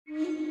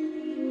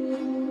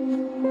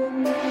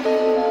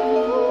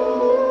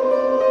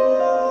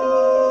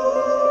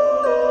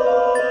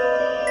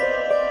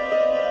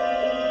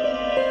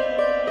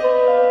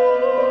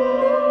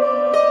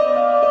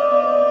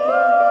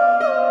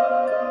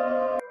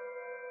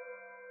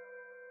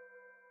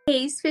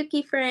Hey,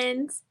 spooky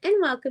friends, and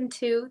welcome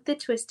to The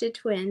Twisted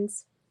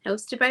Twins,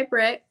 hosted by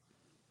Britt.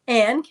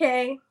 And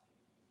Kay.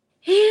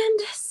 And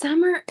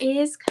summer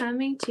is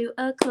coming to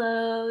a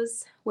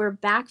close. We're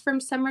back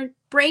from summer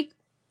break,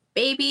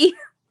 baby.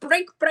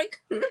 Break.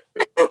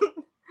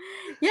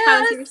 Yes.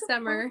 How's your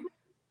summer?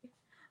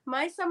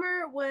 My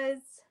summer was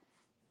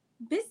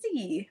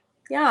busy.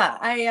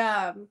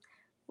 Yeah,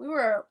 we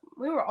were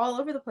all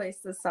over the place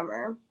this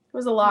summer. It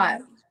was a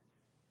lot.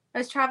 I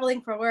was traveling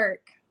for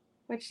work,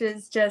 which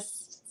is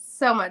just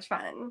so much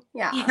fun.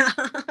 Yeah.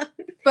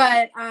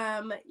 But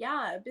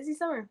yeah, busy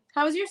summer.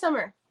 How was your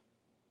summer?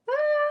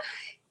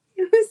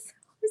 It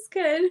was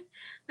good.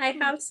 I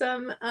have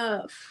some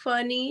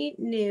funny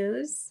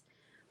news.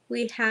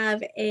 We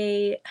have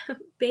a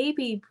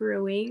baby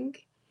brewing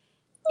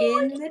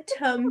in the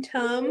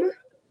tum-tum.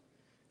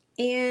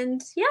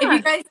 And yeah. If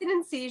you guys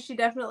didn't see, she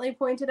definitely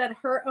pointed at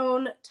her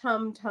own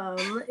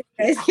tum-tum. If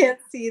you guys can't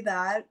see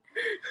that.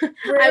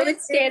 I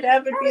would stand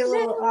up and be a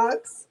little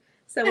ox.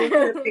 So we'll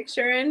put a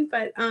picture in.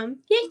 But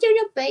here's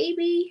your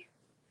baby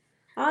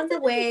on the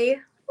way.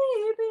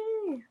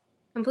 Baby.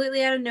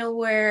 Completely out of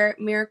nowhere,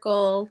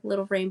 miracle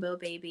little rainbow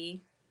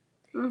baby.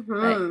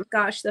 But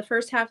gosh, the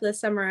first half of the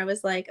summer I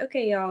was like,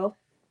 okay, y'all,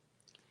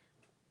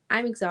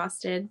 I'm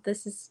exhausted.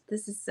 This is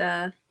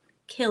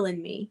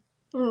killing me.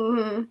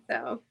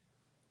 So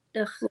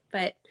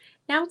but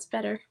now it's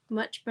better.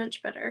 Much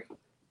better.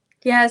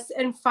 Yes,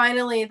 and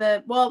finally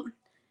it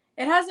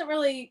hasn't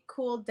really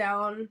cooled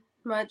down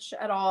much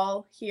at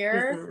all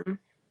here,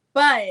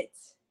 but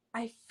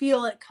I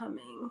feel it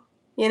coming.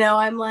 You know,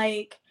 I'm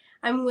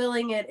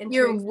willing it.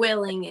 You're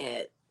willing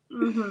it.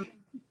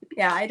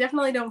 Yeah, I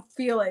definitely don't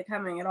feel it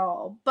coming at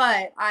all,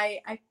 but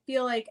I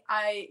feel like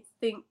I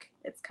think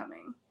it's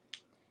coming.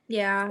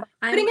 Yeah.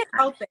 I'm putting it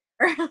out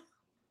there.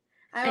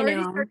 I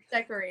already started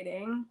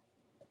decorating.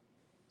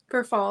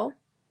 For fall?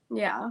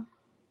 Yeah.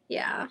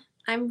 Yeah.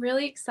 I'm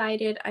really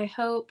excited. I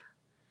hope,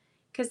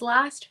 because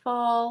last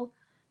fall,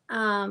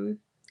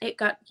 it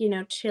got,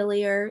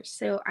 chillier,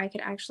 so I could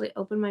actually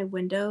open my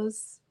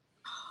windows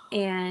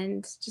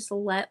and just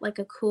let like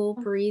a cool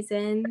breeze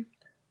in.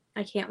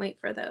 I can't wait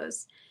for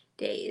those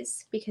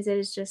days because it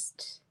is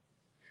just,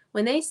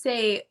 when they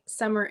say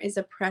summer is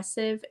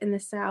oppressive in the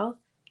South,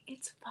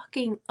 it's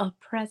fucking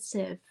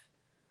oppressive.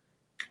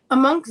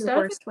 Amongst the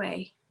worst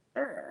way.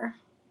 Sure.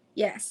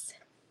 Yes.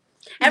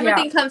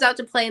 Everything comes out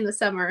to play in the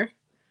summer.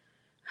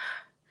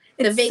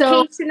 The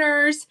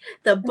vacationers,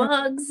 the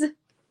bugs.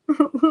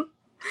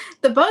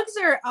 The bugs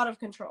are out of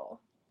control.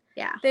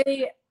 Yeah.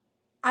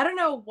 I don't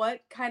know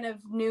what kind of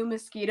new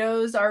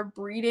mosquitoes are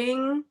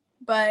breeding,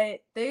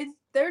 but they're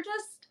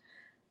just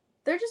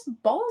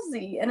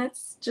ballsy, and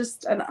it's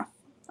just enough.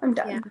 I'm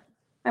done. Yeah.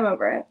 I'm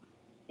over it.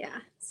 Yeah,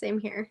 same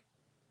here.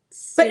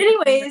 But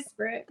anyways,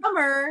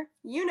 summer,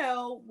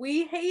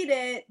 we hate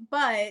it,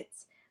 but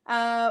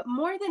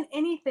more than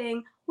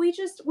anything,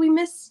 we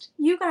missed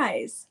you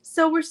guys.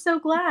 So we're so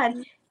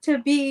glad to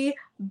be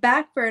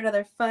back for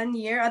another fun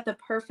year at the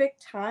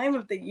perfect time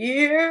of the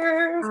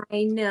year.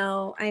 I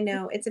know.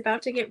 It's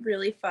about to get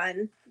really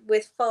fun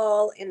with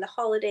fall and the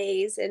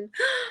holidays and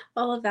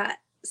all of that.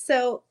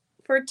 So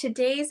for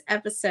today's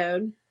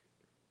episode,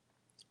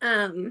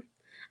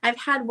 I've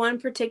had one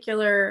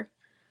particular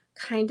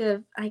kind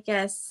of, I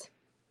guess,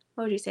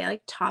 what would you say,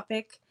 like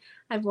topic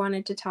I've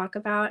wanted to talk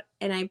about,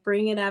 and I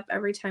bring it up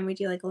every time we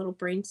do like a little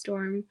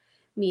brainstorm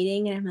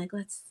meeting, and I'm like,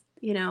 let's,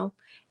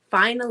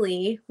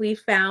 finally we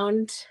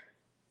found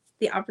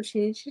the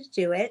opportunity to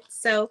do it.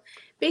 So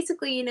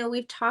basically,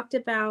 we've talked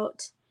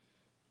about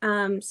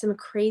some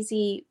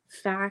crazy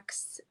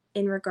facts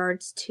in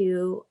regards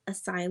to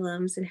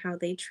asylums and how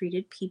they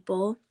treated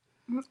people.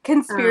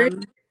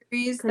 Conspiracy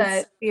theories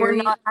that were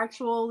not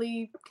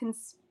actually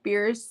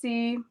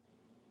conspiracy.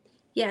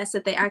 Yes,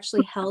 that they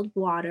actually held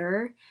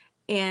water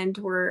and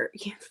were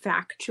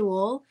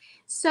factual.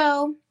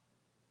 So,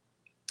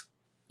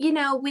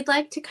 we'd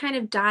like to kind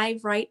of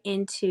dive right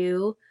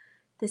into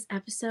this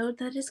episode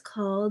that is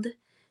called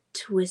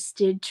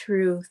Twisted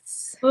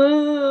Truths.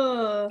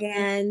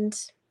 And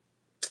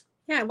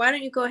yeah, why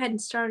don't you go ahead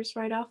and start us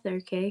right off there,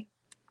 Kay?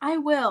 I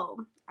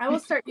will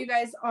start you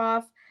guys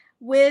off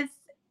with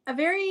a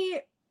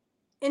very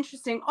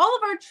interesting, all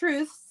of our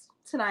truths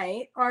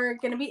tonight are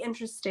going to be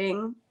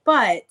interesting,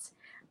 but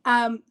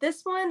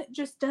this one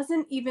just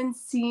doesn't even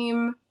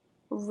seem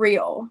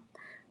real.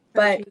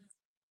 But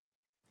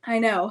I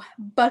know,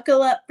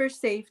 buckle up for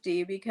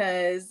safety,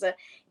 because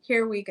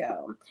here we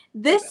go.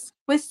 This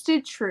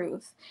twisted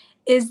truth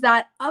is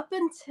that up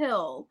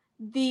until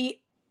the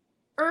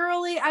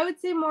early, I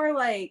would say more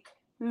like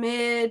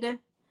mid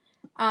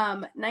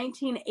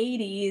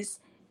 1980s,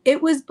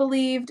 it was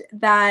believed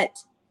that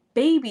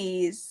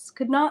babies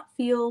could not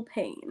feel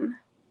pain.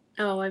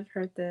 Oh, I've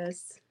heard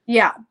this.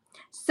 Yeah.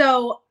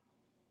 So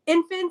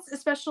infants,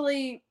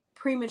 especially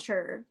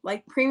premature,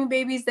 like preemie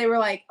babies, they were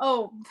like,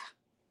 oh,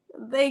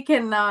 they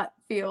cannot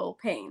feel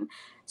pain.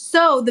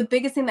 So the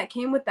biggest thing that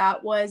came with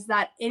that was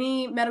that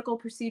any medical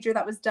procedure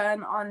that was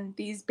done on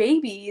these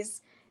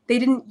babies, they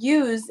didn't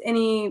use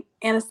any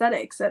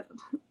anesthetics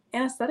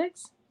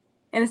anesthetics,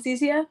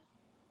 anesthesia.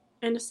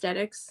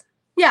 Anesthetics.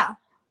 Yeah,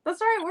 that's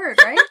the right word,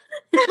 right?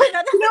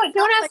 That You know doesn't what? Don't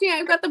sound ask like me.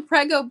 I've got the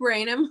prego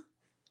brain.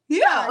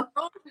 yeah.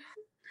 Yeah.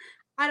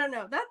 I don't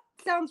know. That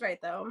sounds right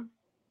though.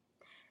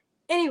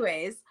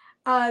 Anyways,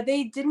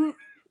 they didn't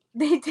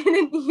they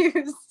didn't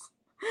use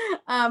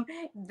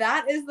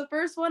that is the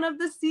first one of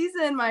the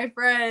season, my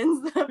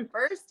friends. The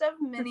first of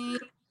many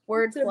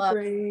word The fluff.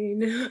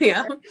 brain.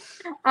 Yeah.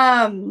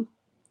 Um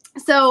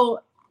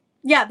so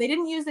yeah, they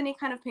didn't use any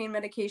kind of pain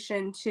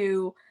medication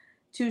to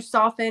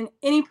soften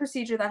any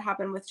procedure that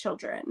happened with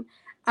children.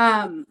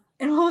 And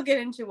we'll get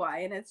into why.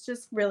 And it's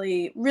just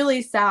really,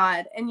 really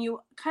sad. And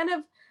you kind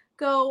of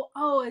go,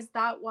 oh, is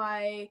that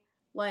why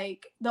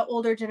like the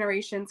older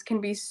generations can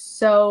be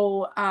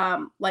so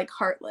like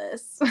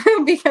heartless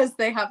because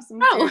they have some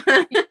Oh.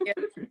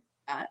 serious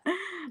that.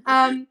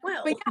 But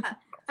Well. yeah,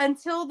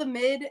 until the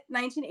mid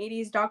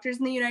 1980s, doctors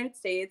in the United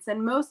States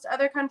and most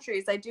other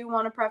countries, I do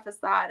want to preface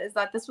that, is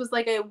that this was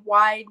like a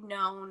wide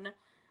known,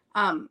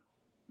 um,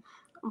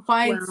 Well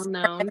widespread,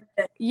 known.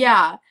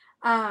 yeah,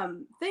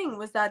 thing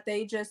was that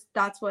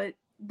that's what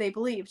they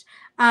believed.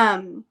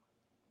 Um,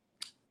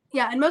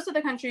 yeah, in most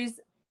other countries,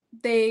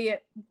 they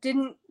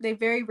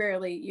very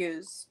rarely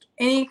used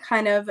any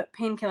kind of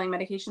pain killing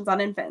medications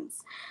on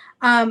infants.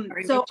 Sorry,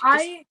 my So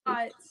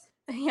tooth.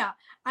 yeah,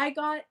 I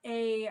got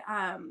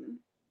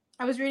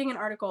I was reading an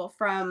article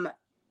from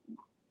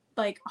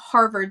like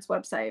Harvard's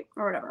website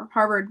or whatever,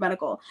 Harvard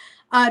Medical,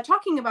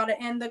 talking about it.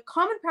 And the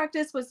common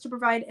practice was to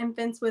provide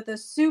infants with a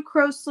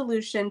sucrose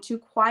solution to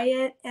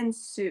quiet and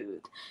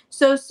soothe.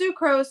 So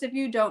sucrose, if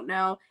you don't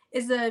know,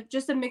 is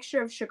just a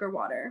mixture of sugar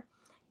water.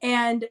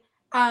 And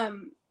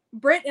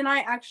Britt and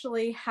I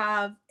actually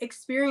have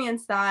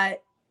experienced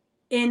that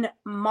in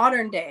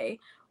modern day,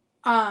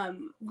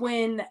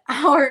 when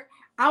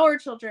our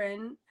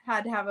children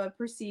had to have a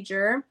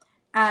procedure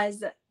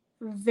as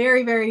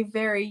very, very,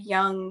 very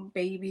young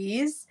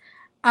babies,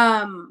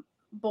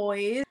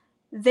 boys.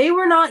 They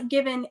were not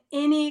given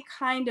any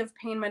kind of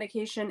pain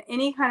medication,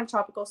 any kind of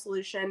topical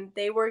solution.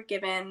 They were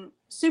given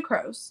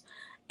sucrose.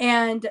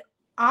 And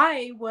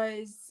I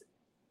was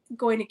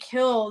going to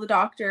kill the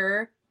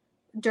doctor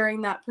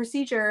during that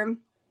procedure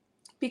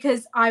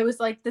because I was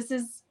like, this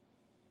is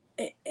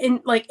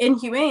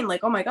inhumane.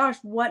 Like, oh my gosh,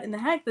 what in the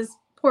heck? This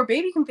poor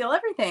baby can feel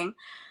everything.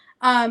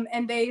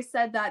 And they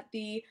said that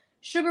the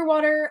sugar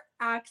water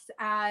acts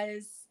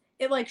as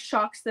it like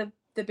shocks the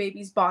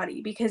baby's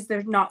body because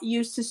they're not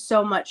used to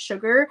so much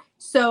sugar,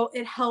 so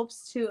it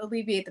helps to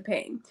alleviate the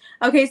pain.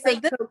 Okay, so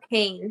Like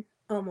cocaine,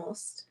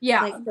 almost.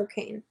 yeah, Like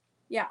cocaine.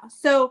 yeah.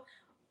 So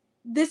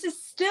this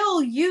is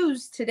still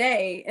used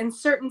today in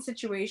certain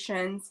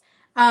situations,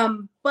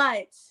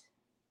 but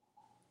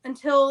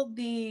until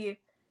the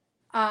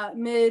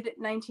mid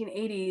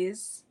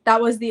 1980s, that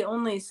was the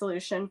only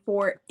solution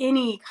for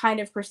any kind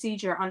of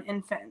procedure on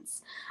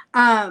infants.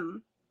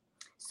 Um,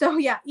 so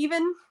yeah,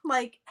 even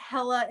like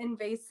hella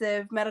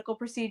invasive medical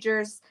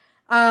procedures,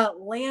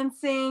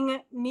 lancing,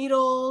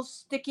 needles,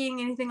 sticking,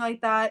 anything like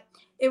that,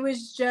 it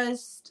was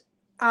just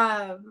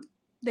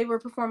they were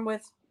performed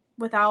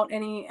without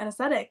any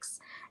anesthetics,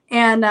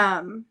 and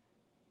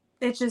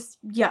it's just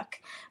yuck.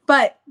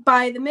 But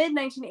by the mid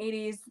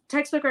 1980s,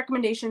 textbook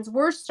recommendations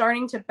were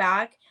starting to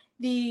back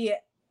the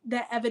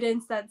the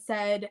evidence that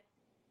said,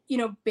 you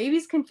know,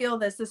 babies can feel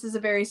this. This is a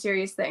very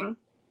serious thing.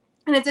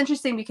 And it's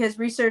interesting because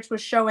research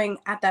was showing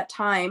at that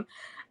time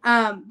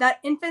that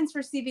infants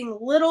receiving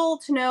little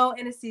to no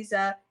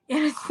anesthesia,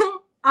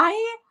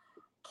 I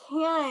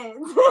can't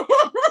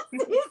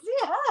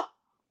anesthesia,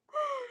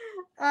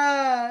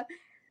 uh,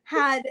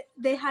 had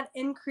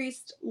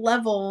increased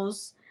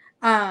levels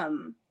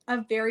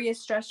of various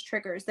stress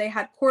triggers. They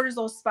had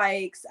cortisol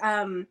spikes.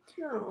 Oh.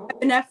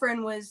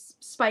 Epinephrine was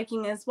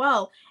spiking as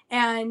well,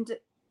 and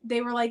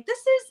they were like, "This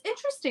is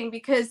interesting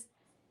because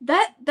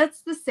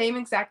that's the same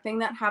exact thing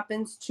that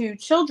happens to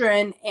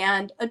children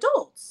and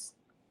adults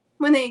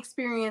when they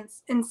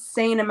experience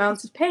insane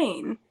amounts of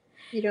pain."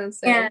 You don't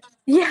say. And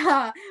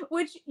yeah,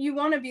 which you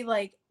want to be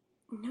like,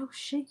 no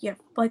shit, yeah,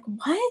 like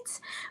what?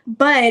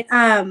 But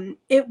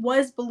it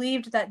was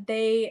believed that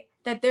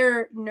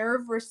their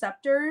nerve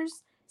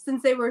receptors,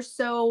 since they were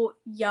so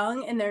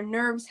young and their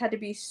nerves had to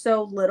be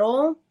so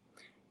little,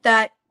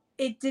 that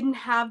it didn't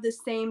have the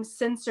same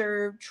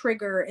sensor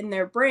trigger in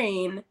their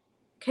brain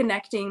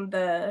connecting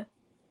the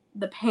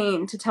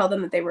pain to tell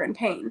them that they were in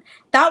pain.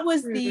 That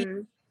was the,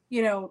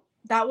 Mm-hmm.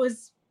 that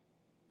was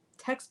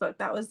textbook.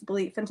 That was the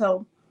belief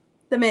until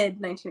the mid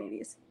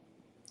 1980s.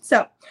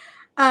 So,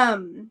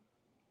 um,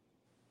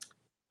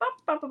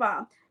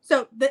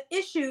 so the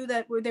issue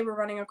that they were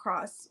running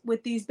across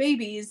with these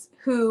babies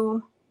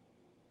who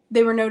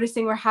they were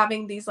noticing were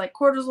having these like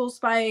cortisol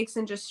spikes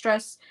and just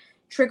stress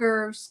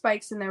trigger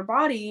spikes in their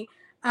body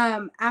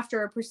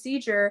after a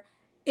procedure,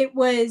 it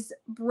was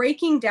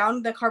breaking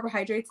down the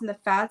carbohydrates and the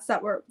fats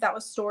that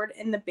was stored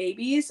in the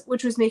babies,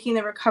 which was making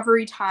the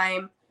recovery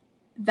time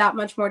that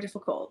much more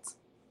difficult.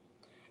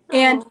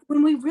 And Oh.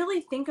 when we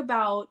really think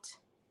about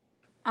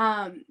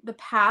the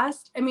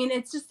past. I mean,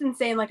 it's just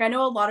insane. Like, I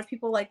know a lot of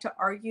people like to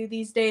argue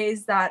these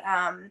days that,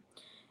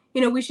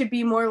 we should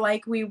be more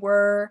like we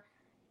were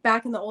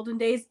back in the olden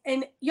days.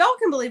 And y'all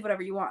can believe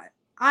whatever you want.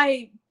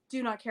 I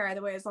do not care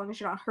either way, as long as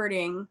you're not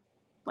hurting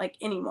like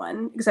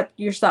anyone except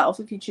yourself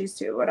if you choose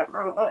to,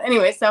 whatever.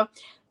 Anyway, so,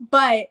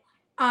 but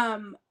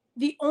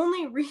the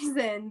only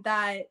reason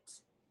that,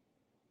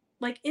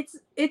 like,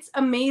 it's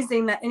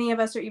amazing that any of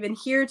us are even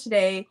here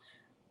today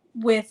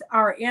with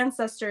our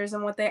ancestors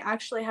and what they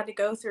actually had to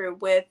go through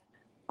with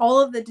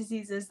all of the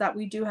diseases that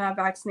we do have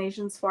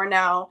vaccinations for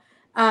now.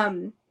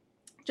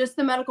 Just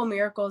the medical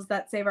miracles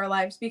that save our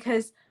lives,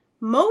 because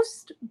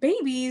most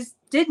babies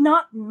did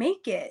not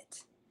make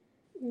it.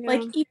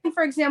 Like, Yeah. even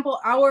for example,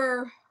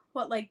 our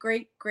like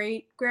great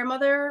great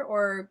grandmother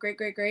or great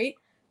great great,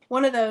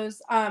 one of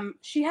those,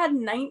 she had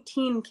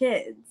 19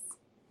 kids.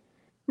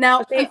 Now,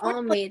 But they all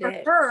unfortunately made for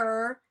it.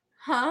 her,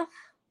 huh?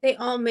 They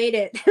all made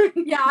it.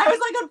 Yeah, I was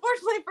like,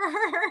 unfortunately for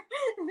her,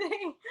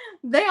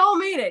 they all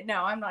made it.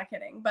 No, I'm not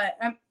kidding, but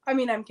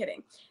I'm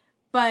kidding.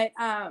 But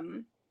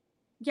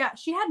yeah,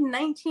 she had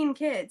 19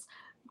 kids,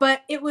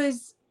 but it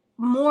was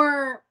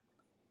more,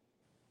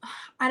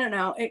 I don't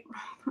know,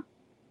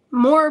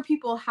 more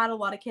people had a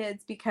lot of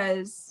kids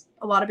because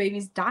a lot of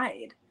babies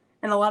died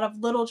and a lot of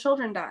little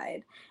children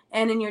died.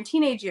 And in your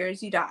teenage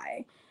years, you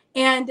die.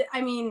 And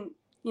I mean,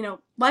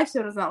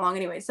 lifespan was not long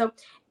anyway. So,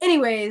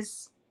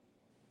 anyways,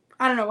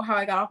 I don't know how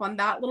I got off on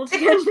that little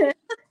tangent.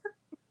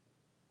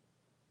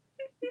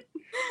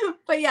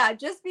 But yeah,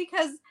 just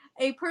because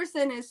a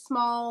person is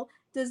small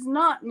does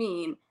not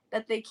mean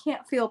that they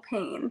can't feel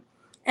pain.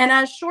 And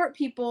as short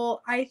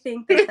people, I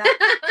think that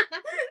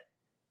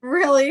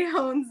really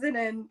hones it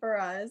in for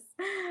us.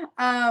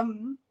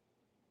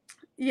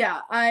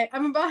 Yeah,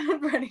 I'm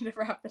about ready to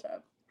wrap it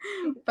up.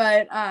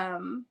 But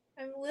I'm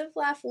live,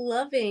 laugh,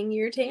 loving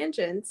your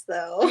tangents,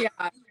 though.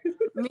 yeah,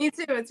 me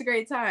too. It's a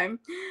great time.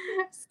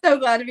 So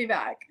glad to be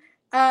back.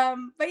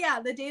 But yeah,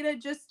 the data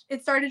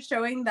it started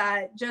showing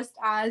that just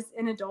as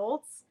in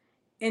adults,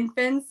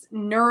 infants'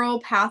 neural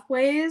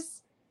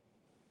pathways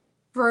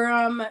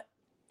from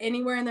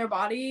anywhere in their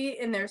body,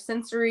 in their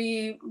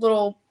sensory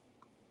little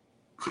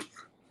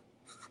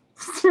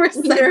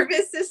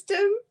Nervous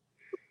system.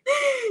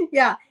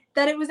 yeah,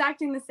 that it was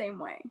acting the same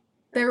way.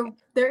 There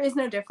is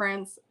no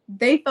difference.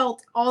 They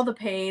felt all the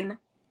pain,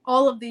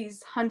 all of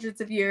these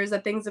hundreds of years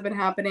that things have been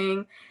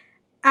happening.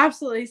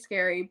 Absolutely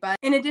scary. But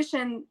in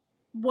addition,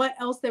 what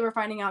else they were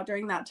finding out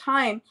during that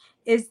time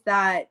is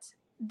that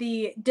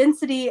the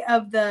density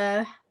of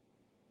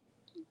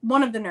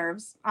one of the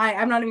nerves,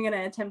 I'm not even going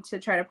to attempt to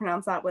try to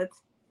pronounce that with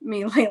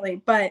me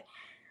lately, but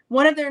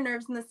one of their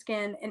nerves in the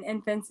skin in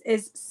infants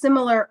is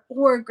similar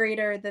or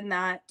greater than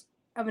that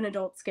of an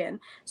adult skin.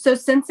 So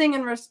sensing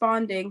and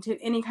responding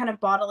to any kind of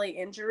bodily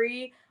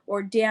injury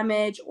or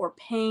damage or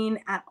pain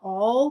at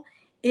all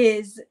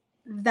is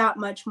that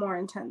much more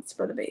intense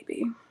for the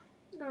baby.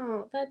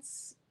 Oh,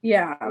 that's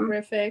Yeah.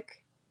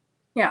 horrific.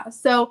 Yeah.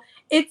 So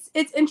it's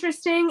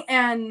interesting,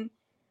 and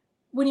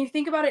when you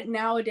think about it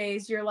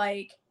nowadays, you're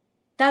like,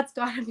 that's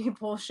gotta be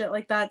bullshit.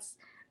 Like, that's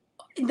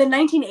the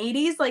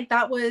 1980s, like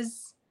that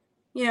was,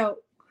 you know,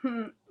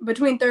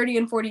 between 30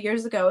 and 40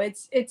 years ago.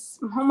 It's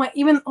oh my,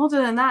 even older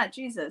than that.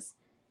 Jesus.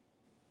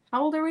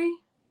 How old are we?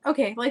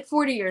 Okay, like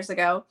 40 years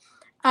ago.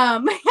 Yeah,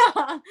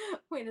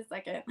 wait a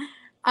second.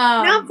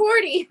 Now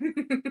 40.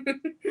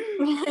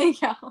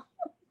 Yeah.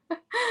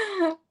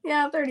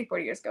 Yeah, 30,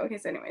 40 years ago. Okay,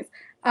 so anyways.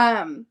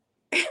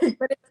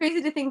 But it's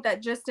crazy to think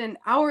that just in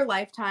our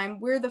lifetime,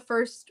 we're the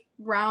first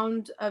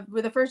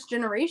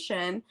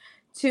generation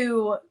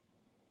to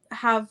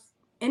have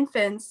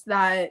infants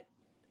that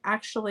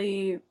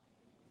actually,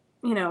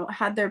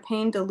 had their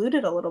pain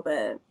diluted a little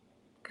bit.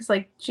 Because,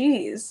 like,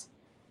 geez,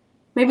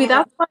 maybe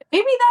Well,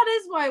 that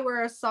is why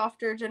we're a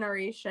softer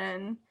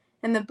generation,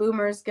 and the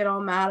boomers get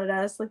all mad at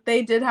us. Like,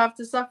 they did have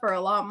to suffer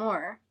a lot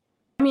more.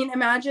 I mean,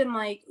 imagine,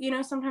 like,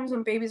 sometimes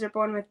when babies are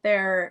born with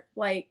their,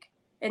 like,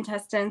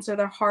 intestines or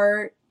their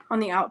heart on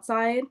the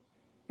outside,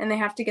 and they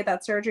have to get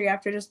that surgery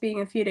after just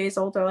being a few days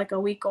old or like a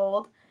week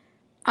old.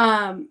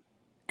 And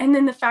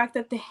then the fact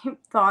that they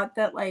thought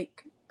that,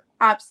 like,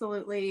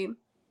 absolutely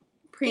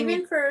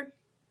even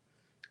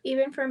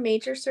prenatal. for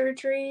major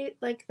surgery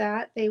like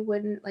that, they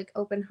wouldn't, like,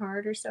 open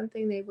heart or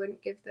something, they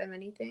wouldn't give them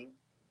anything.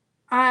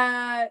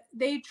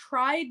 They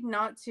tried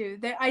not to.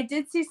 I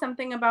did see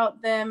something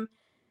about them,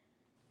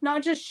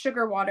 not just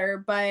sugar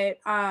water, but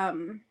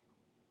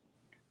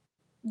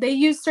they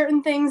used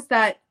certain things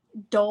that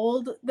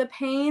dulled the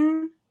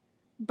pain,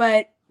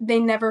 but they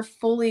never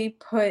fully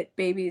put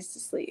babies to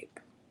sleep.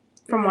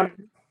 From what,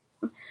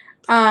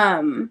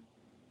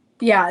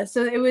 yeah,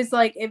 so it was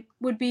like, it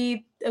would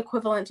be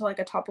equivalent to like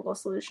a topical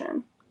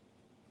solution.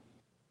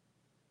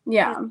 That's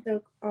Yeah.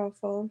 so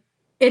awful.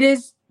 It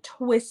is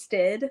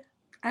twisted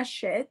as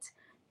shit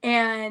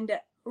and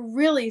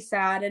really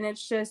sad, and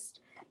it's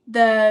just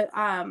the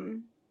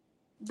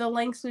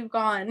lengths we've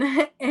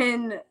gone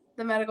in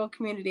the medical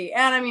community.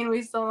 And I mean,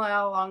 we still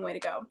have a long way to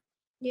go.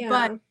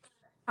 But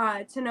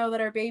Yeah. to know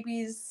that our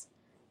babies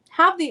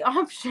have the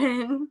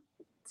option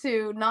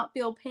to not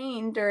feel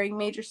pain during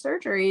major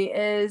surgery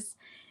is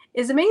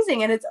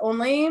amazing, and it's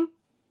only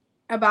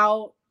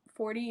about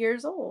 40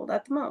 years old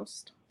at the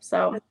most.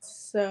 So That's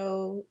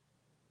so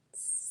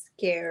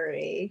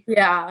scary.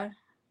 yeah,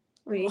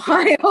 Wait,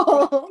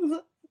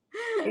 wild.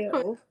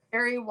 ew.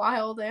 Very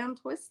wild and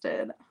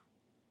twisted.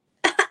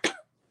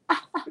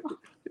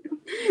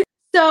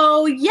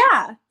 So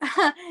yeah,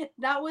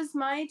 that was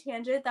my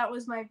tangent. That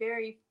was my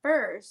very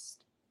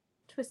first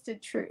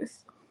twisted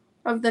truth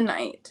of the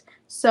night.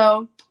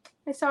 So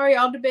I'm sorry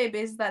all the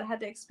babies that had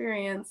to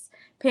experience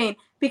pain,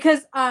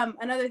 because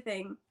another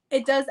thing,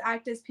 it does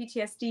act as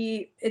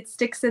PTSD. It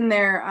sticks in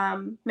their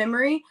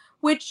memory,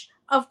 which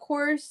of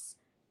course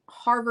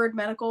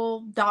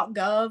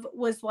harvardmedical.gov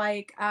was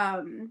like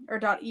or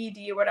 .ed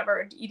or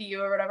whatever, edu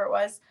or whatever it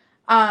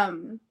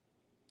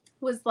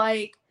was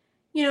like,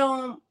 you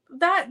know,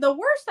 that the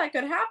worst that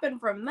could happen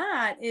from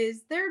that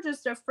is they're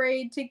just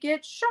afraid to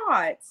get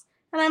shot.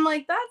 And I'm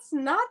like, that's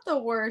not the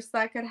worst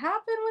that could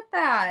happen with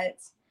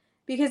that,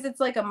 because it's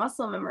like a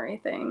muscle memory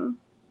thing.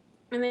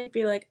 And they'd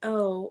be like,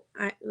 oh,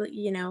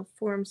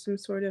 form some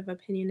sort of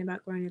opinion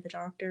about going to the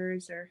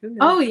doctors, or who knows.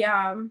 Oh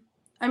yeah,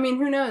 I mean,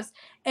 who knows?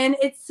 And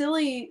it's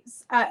silly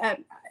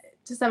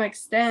to some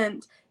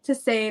extent to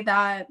say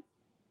that,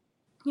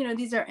 you know,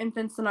 these are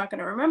infants, they're not going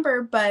to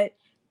remember, but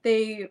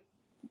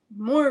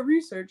more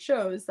research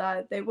shows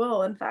that they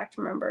will in fact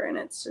remember, and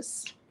it's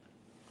just,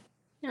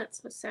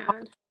 that's so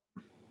sad.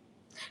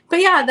 but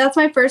yeah, that's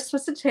my first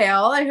twisted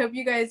tale. I hope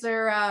you guys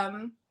are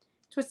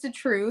twisted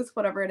truth,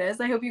 whatever it is.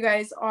 I hope you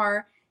guys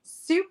are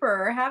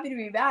super happy to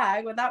be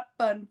back with that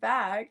fun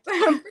fact.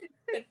 I'm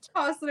gonna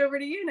toss it over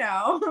to you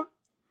now.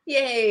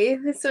 Yay,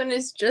 this one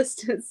is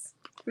just as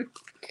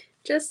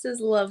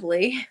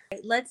lovely.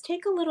 Let's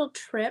take a little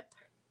trip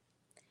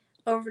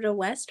over to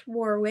West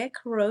Warwick,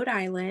 Rhode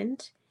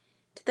Island,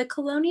 to the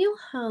colonial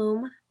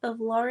home of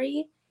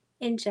Laurie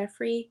and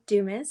Jeffrey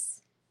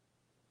Dumas.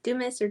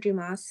 Dumas or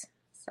Dumas,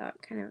 so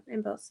kind of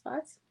in both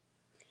spots,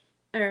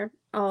 or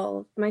all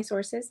of my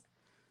sources.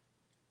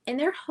 And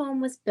their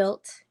home was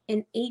built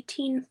in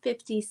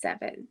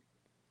 1857.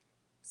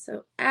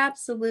 So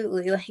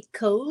absolutely like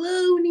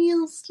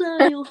colonial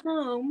style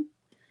home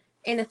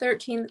in a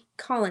 13th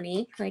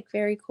colony, like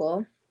very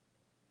cool.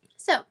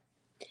 So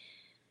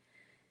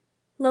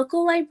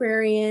local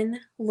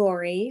librarian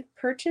Lori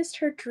purchased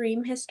her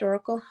dream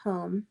historical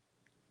home,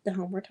 the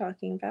home we're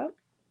talking about,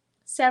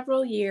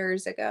 several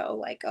years ago,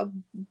 like a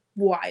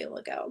while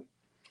ago.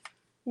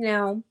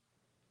 Now,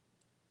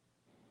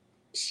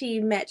 she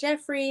met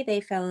Jeffrey,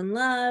 they fell in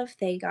love,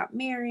 they got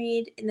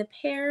married, and the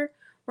pair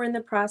were in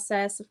the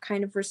process of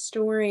kind of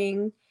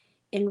restoring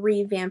and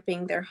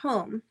revamping their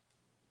home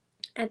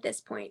at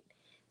this point.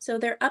 So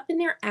they're up in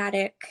their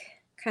attic,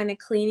 kind of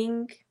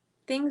cleaning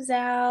things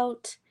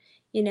out,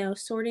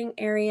 sorting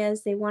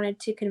areas. They wanted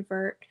to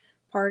convert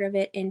part of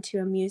it into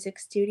a music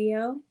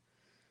studio.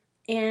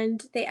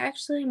 And they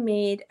actually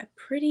made a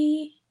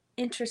pretty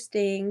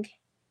interesting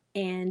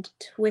and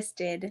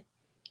twisted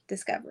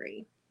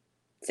discovery.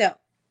 So,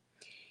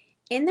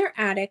 in their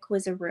attic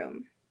was a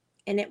room,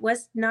 and it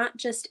was not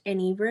just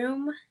any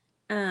room.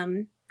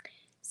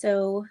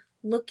 So,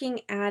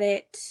 looking at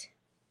it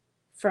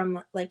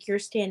from like you're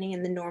standing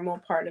in the normal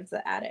part of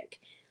the attic,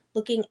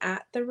 looking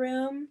at the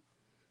room,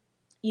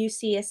 you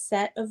see a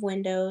set of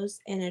windows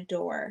and a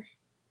door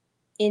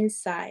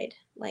inside.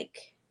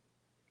 Like,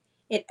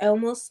 it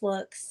almost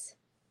looks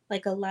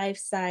like a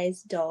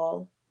life-size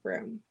doll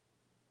room.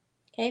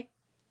 Okay?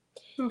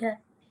 Okay.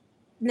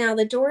 Now,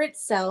 the door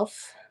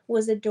itself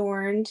was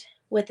adorned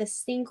with a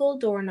single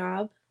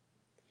doorknob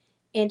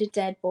and a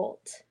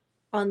deadbolt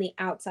on the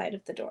outside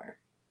of the door.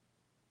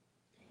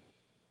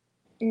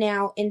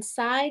 Now,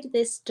 inside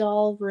this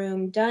doll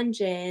room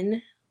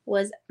dungeon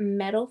was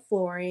metal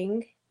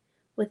flooring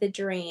with a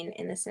drain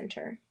in the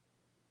center.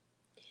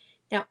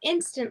 Now,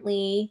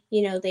 instantly,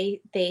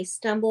 they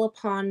stumble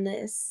upon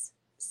this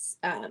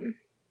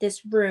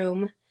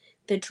room,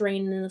 the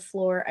drain in the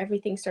floor,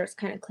 everything starts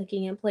kind of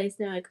clicking in place.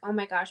 And they're like, oh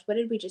my gosh, what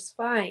did we just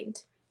find?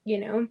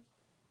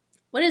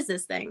 What is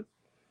this thing?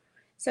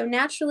 So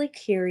naturally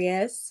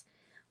curious,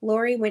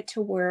 Lori went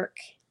to work,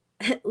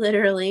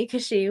 literally,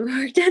 because she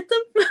worked at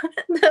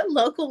the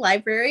local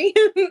library,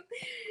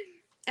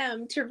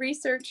 to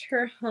research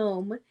her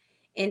home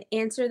and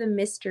answer the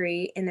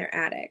mystery in their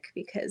attic,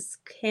 because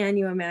can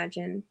you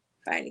imagine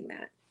finding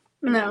that?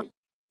 No.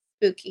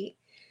 Spooky.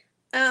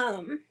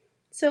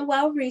 So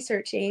while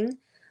researching,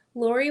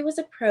 Lori was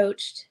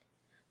approached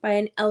by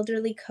an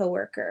elderly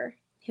coworker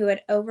who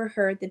had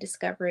overheard the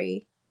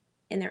discovery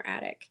in their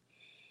attic.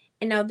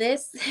 And now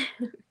this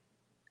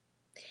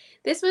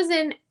was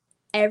in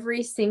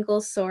every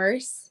single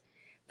source,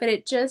 but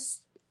it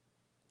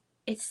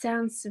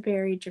sounds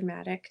very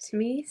dramatic to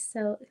me,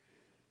 so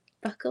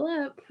buckle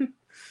up.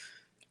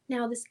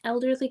 Now this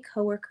elderly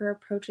coworker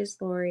approaches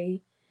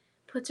Lori,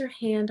 puts her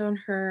hand on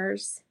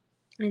hers,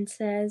 and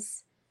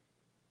says,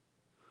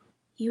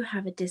 "You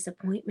have a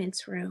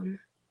disappointments room."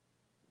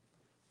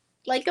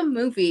 Like a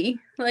movie.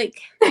 Like,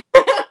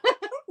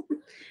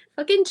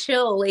 fucking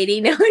chill,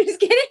 lady. No, I'm just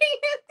kidding.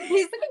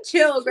 these these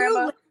Chill, two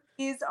Grandma.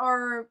 ladies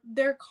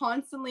they're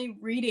constantly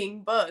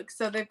reading books,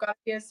 so they've got to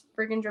be as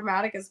freaking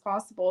dramatic as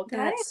possible.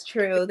 That's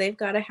true. They've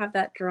got to have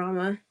that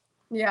drama.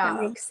 That Yeah.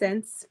 makes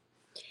sense.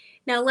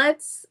 Now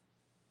let's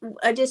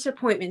a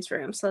disappointments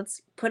room. So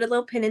let's put a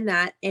little pin in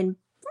that and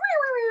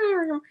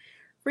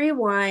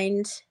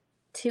rewind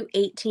to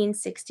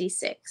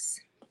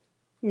 1866.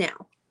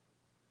 Now,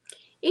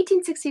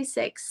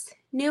 1866,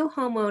 new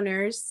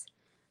homeowners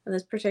of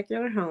this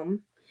particular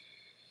home,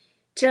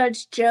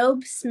 Judge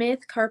Job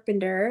Smith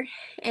Carpenter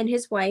and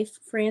his wife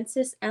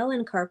Frances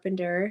Ellen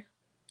Carpenter,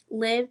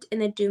 lived in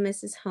the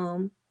Dumas's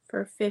home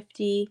for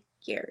 50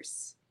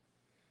 years.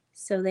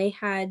 So they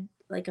had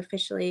like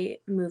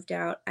officially moved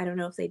out. I don't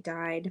know if they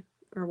died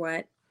or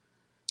what,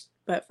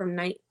 but from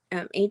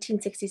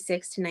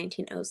 1866 to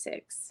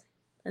 1906.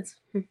 That's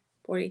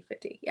 40,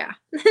 50. Yeah.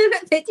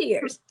 50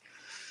 years.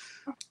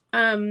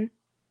 The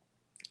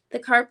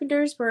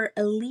Carpenters were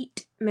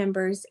elite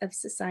members of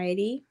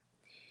society.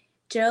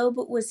 Job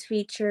was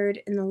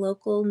featured in the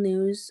local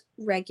news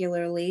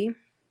regularly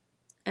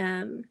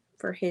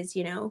for his,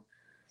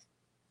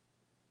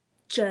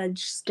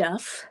 judge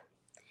stuff.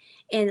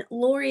 And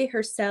Lori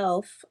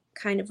herself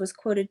kind of was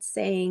quoted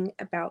saying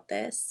about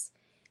this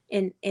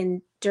and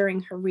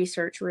during her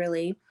research,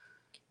 really,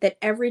 that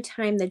every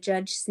time the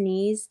judge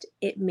sneezed,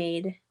 it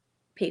made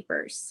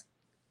papers,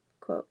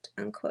 quote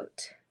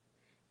unquote.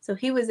 So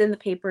he was in the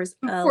papers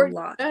a Important.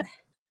 lot,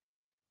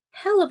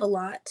 hell of a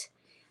lot.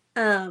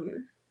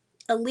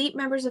 Elite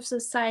members of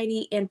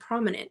society and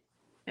prominent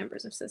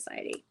members of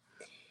society.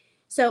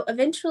 So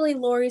eventually,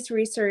 Lori's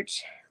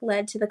research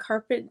led to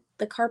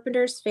the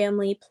Carpenter's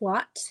family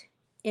plot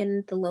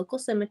in the local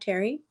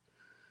cemetery,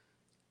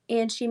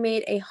 and she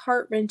made a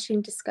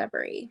heart-wrenching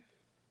discovery.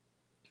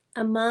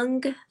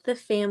 Among the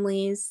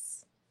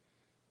family's,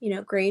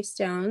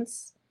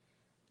 gravestones,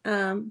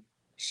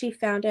 she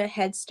found a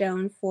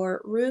headstone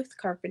for Ruth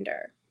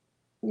Carpenter.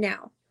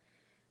 Now,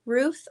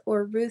 Ruth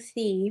or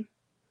Ruthie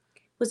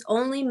was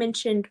only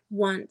mentioned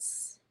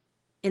once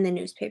in the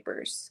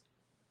newspapers,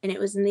 and it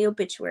was in the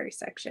obituary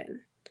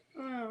section.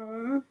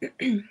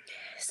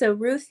 So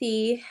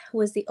Ruthie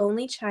was the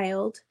only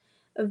child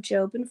of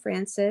Job and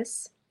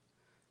Frances,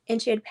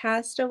 and she had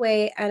passed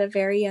away at a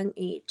very young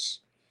age.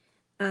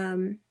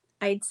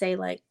 I'd say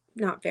like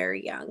not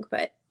very young,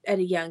 but at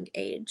a young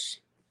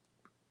age,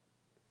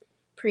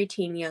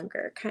 preteen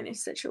younger kind of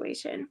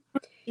situation.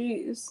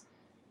 Jeez.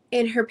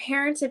 And her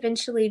parents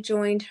eventually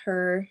joined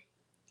her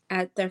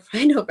at their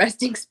final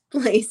resting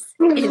place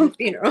in the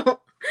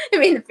funeral.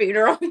 The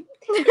funeral. In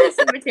the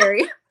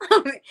cemetery. In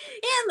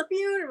the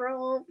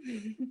funeral.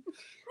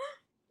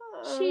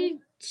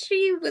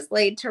 She was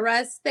laid to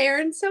rest there,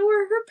 and so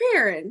were her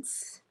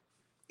parents.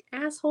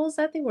 Assholes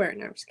that they were.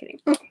 No, I'm just kidding.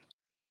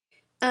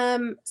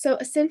 So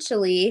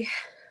essentially,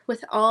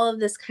 with all of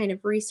this kind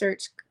of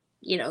research,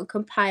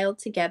 compiled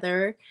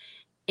together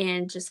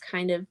and just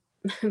kind of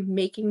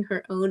making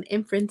her own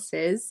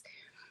inferences,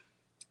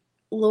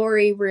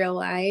 Lori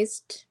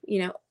realized,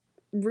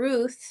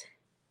 Ruth,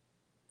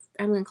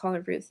 I'm going to call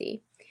her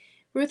Ruthie.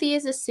 Ruthie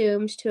is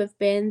assumed to have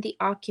been the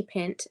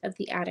occupant of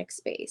the attic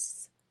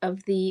space,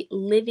 of the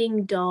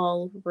living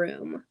doll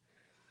room.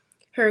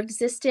 Her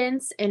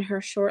existence and her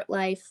short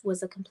life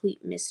was a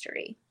complete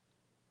mystery.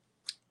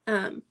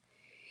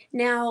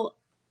 Now,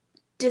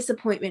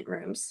 disappointment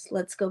rooms.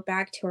 Let's go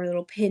back to our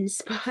little pin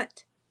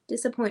spot.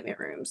 Disappointment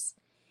rooms.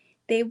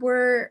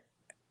 They're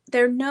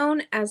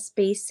known as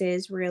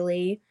spaces,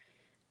 really,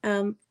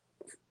 that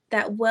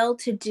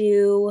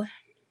well-to-do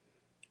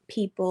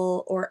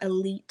people or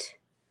elite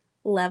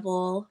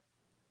level,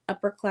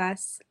 upper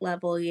class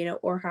level,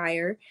 or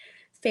higher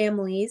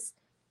families,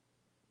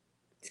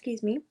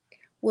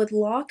 would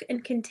lock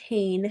and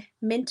contain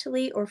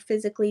mentally or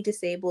physically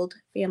disabled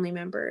family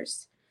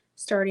members,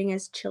 starting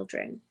as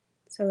children,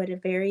 so at a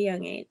very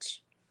young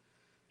age.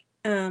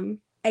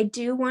 I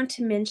do want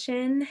to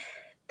mention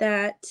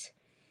that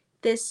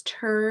this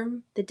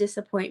term, the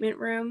disappointment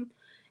room,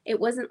 it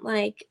wasn't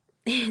like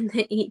in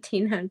the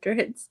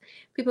 1800s.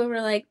 People were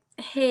like,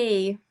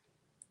 hey,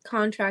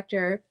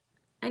 contractor,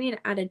 I need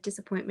to add a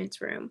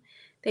disappointments room.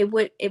 It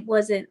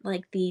wasn't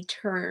like the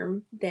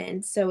term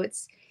then. So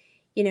it's,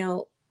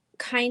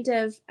 kind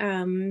of,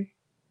 I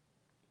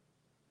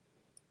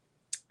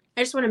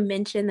just want to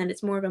mention that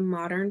it's more of a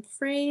modern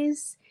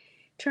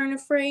turn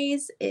of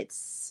phrase.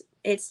 It's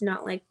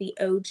not like the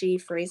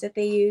OG phrase that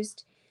they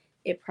used.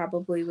 It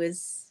probably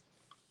was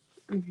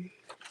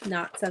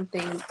not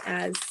something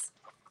as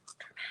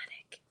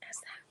dramatic as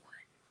that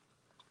one.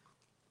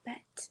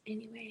 But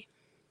anyway.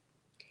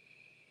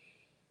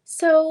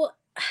 So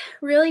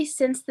really,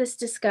 since this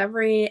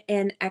discovery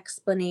and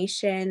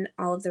explanation,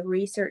 all of the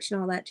research and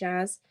all that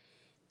jazz,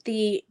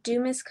 the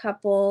Dumas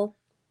couple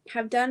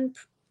have done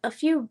a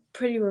few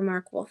pretty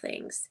remarkable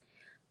things.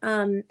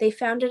 They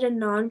founded a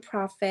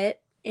nonprofit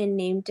and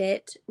named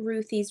it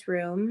Ruthie's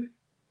Room.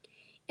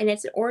 And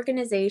it's an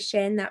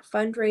organization that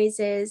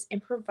fundraises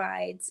and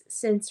provides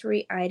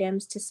sensory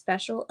items to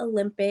Special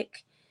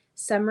Olympic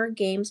Summer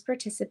Games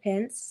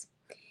participants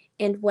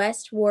and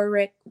West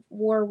Warwick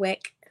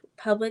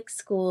Public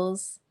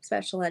Schools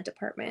Special Ed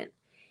Department.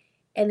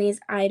 And these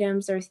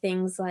items are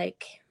things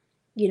like,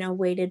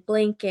 weighted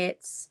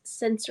blankets,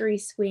 sensory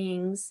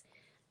swings,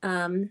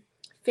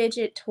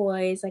 fidget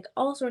toys, like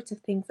all sorts of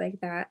things like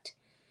that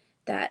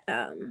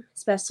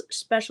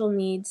special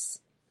needs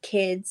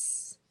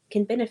kids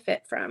can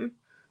benefit from,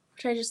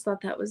 which I just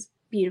thought that was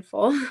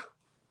beautiful.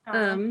 Uh,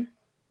 um,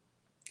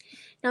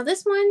 Now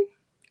this one,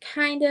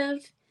 kind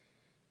of,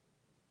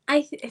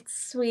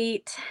 it's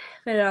sweet,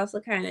 but it also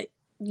kind of,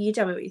 you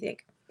tell me what you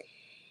think.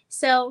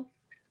 So,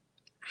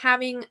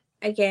 having,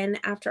 again,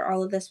 after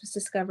all of this was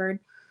discovered,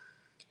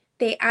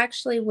 they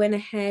actually went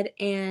ahead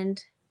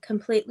and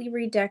completely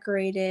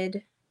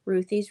redecorated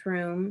Ruthie's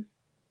room,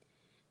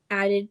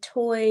 added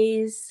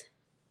toys,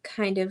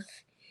 kind of,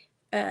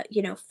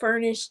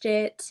 furnished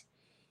it,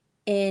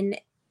 in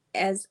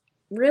as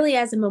really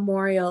as a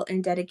memorial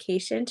and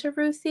dedication to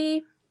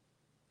Ruthie.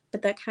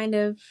 But that kind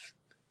of,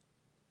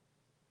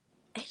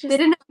 I they just,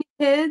 didn't have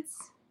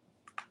kids.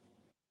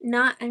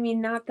 not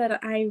that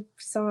I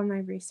saw in my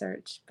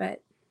research,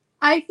 but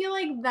I feel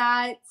like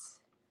that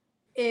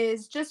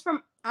is just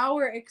from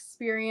our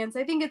experience.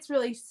 I think it's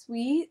really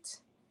sweet,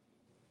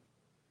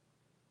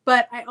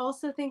 but I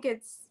also think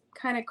it's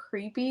kind of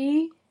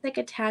creepy. like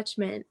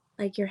attachment,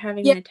 like you're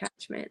having Yeah, an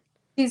attachment.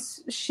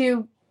 she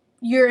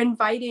you're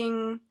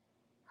inviting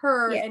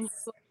her and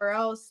Yes. whoever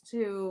else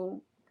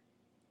to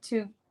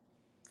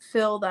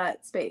fill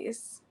that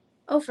space.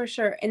 Oh, for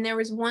sure. And there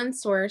was one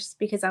source,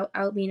 because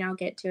I'll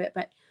get to it,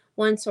 but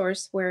one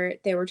source where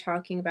they were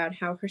talking about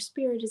how her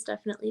spirit is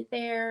definitely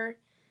there.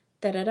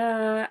 Da da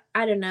da.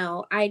 I don't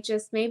know. I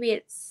just, maybe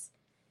it's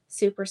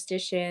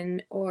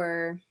superstition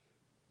or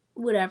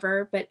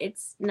whatever, but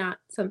it's not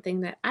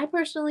something that I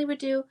personally would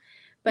do.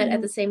 But at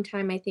Mhm. the same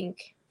time, I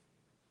think,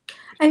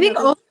 I you know, think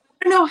the, also,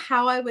 I don't know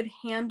how I would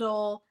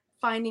handle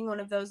finding one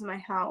of those in my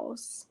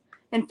house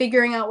and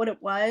figuring out what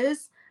it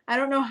was. I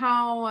don't know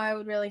how I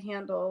would really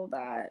handle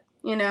that,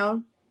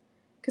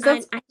 because I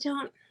that's I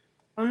don't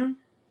fun.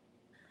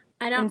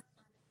 I don't And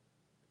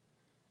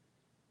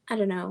I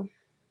don't know.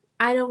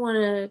 I don't want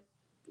to,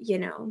 you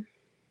know.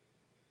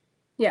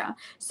 yeah.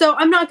 So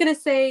I'm not going to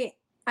say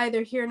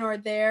either here nor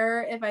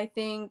there if I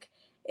think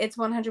it's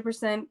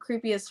 100%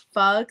 creepy as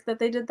fuck that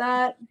they did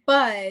that.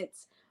 But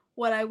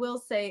what I will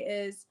say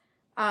is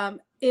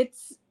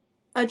it's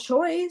a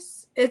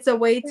choice, it's a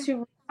way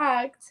to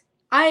react.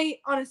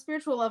 On a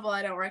spiritual level,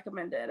 I don't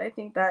recommend it. I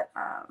think that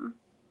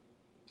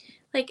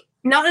Like,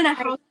 not in a I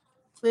house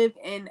you live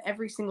in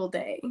every single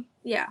day.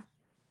 yeah.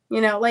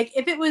 Like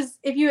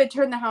if you had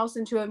turned the house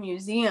into a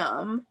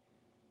museum,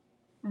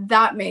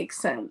 that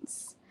makes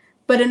sense.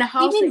 But in a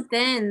house that, Even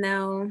then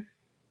though,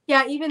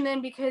 yeah, even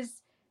then,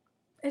 because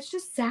it's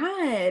just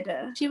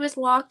sad. she was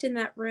locked in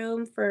that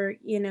room for,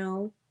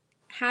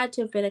 had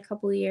to have been a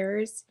couple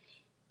years,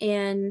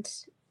 and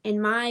in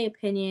my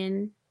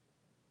opinion,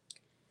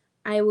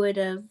 I would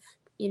have,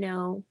 you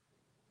know,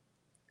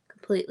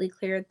 completely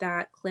cleared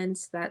that,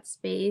 cleansed that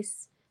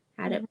space,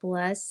 had Mhm. it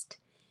blessed,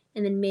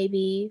 and then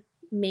maybe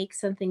make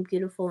something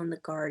beautiful in the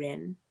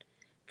garden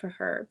for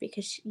her,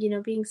 because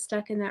being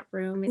stuck in that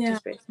room, it Yeah.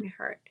 just breaks my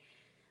heart.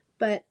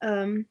 But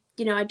I'm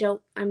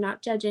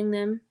not judging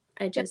them.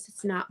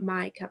 It's not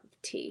my cup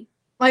of tea.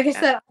 Like I Uh,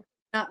 said,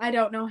 I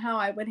don't know how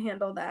I would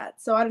handle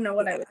that. So I don't know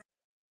what I yeah. would.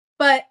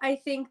 But I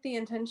think the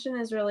intention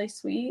is really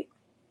sweet.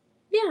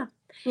 Yeah.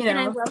 You And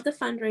I know. love the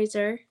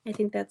fundraiser. I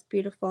think that's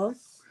beautiful.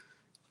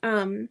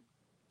 Um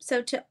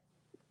so to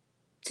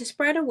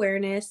spread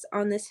awareness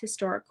on this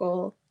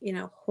historical,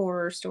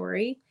 horror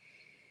story,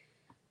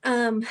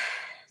 um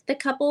the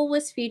couple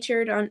was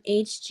featured on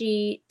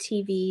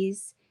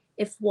HGTV's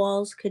If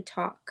Walls Could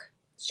Talk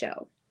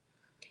show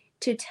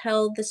to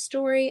tell the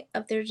story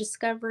of their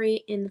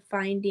discovery and the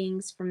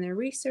findings from their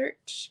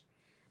research.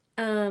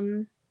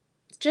 Um,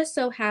 just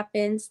so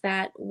happens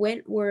that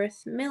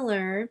Wentworth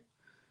Miller,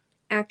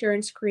 actor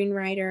and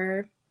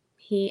screenwriter,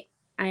 he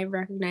I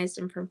recognized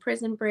him from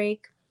Prison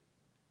Break.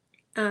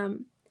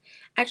 Um,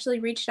 actually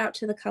reached out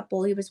to the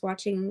couple. He was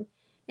watching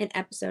an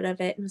episode of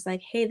it and was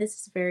like, "Hey, this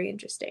is very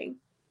interesting.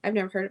 I've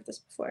never heard of this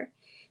before."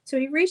 So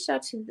he reached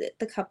out to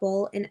the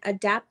couple and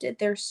adapted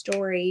their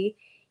story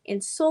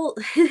and sold.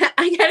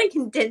 I gotta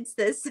condense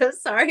this. So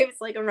sorry,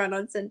 it's like a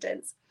run-on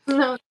sentence.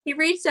 No. He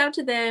reached out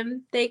to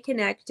them. They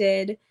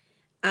connected.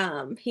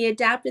 He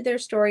adapted their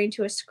story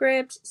into a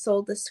script,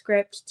 sold the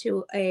script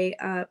to a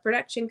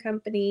production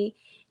company,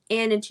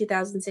 and in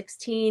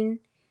 2016,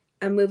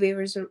 a movie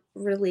was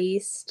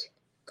released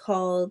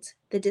called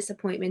The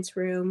Disappointments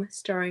Room,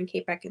 starring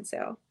Kate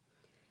Beckinsale.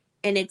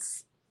 And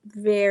it's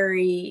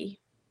very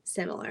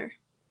similar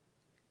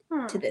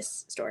to Hmm.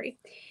 this story.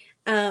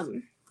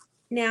 Um,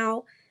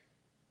 Now,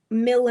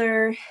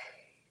 Miller,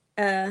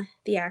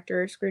 the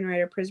actor,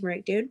 screenwriter,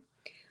 Prismatic dude,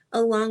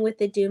 along with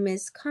the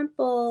Dumas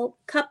couple,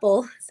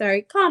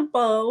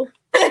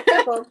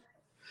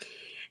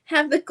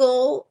 have the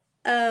goal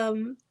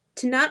to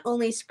not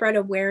only spread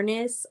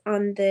awareness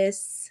on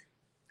this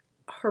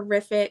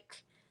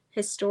horrific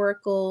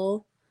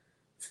historical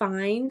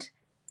find,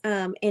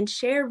 and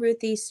share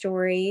Ruthie's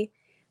story,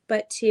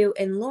 but to,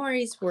 in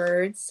Lori's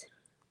words,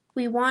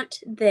 we want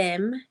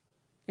them,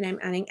 and I'm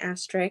adding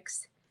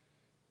asterisks,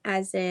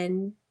 as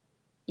in,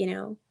 you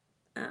know,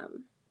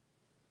 um,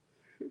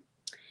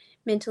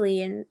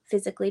 mentally and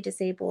physically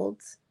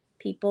disabled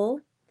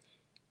people.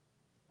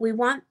 We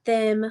want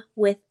them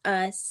with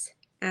us,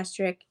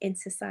 asterisk, in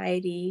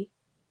society,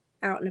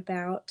 out and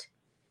about,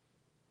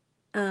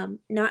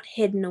 not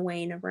hidden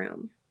away in a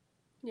room.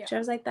 Yeah. So I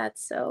was like,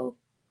 that's so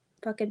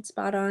fucking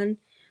spot on,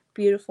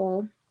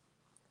 beautiful.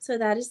 So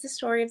that is the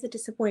story of the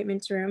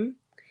disappointments room.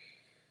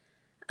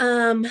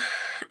 Um,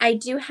 I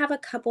do have a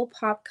couple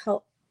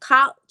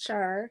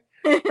culture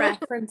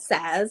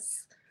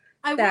references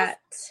I will. that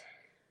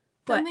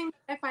what? Something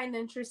that I find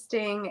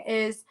interesting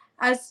is,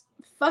 as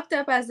fucked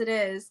up as it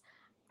is,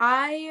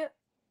 I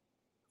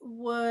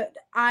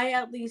I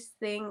at least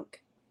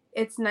think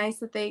it's nice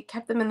that they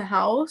kept them in the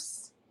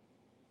house.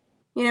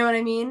 You know what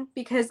I mean?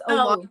 Because a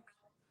lot, Oh,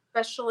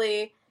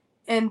 especially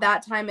in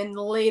that time and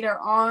later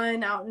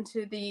on out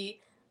into the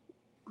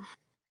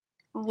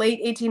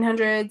late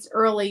 1800s,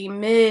 early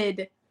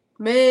mid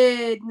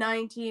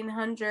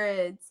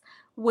 1900s,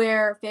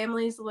 where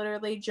families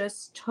literally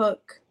just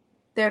took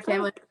their oh,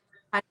 family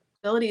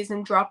abilities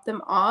and dropped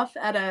them off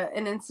at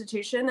an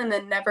institution and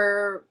then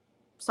never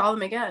saw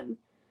them again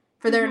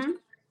for their mm-hmm.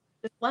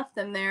 just left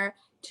them there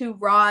to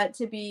rot,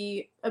 to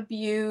be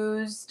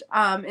abused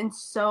in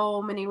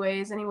so many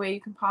ways, any way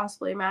you can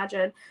possibly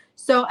imagine.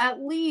 So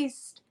at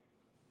least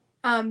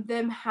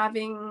them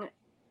having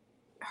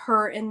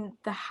her in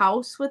the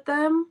house with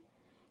them,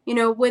 you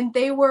know, when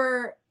they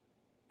were,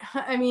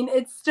 I mean,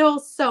 it's still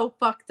so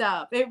fucked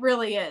up. It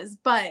really is.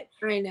 But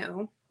I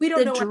know. we don't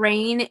The know what.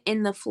 drain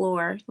in the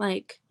floor,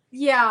 like,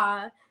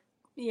 Yeah.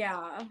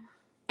 Yeah.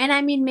 and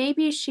I mean,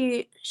 maybe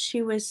she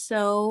was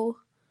so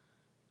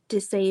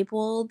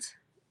disabled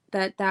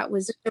that that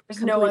was There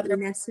was no completely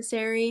other.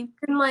 necessary.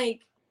 And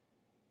like,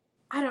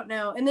 I don't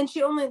know. And then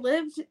she only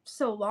lived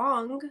so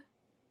long,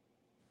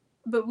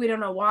 but we don't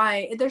know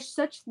why. There's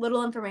such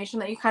little information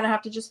that you kind of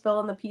have to just fill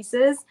in the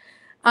pieces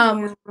with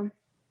Yeah.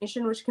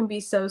 information, which can be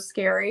so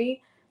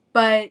scary.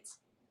 But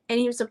And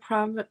he was a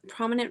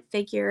prominent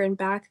figure, and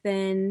back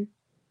then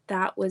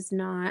that was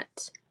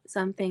not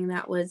something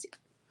that was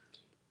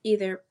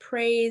either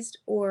praised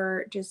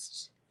or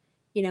just,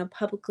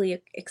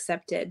 publicly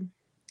accepted,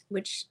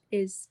 which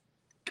is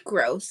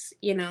gross,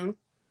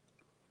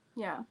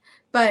 yeah,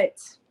 but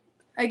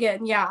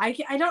again, yeah, I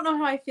don't know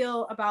how I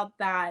feel about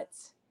that.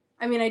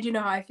 I mean, I do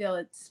know how I feel.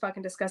 It's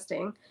fucking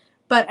disgusting.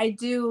 But I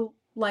do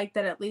like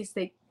that at least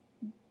the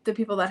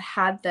people that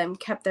had them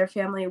kept their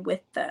family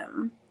with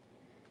them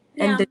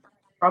and Yeah. didn't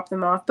drop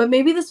them off. But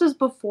maybe this was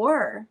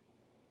before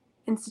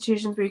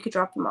institutions where you could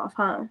drop them off,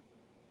 huh?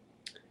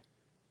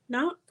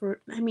 Not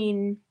for, I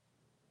mean,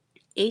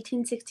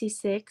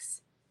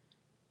 1866.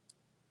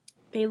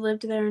 They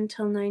lived there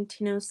until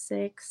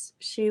 1906.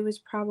 She was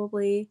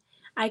probably,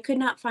 I could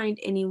not find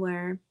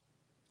anywhere.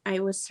 I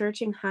was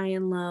searching high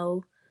and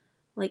low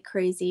like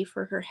crazy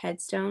for her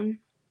headstone.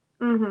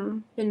 Mm-hmm.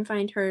 Couldn't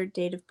find her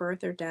date of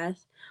birth or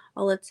death.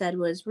 All it said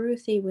was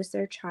Ruthie was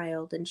their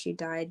child and she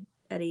died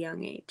at a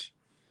young age,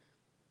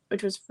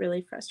 which was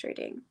really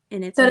frustrating.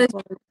 And it's That like, is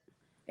well,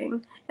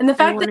 interesting. And the I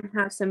fact that, want to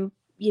have some,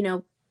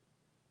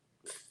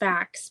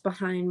 facts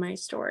behind my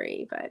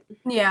story, but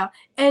yeah,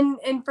 and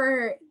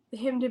for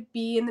him to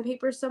be in the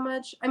paper so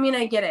much, I mean,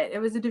 I get it. It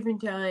was a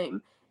different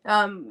time.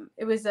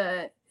 It was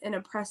an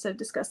oppressive,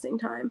 disgusting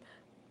time.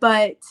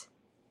 But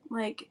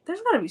like,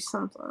 there's got to be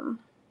something.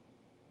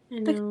 I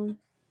They're know.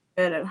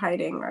 good at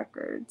hiding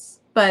records,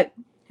 but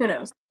who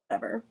knows?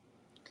 Whatever.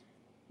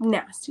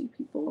 Nasty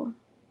people.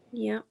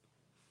 Yep.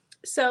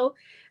 So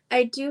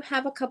I do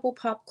have a couple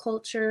pop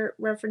culture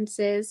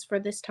references for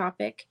this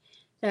topic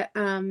that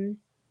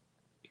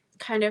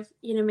kind of,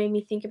 made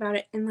me think about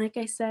it. And like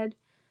I said,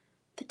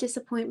 the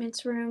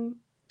disappointments room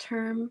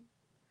term,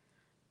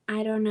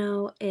 I don't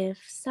know if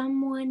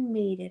someone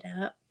made it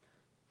up.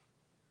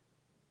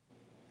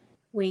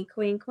 Wink,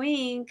 wink,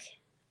 wink.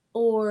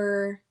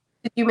 Or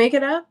Did you make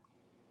it up?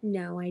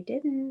 no, I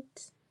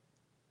didn't.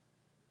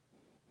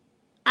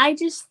 I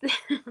just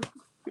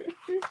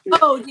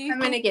Oh, do you I'm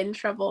going think to get in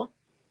trouble.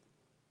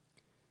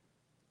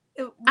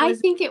 it I was?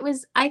 think it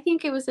was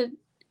a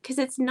cuz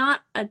it's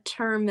not a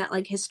term that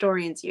like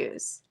historians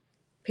use.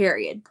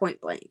 Period, point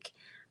blank.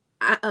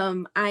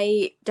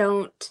 I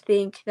don't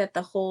think that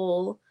the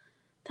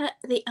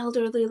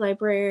elderly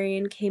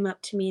librarian came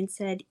up to me and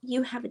said,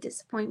 "You have a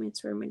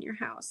disappointments room in your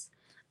house."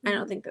 I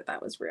don't think that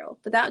that was real,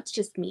 but that's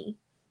just me.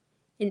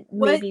 And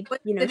maybe,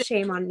 What did it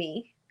shame on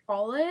me.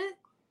 call it?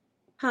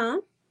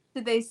 Huh?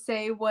 Did they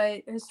say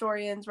what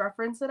historians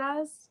reference it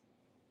as?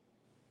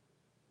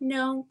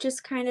 No,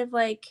 just kind of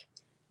like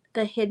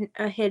a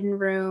hidden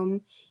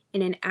room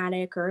in an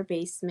attic or a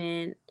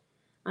basement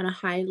on a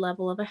high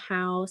level of a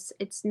house.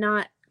 It's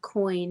not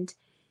coined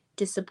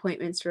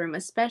disappointments room,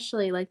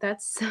 especially like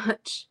that's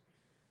such.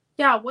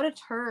 Yeah, what a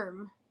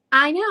term.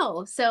 I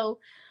know. So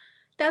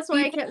that's Do why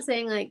you I think kept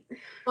saying like,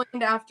 it's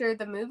named after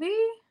the movie?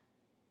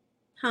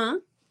 huh?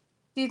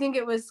 Do you think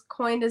it was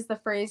coined as the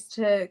phrase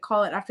to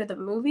call it after the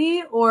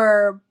movie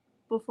or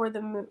before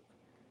the movie?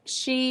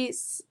 She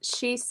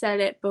said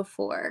it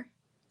before,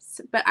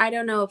 but I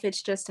don't know if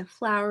it's just a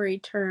flowery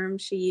term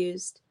she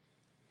used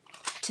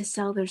to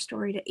sell their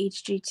story to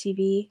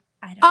HGTV.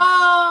 I don't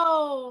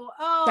know.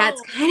 Oh,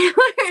 That's oh,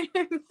 kind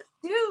of weird.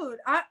 dude,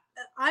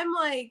 I'm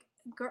like,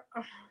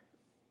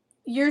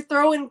 you're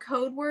throwing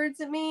code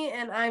words at me,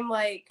 and I'm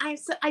like,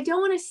 I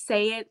don't want to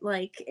say it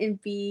like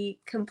and be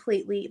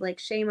completely like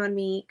shame on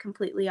me,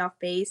 completely off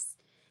base,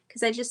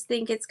 because I just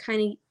think it's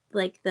kind of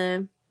like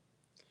the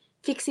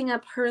fixing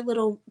up her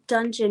little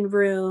dungeon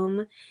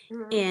room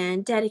mm.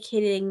 and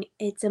dedicating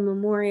it's a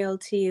memorial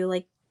to you,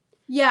 like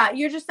Yeah,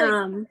 you're just like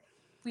um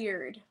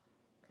weird.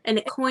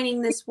 and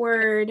coining this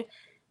word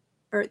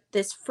or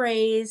this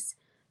phrase,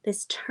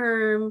 this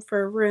term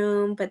for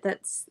room, but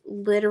that's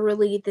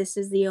literally this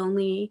is the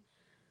only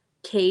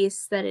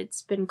case that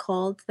it's been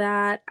called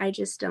that. I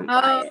just don't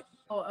buy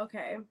Oh, it.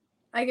 okay.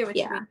 I get what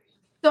you mean.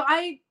 Yeah. So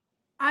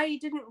I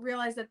didn't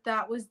realize that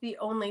that was the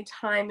only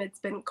time it's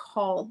been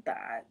called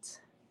that.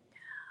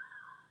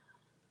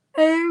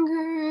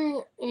 Angry,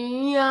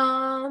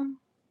 yeah.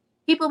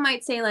 People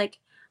might say like,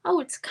 "Oh,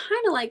 it's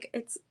kind of like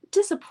it's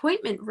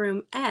disappointment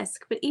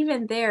room-esque," but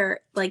even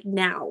there like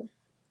now,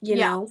 you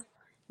Yeah. know,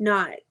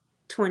 not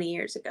 20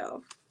 years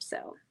ago.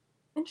 So,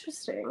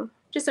 Interesting.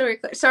 just so we're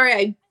clear. Sorry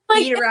I Like,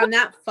 beat around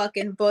that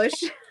fucking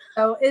bush.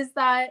 so is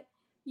that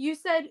you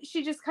said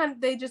she just kind of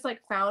they just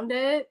like found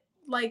it?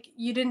 Like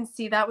you didn't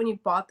see that when you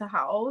bought the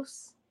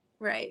house?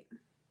 Right.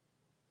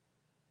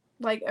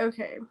 Like,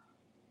 okay.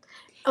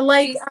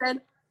 Like She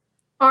said,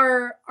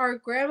 our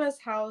grandma's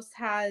house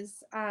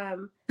has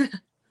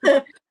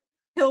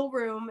hill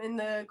room in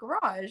the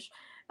garage.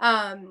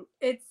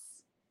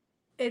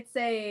 It's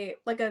a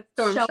like a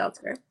storm shelter.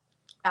 shelter.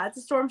 Yeah, it's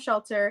a storm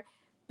shelter,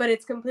 but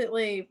it's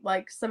completely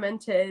like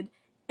cemented,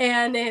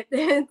 and it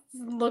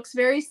looks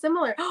very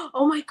similar.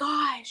 Oh my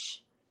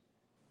gosh!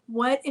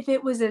 What if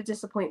it was a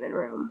disappointment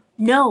room?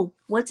 No,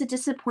 what's a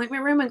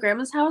disappointment room in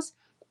grandma's house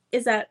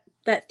is that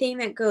thing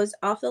that goes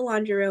off the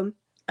laundry room,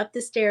 up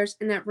the stairs,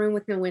 in that room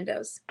with no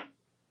windows.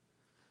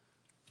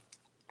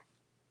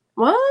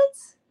 What?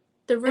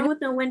 The room And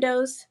with no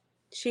windows,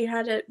 she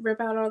had to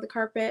rip out all the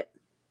carpet.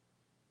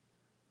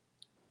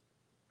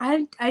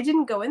 I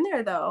didn't go in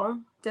there though.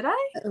 Did I?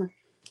 Uh-oh.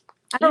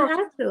 I You don't.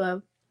 have to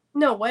have.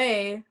 No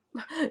way.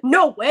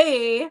 No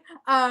way.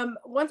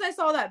 Once I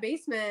saw that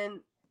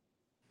basement,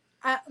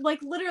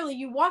 like literally,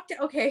 you walked.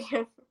 Okay,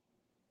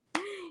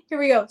 here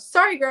we go.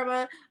 Sorry,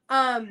 Grandma.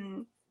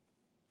 Um,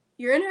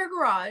 you're in her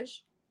garage,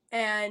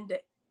 and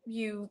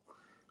you.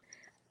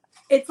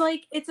 It's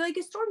like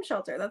a storm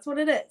shelter. That's what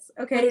it is.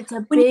 But Okay. it's a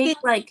When you big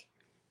get like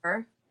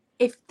there,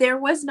 if there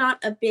was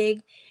not a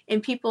big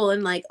and people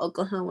in like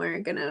Oklahoma are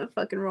gonna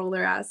fucking I know. roll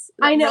their ass,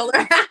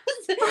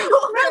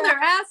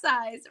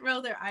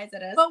 roll their eyes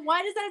at us. But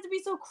why does that have to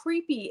be so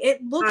creepy?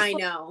 It looks I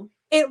like know.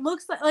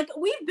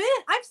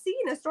 I've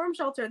seen a storm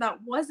shelter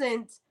that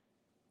wasn't.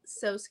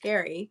 So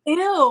scary.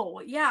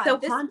 Ew. Yeah. So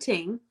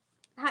haunting.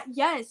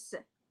 Yes.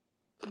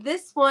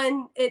 This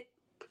one,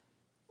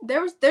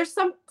 there's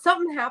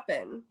something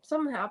happened.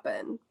 Something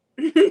happened.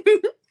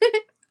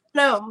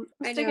 No, I'm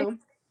I sticking. know.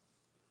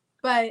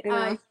 But I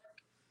know.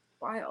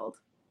 wild.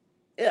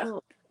 Ugh.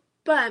 Ugh.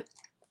 But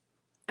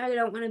I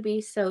don't want to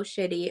be so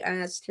shitty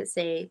as to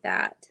say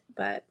that,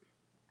 but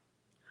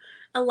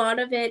a lot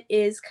of it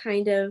is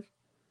kind of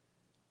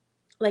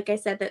like I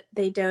said that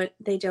they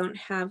don't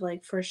have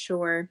like for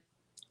sure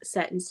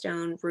set in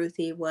stone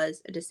Ruthie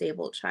was a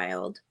disabled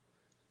child.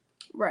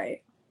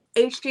 Right.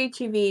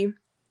 HGTV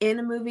in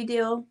a movie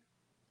deal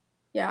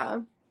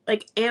Yeah.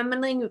 like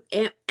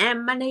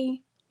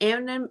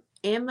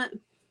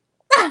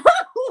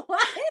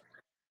What?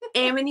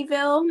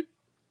 Amityville,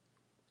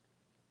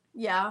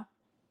 Yeah.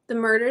 the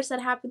murders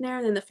that happened there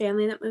and then the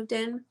family that moved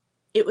in,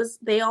 it was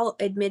they all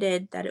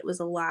admitted that it was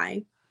a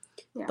lie.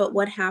 Yeah. But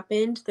what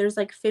happened? There's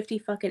like 50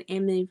 fucking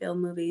Amityville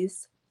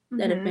movies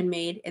that have Hmm. been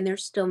made and they're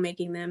still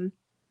making them.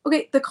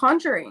 Okay. The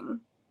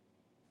Conjuring.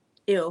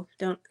 Ew,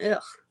 don't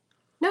ugh.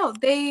 No,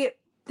 they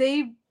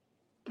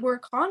were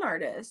con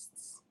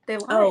artists. They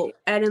Oh, lied.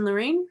 Ed and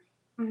Lorraine?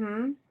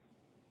 Hmm.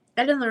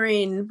 Ed and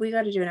Lorraine, we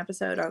got to do an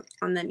episode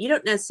on them. You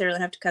don't necessarily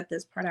have to cut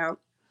this part out,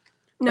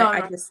 No, but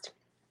I'm not.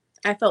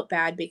 I felt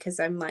bad because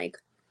I'm like,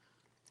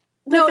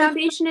 the No, it's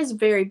foundation is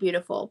very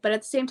beautiful, but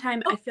at the same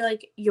time, I feel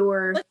like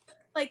you're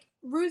like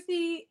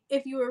Ruthie.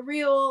 If you were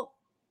real,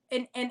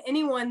 and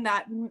anyone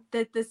that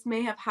this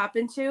may have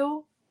happened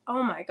to,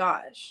 oh my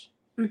gosh.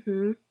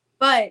 mm-hmm.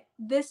 But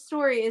this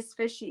story is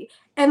fishy.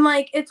 And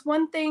like it's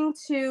one thing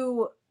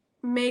to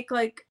make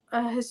like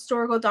a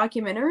historical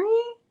documentary,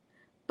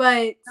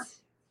 but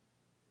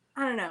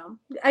I don't know.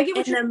 I get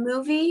what And you're the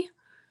movie,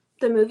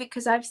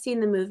 because I've seen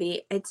the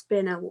movie. It's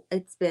been a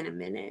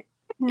minute.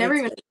 never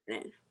It's even been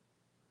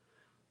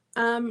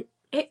a minute.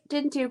 It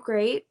didn't do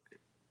great.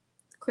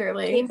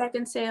 clearly. Kate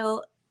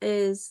Beckinsale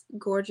is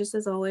gorgeous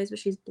as always, but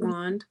she's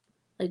blonde,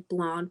 like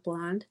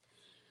blonde.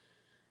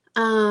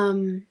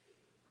 Um,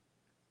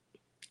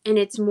 and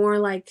it's more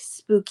like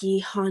spooky,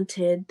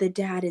 haunted, the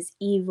dad is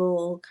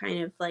evil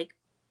kind of like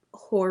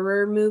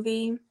horror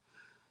movie.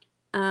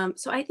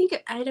 So I think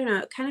I don't know,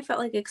 it kind of felt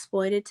like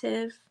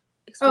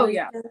Oh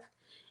yeah. exploitative,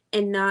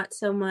 and not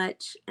so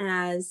much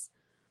as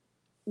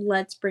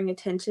let's bring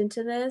attention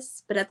to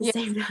this, but at the Yeah.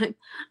 same time,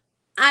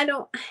 I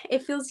don't.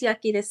 It feels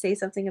yucky to say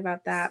something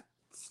about that,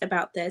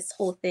 about this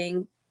whole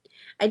thing.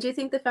 I do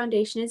think the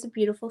foundation is a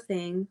beautiful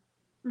thing,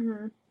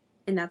 Mm-hmm.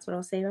 and that's what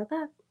I'll say about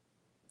that.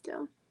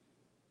 So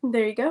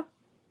There you go.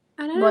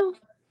 I don't What? know.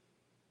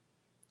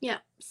 Yeah.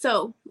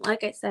 So,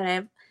 like I said, I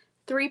have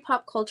 3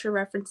 pop culture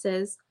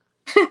references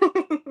for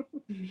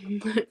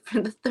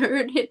the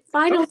third and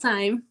final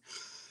time.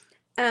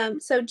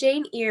 So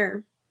Jane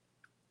Eyre,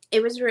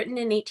 it was written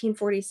in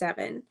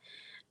 1847.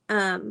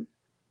 Um,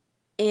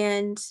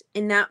 and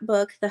in that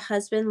book, the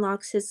husband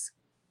locks his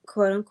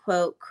quote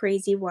unquote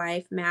crazy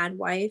wife, mad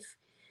wife,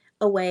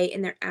 away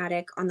in their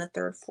attic on the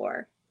 3rd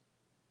floor.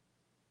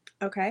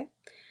 Okay.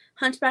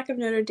 Hunchback of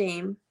Notre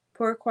Dame,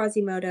 poor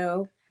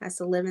Quasimodo has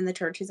to live in the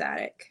church's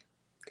attic.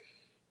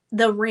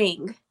 The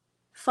Ring,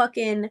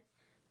 fucking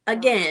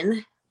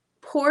again,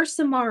 poor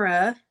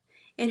Samara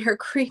and her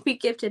creepy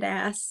gifted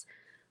ass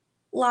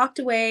locked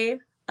away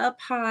up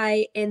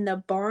high in the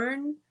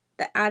barn,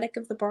 the attic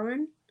of the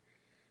barn.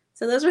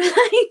 So those were like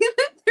the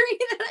 3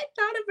 that I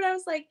thought of, but I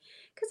was like,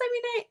 because I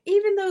mean,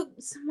 even though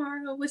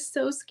Samara was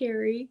so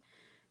scary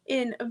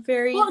and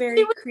very, Well, she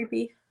very was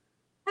creepy,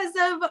 because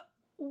of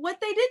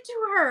what they did to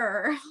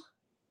her.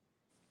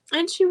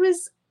 and she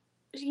was,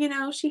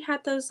 she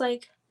had those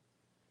like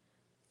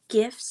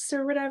gifts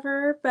or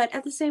whatever, but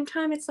at the same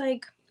time, it's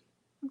like,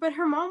 But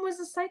her mom was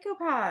a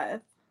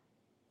psychopath.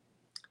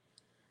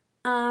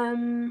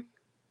 um,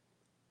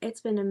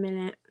 it's been a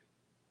minute.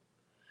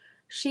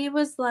 She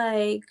was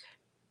like,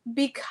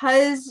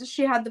 Because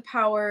she had the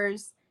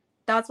powers,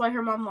 that's why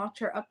her mom locked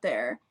her up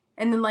there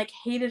and then like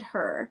hated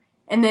her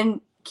and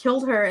then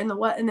killed her in the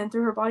well and then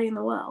threw her body in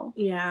the well.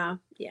 yeah,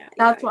 yeah, yeah,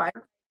 That's why.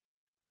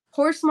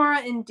 Poor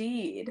Samara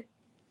indeed.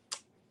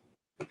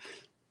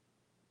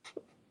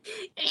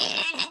 yeah.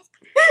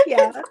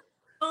 Yeah.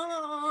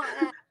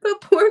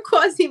 But poor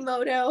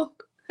Quasimodo.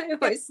 I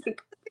always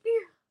think,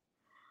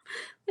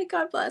 like,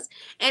 God bless.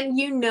 And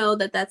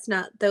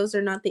those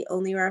are not the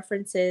only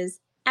references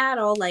at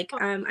all. Like,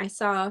 I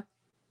saw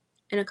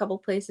in a couple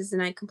places,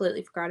 and I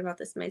completely forgot about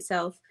this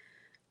myself.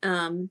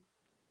 Um,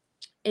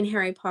 in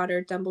Harry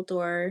Potter,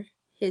 Dumbledore,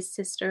 his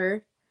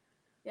sister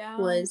Yeah.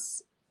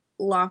 was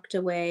locked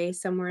away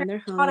somewhere in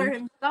Harry their Potter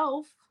home.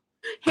 himself.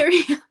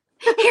 Harry,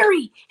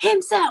 Harry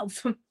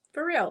himself,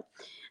 for real.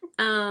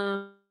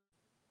 Um,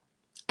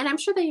 and I'm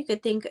sure that you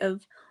could think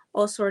of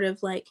all sort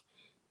of like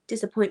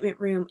disappointment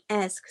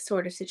room-esque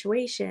sort of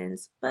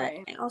situations, but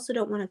Right. I also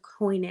don't want to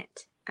coin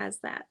it as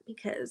that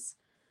because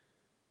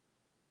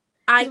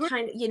I Because we're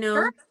kind of,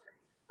 sure. I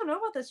don't know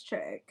about this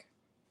chick.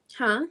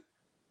 huh?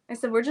 I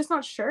said, we're just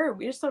not sure.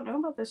 We just don't know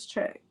about this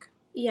chick.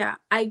 Yeah,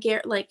 I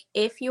get, like,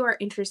 if you are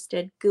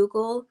interested,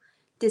 Google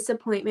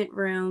disappointment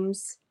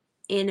rooms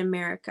in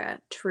America,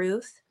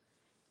 truth,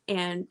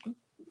 and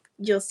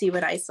you'll see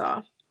what I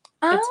saw.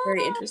 It's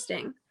very Ah.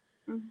 interesting.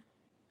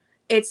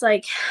 It's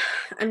like,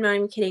 I'm not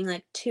even kidding,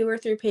 like 2 or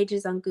 3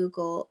 pages on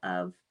Google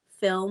of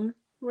film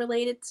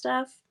related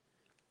stuff,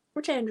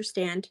 which I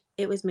understand.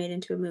 It was made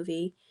into a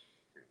movie.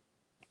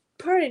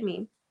 Pardon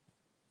me.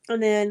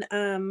 And then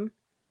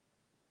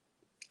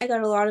I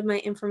got a lot of my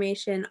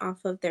information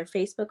off of their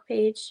Facebook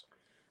page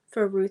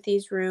for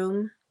Ruthie's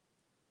Room,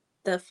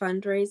 the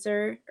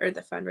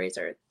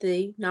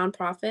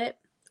nonprofit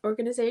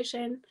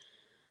organization,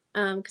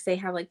 because they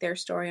have like their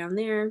story on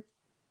there,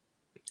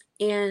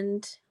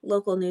 and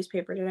local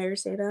newspaper. Did I ever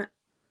say that?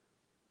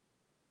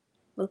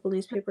 Local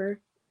newspaper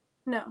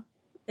No.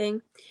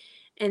 thing.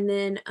 And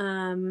then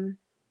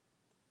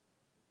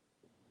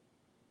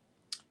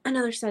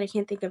another site I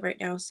can't think of right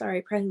now.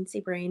 Sorry, pregnancy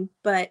brain.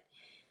 But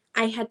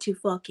I had to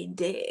fucking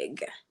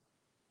dig.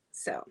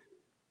 So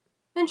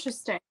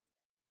Interesting.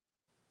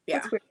 yeah.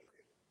 That's weird.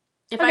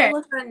 If I Okay.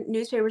 look on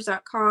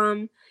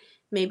newspapers.com,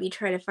 maybe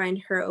try to find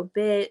her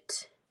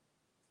obit.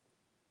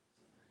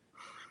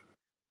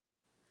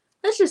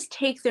 Let's just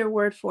take their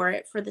word for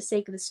it for the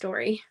sake of the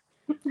story.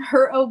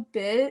 Her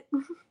obit.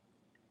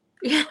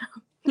 Yeah,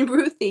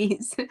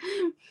 Ruthie's.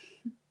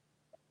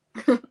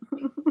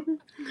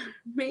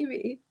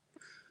 Maybe.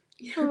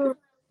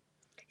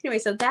 Anyway,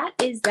 so that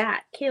is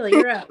that. Kayla,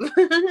 you're up.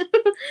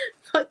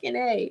 Fucking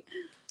A.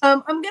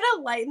 I'm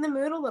gonna lighten the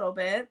mood a little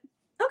bit.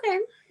 Okay.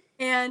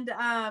 And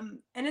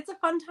it's a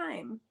fun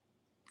time.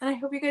 And I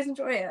hope you guys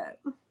enjoy it.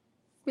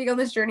 We go on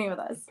this journey with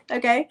us.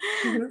 Okay.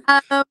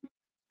 Mm-hmm.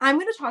 I'm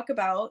gonna talk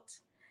about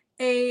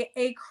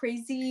a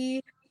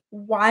crazy,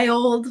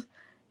 wild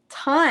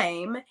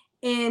time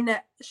in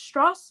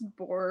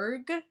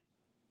Strasbourg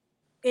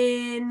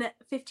in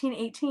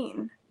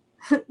 1518.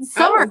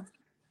 Summer,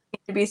 Oh,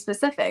 to be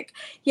specific.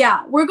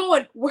 Yeah, we're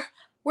going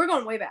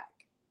way back.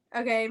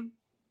 Okay. it's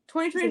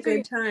a 2023.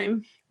 good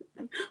time.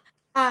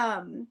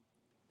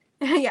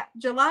 Yeah,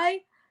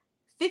 July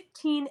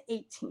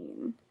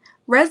 1518.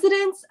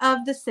 Residents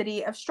of the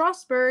city of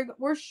Strasbourg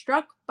were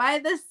struck by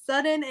the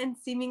sudden and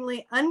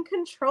seemingly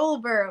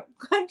uncontrollable,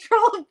 damn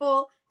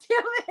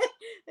it,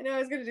 I know I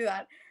was going to do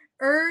that,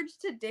 urge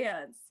to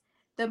dance.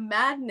 The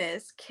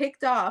madness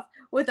kicked off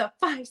with a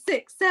 5,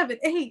 6, 7,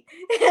 8,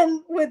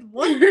 and with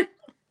one,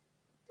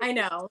 I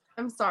know,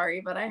 I'm sorry,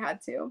 but I had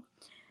to.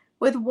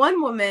 With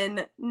one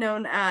woman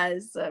known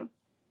as,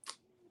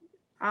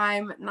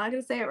 I'm not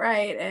going to say it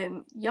right,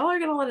 and y'all are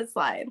going to let it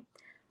slide.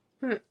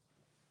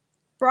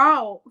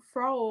 Frau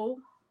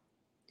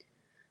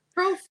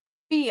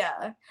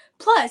Profia.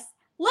 Plus,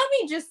 let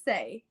me just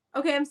say,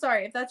 okay, I'm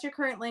sorry if that's your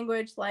current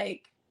language,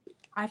 like,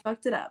 I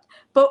fucked it up.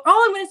 But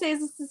all I'm going to say is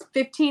this is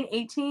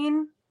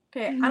 1518.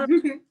 Okay, y'all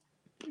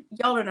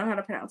don't know how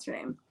to pronounce her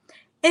name.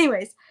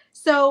 Anyways,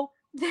 so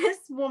this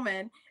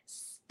woman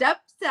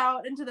steps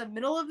out into the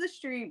middle of the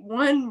street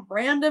one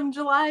random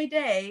July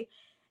day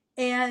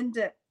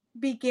and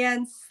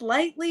began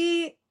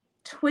slightly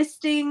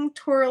twisting,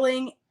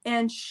 twirling,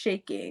 and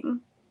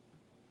shaking.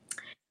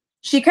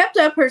 She kept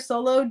up her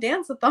solo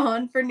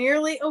dance-a-thon for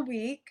nearly a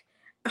week.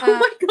 Oh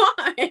my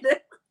God.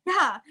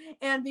 Yeah,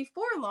 and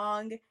before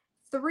long,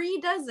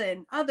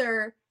 36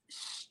 other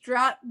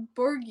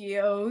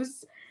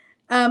Strasburgios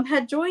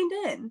had joined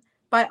in.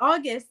 By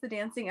August, the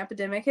dancing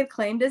epidemic had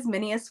claimed as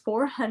many as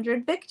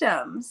 400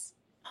 victims.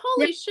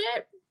 Holy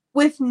shit.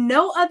 With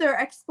no other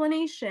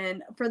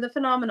explanation for the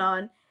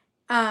phenomenon,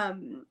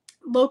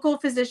 local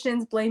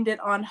physicians blamed it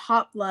on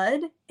hot blood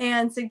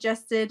and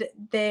suggested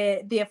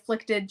the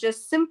afflicted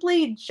just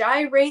simply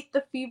gyrate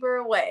the fever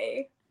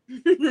away.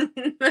 And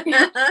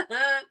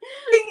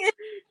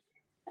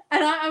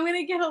I'm going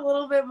to get a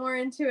little bit more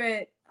into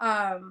it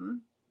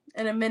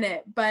in a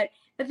minute. But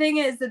the thing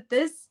is that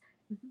this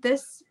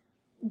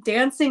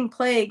dancing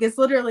plague is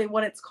literally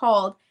what it's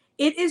called.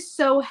 It is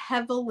so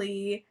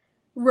heavily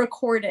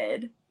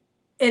recorded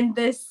in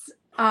this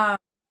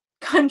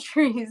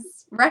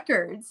country's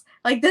records.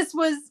 Like, this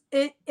was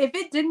it. If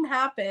it didn't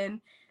happen,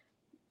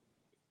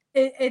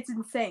 it's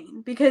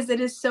insane because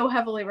it is so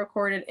heavily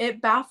recorded. It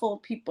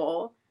baffled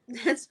people.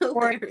 That's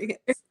hilarious.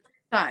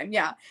 Time,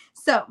 yeah.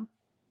 So,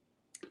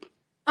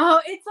 oh,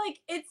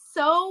 it's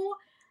so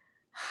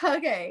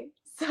okay.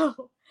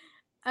 So,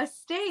 a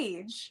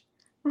stage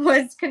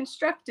was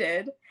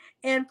constructed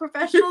and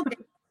professional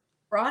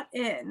brought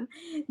in.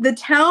 The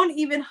town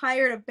even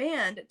hired a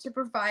band to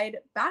provide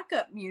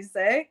backup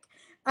music.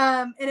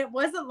 And it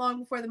wasn't long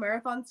before the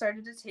marathon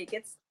started to take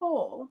its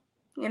toll.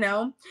 You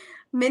know,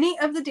 many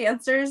of the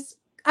dancers,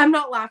 I'm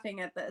not laughing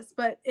at this,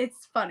 but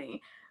it's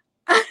funny.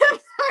 I'm sorry.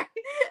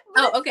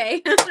 Oh,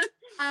 okay.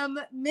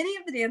 Many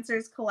of the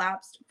dancers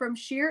collapsed from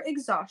sheer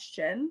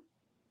exhaustion.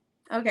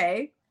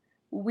 Okay.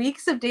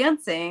 Weeks of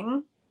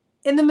dancing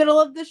in the middle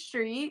of the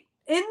street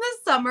in the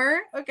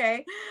summer.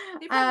 Okay.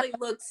 They probably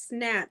look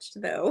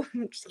snatched, though.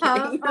 I'm just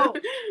kidding.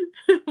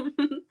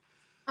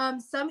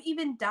 Some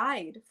even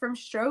died from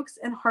strokes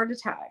and heart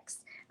attacks.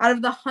 Out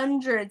of the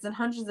hundreds and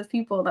hundreds of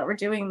people that were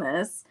doing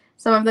this,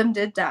 some of them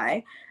did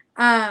die.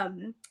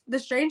 The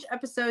strange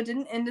episode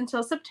didn't end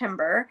until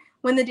September,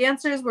 when the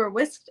dancers were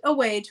whisked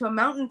away to a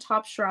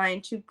mountaintop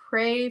shrine to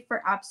pray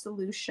for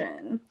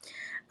absolution.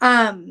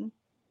 So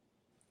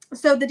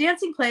the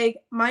dancing plague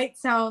might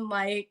sound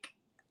like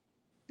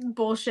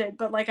bullshit,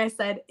 but like I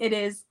said, it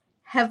is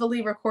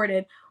heavily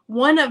recorded.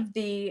 One of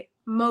the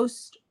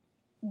most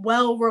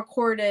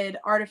well-recorded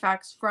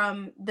artifacts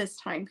from this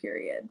time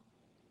period.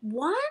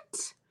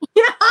 What?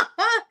 Yeah,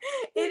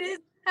 it is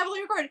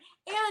heavily recorded.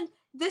 And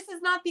this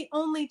is not the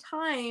only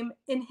time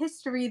in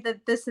history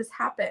that this has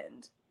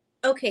happened.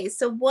 Okay,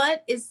 so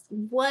what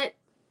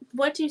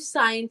do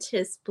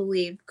scientists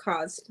believe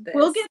caused this?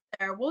 We'll get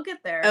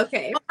there.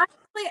 Okay. Well,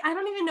 actually, I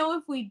don't even know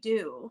if we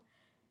do.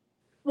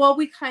 Well,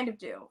 we kind of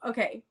do.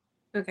 Okay.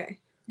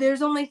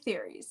 There's only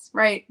theories,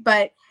 right?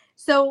 But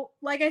so,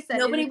 like I said,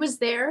 nobody was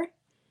there.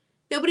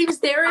 Nobody was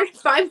there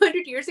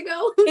 500 years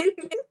ago.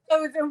 It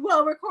was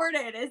well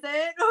recorded, is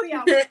it? Oh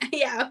yeah.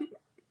 Yeah.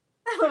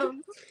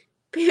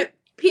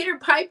 Peter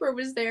Piper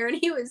was there, and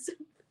he was.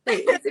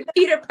 Wait, is it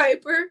Peter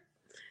Piper?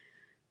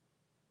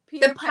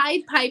 The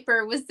Pied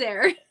Piper was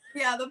there.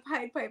 Yeah, the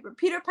Pied Piper.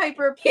 Peter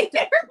Piper. He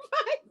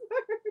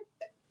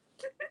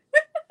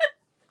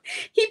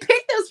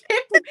picked those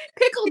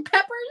pickled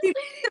peppers.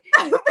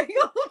 Pickled pepper.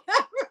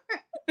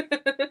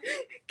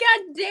 God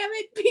damn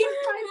it, Peter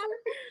Piper.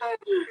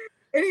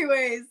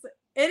 Anyways.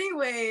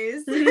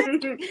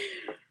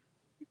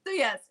 So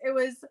yes, it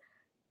was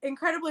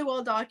incredibly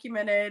well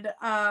documented.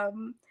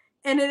 And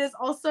it is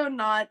also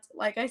not,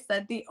 like I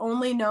said, the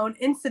only known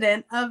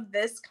incident of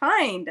this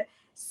kind.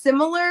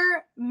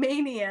 Similar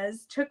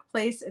manias took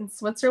place in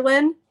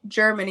Switzerland,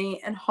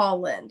 Germany, and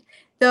Holland,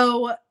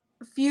 though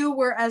few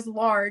were as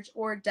large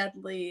or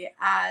deadly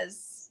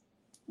as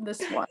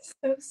this one.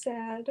 So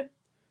sad.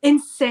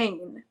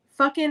 Insane.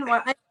 Fucking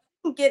wild. I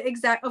didn't get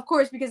exact, of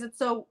course, because it's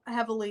so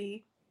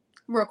heavily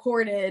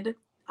recorded.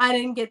 I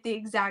didn't get the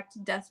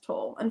exact death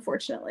toll,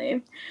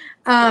 unfortunately.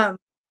 Yeah,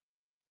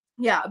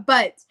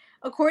 but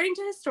according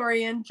to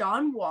historian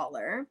John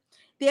Waller,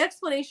 the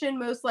explanation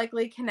most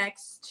likely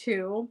connects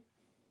to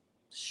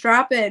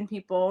strap in,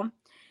 people.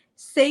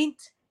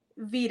 Saint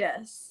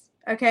Vitus.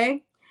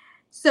 Okay?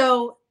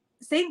 So,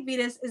 Saint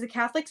Vitus is a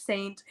Catholic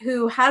saint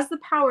who has the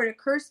power to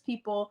curse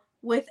people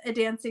with a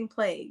dancing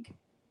plague.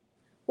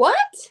 What?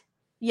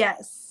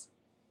 Yes.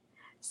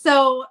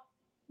 So,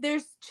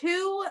 there's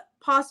two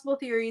possible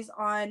theories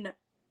on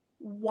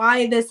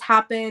why this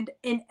happened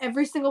in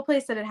every single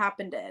place that it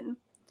happened in.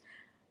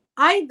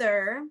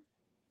 Either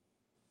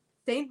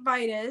Saint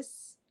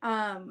Vitus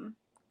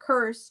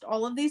cursed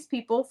all of these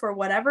people for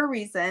whatever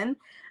reason,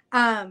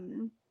 or,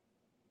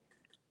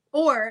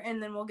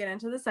 and then we'll get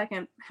into the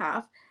second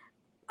half,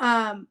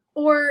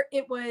 or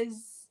it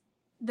was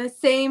the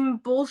same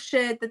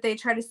bullshit that they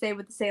try to say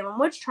with the Salem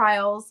witch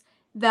trials,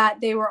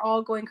 that they were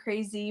all going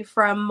crazy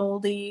from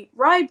moldy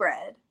rye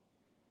bread.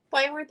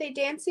 Why weren't they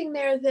dancing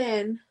there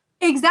then?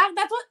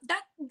 Exactly.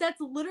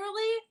 That's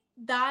literally,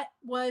 that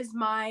was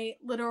my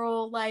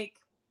literal, like,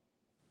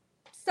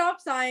 stop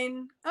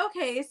sign.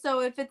 Okay, so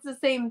if it's the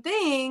same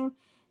thing,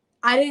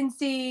 I didn't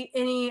see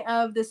any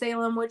of the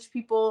Salem witch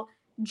people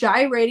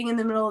gyrating in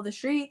the middle of the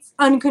streets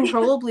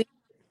uncontrollably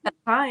at the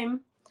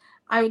time.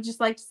 I would just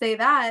like to say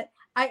that.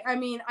 I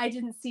mean, I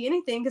didn't see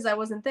anything because I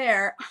wasn't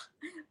there.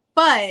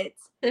 But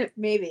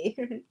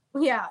maybe.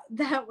 yeah,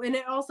 that, and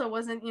it also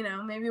wasn't,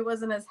 maybe it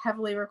wasn't as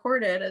heavily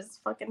recorded as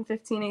fucking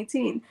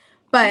 1518.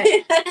 But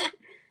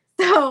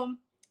so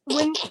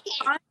when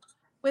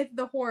with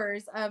the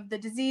horrors of the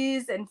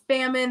disease and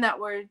famine that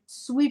were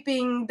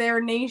sweeping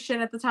their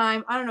nation at the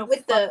time, I don't know,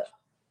 With the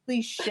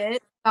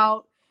shit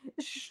about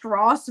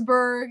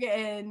Strasbourg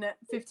in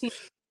 15.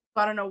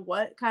 I don't know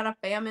what kind of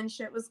famine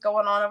shit was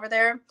going on over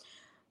there,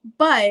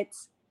 but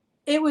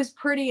it was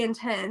pretty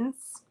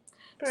intense.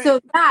 Right.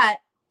 So that,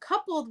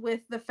 coupled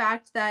with the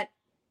fact that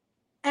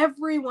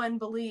everyone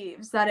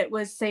believes that it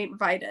was Saint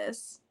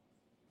Vitus,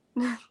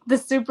 the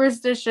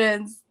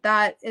superstitions,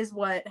 that is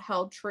what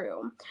held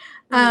true.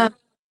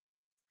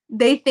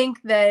 They think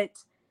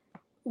that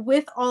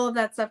with all of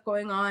that stuff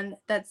going on,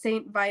 that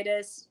Saint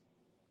Vitus,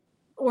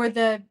 or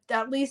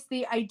at least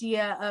the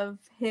idea of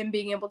him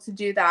being able to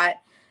do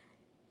that,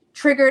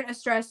 triggered a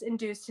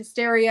stress-induced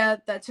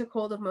hysteria that took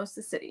hold of most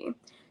of the city.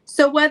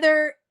 So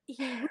whether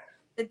he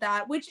did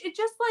that, which it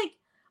just, like,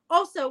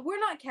 also, we're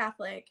not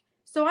Catholic,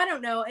 so I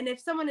don't know. And if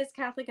someone is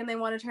Catholic and they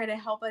want to try to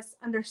help us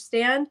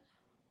understand,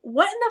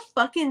 what in the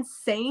fucking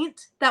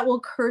saint that will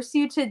curse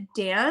you to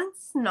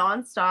dance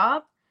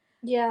nonstop?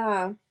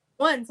 Yeah.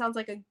 One, sounds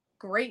like a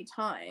great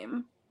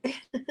time. I'm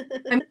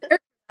here for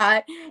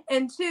that.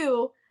 And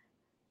two,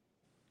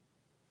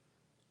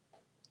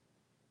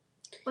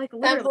 like,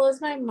 literally, that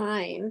blows my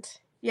mind.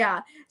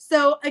 Yeah.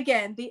 So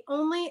again, the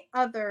only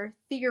other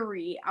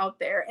theory out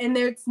there, and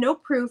there's no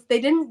proof, they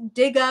didn't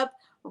dig up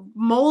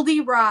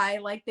moldy rye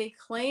like they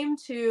claim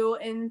to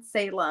in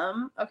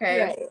Salem.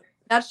 Okay. Right.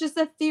 That's just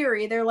a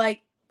theory. They're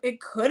like,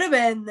 it could have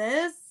been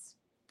this,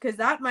 because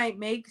that might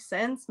make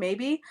sense,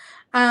 maybe.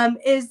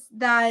 Is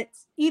that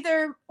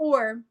either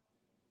or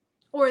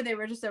they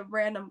were just a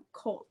random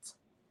cult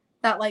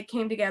that, like,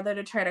 came together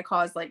to try to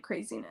cause, like,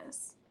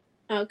 craziness.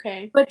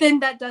 Okay. But then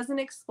that doesn't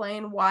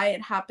explain why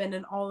it happened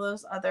in all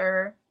those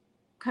other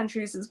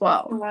countries as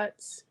well.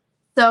 What?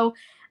 So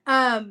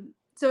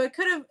it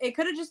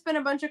could have just been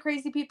a bunch of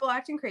crazy people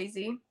acting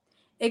crazy.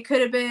 It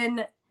could have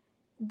been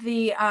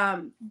the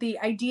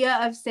idea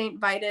of Saint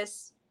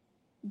Vitus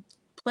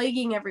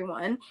plaguing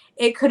everyone.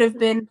 It could have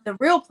been the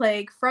real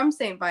plague from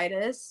Saint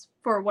Vitus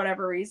for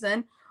whatever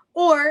reason,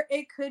 or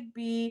it could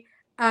be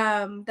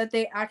that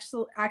they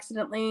actually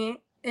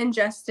accidentally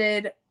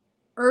ingested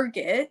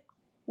ergot,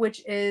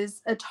 which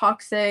is a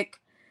toxic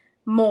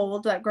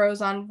mold that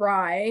grows on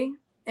rye,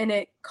 and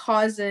it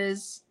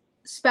causes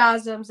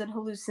spasms and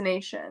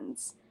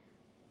hallucinations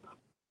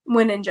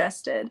when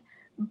ingested.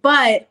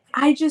 But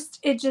it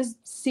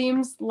just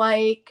seems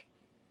like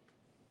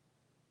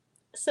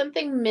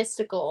something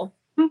mystical.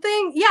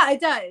 Yeah,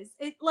 it does.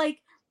 It,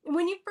 like,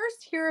 when you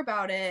first hear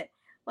about it,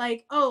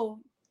 like, oh,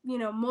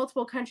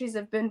 multiple countries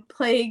have been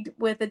plagued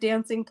with a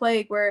dancing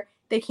plague where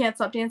they can't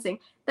stop dancing.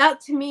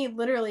 That to me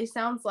literally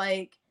sounds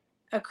like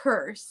a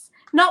curse.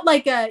 Not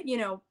like a,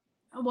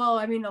 well,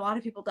 I mean, a lot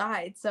of people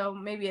died, so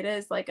maybe it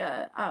is like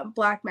a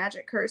black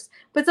magic curse,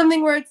 but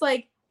something where it's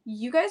like,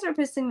 you guys are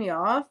pissing me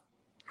off,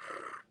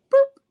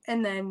 boop,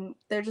 and then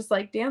they're just,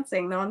 like,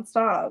 dancing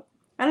nonstop.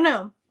 I don't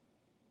know.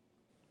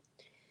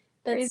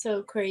 That's crazy.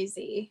 So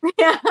crazy.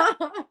 Yeah.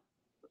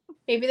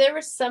 Maybe there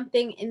was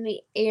something in the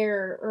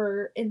air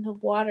or in the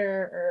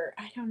water, or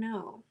I don't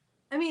know.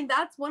 I mean,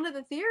 that's one of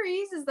the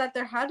theories, is that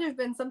there had to have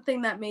been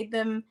something that made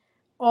them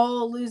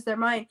all lose their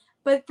mind.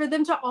 But for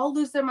them to all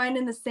lose their mind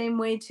in the same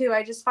way, too,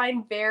 I just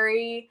find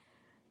I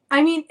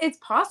mean, it's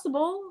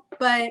possible,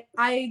 but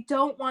I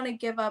don't want to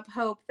give up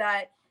hope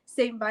that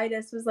St.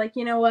 Vitus was like,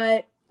 you know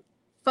what?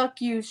 Fuck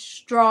you,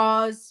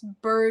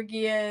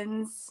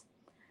 Strasburgians.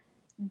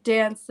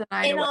 Dance the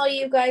night away. And all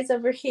you guys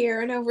over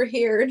here and over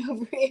here and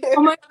over here.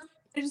 Oh my God,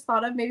 I just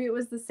thought of, maybe it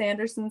was the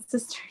Sanderson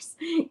sisters,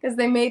 because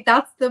they made,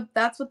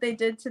 that's what they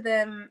did to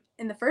them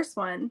in the first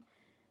one.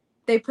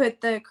 They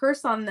put the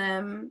curse on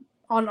them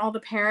on all the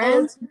Oh,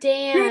 parents.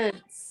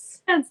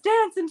 dance.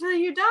 Dance until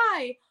you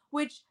die.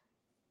 Which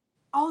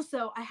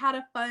also, I had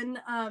a fun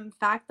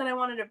fact that I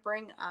wanted to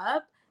bring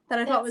up that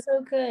I thought was. That's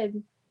so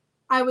good.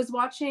 I was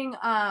watching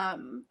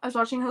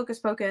Hocus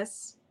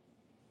Pocus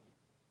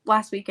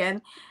last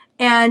weekend,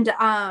 and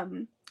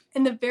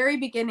in the very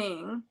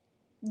beginning,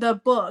 the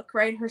book,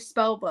 right, her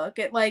spell book,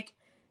 it like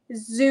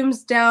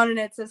zooms down and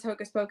it says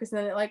Hocus Pocus, and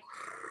then it like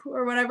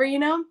or whatever, you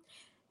know.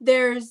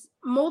 There's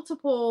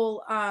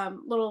multiple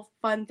little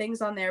fun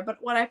things on there, but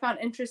what I found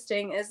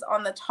interesting is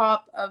on the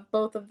top of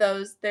both of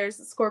those, there's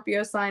the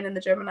Scorpio sign and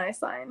the Gemini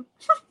sign.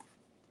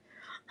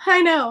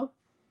 I know.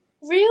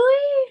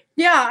 Really?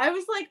 Yeah, I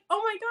was like,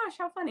 oh my gosh,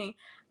 how funny.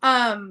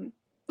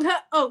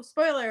 Oh,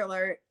 spoiler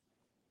alert.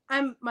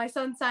 My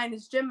sun's sign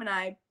is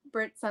Gemini,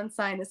 Britt's sun's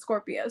sign is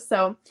Scorpio.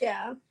 So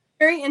Yeah.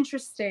 very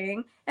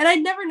interesting. And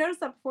I'd never noticed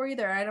that before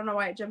either. I don't know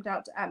why it jumped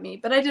out at me,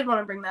 but I did want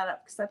to bring that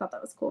up because I thought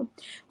that was cool.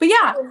 But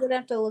yeah, I'm gonna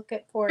have to look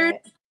it for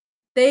it.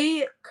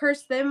 they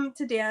cursed them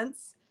to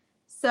dance.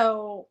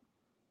 So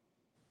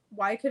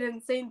why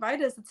couldn't Saint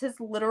Vitus? It's his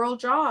literal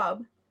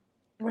job.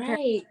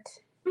 Right.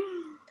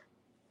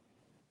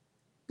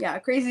 Yeah,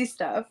 crazy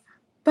stuff.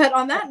 But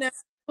on that note,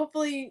 Yes.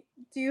 hopefully,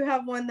 do you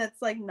have one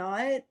that's like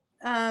not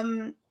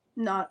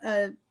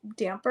a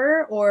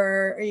damper,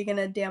 or are you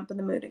gonna dampen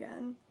the mood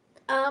again?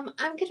 I'm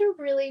gonna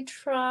really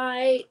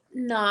try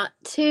not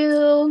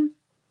to.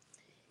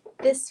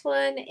 This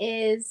one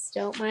is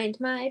Don't Mind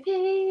My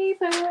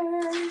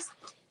Papers.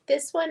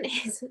 This one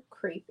is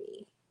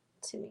creepy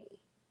to me.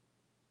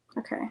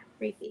 Okay.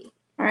 Creepy.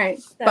 All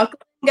right. So, Buckle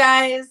in,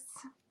 guys.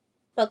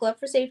 buckle up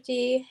for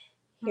safety.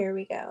 Here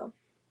we go.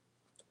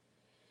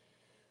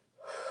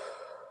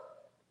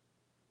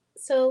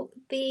 So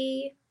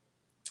the,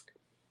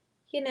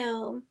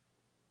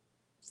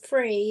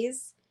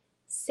 phrase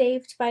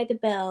saved by the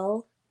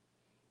bell,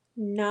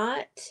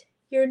 not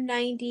your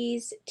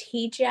 90s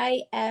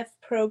TGIF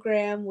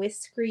program with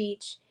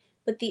Screech,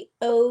 but the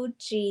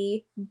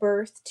OG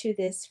birth to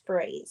this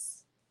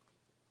phrase,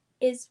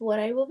 is what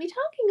I will be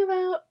talking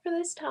about for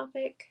this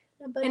topic.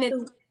 About And it's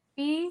the,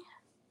 creepy.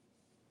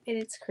 and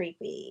it's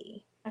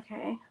creepy.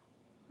 Okay.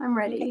 I'm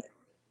ready.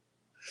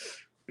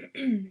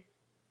 Okay.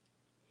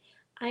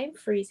 I'm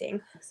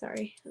freezing.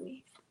 Sorry. Let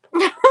me.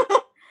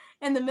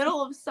 In the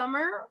middle of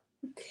summer.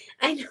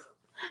 I know.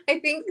 I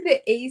think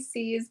the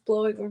AC is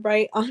blowing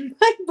right on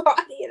my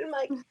body, and I'm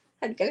like,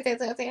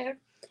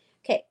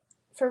 okay.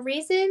 For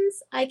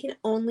reasons I can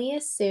only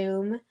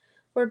assume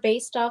were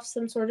based off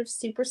some sort of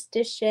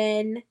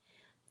superstition,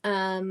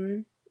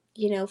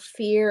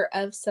 fear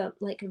of some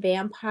like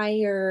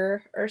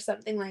vampire or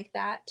something like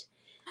that.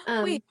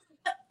 Wait,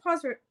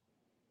 pause for.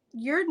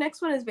 Your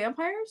next one is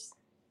vampires?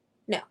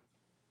 No.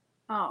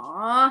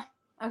 Aw.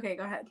 Okay,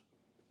 go ahead.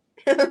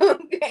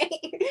 Okay.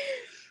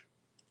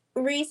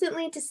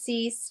 Recently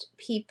deceased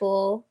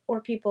people, or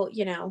people,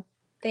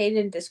 they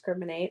didn't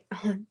discriminate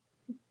on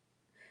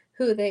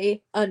who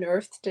they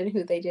unearthed and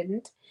who they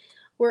didn't,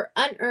 were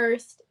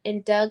unearthed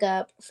and dug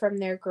up from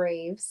their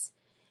graves,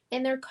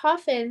 and their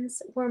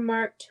coffins were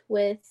marked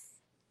with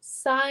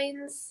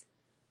signs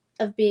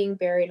of being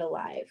buried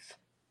alive,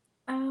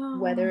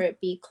 whether Oh. it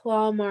be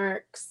claw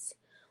marks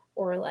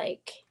or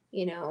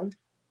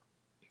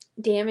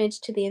damage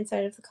to the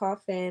inside of the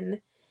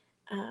coffin.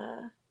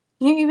 Can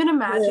you even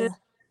imagine Ugh.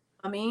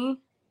 mummy?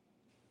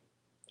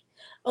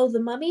 Oh, the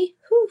mummy?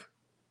 Whew.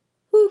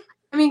 Whew.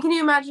 I mean, can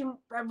you imagine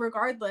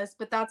regardless?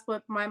 But that's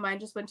what my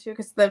mind just went to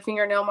because the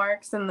fingernail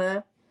marks and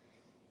the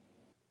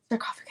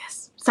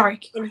sarcophagus. Sorry.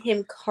 And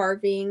him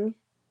carving.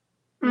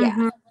 Yeah.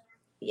 Mm-hmm.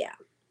 Yeah.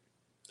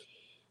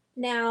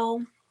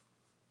 Now,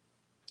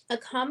 a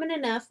common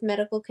enough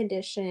medical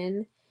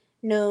condition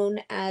known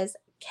as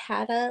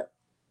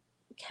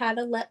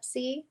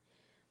catalepsy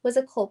was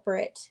a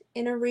culprit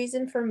and a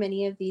reason for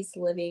many of these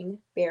living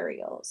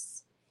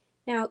burials.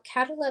 Now,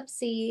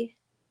 catalepsy,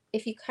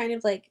 if you kind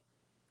of like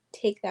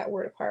take that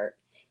word apart,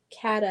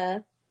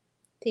 cata,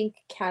 think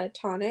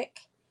catatonic,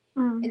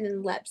 Mm. and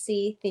then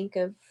lepsy, think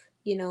of,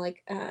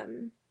 like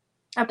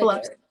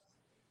Epilepsy.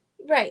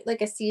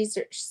 like a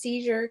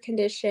seizure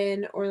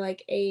condition, or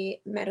like a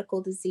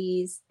medical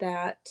disease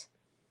that,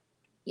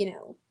 you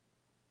know,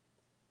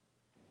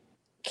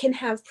 can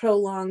have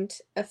prolonged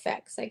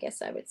effects, I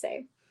guess I would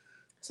say.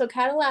 So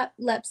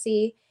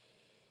catalepsy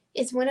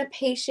is when a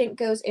patient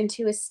goes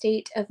into a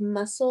state of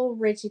muscle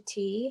where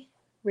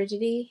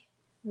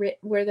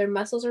their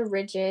muscles are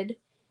rigid,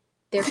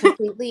 they're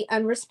completely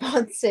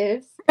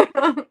unresponsive.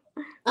 Rigid,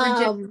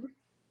 Um,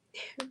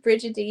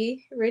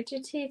 rigidity.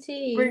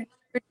 rigidity.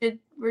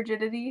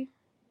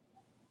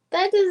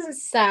 That doesn't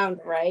sound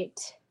right,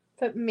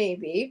 but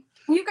maybe.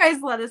 You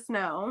guys let us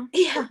know.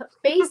 Yeah,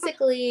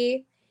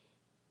 basically,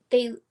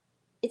 they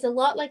it's a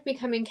lot like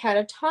becoming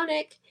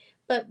catatonic,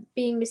 but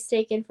being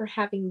mistaken for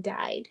having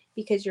died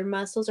because your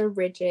muscles are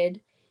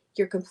rigid,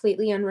 you're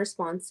completely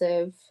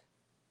unresponsive,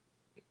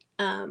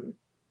 um,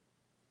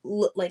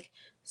 like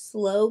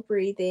slow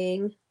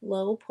breathing,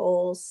 low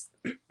pulse,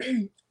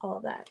 all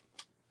of that.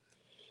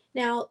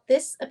 Now,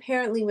 this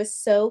apparently was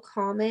so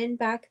common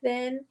back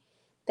then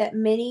that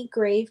many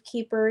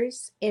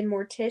gravekeepers and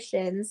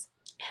morticians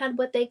had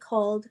what they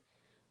called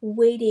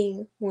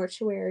waiting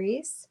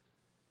mortuaries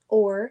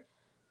or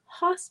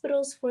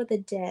hospitals for the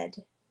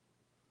dead.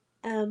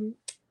 Um,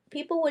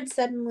 People would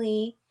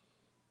suddenly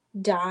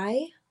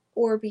die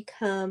or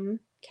become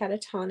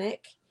catatonic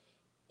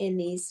in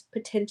these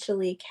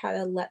potentially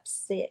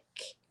cataleptic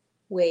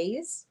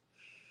ways.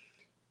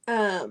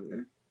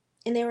 Um,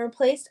 and they were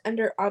placed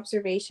under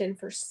observation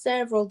for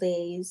several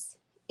days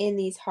in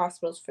these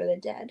hospitals for the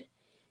dead,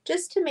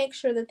 just to make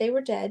sure that they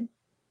were dead,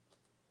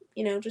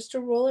 just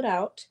to rule it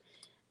out.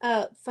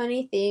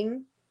 Funny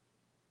thing,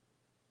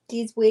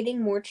 these waiting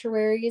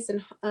mortuaries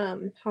and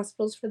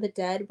hospitals for the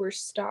dead were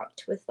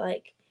stocked with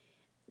like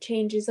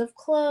changes of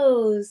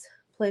clothes,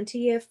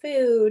 plenty of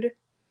food,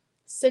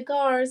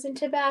 cigars, and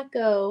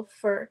tobacco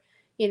for,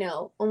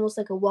 almost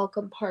like a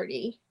welcome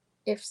party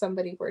if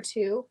somebody were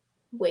to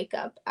wake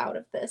up out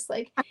of this.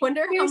 Like, I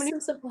wonder how here's many.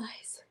 some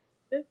supplies.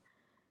 Oh,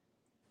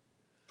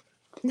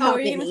 are Not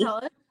you gonna many. tell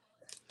us?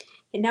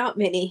 Not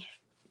many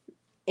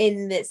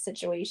in this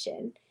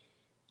situation.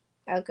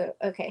 I'll go.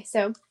 Okay,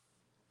 so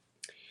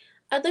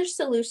other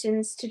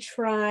solutions to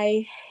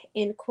try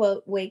and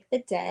quote wake the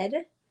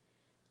dead,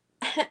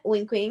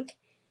 wink wink,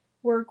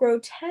 were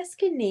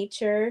grotesque in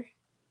nature,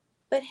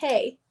 but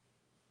hey,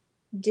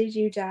 did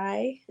you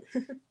die?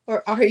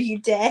 Or are you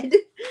dead?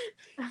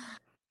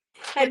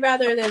 I'd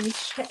rather them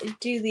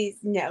do these.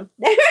 No.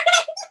 I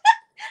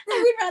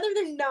would rather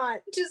them not.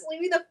 Just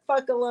leave me the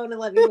fuck alone and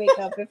let me wake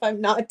up if I'm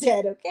not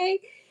dead, okay?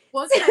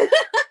 What kind of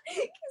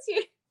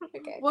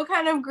Okay. what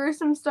kind of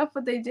gruesome stuff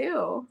would they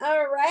do?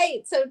 All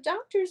right. So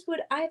doctors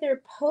would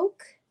either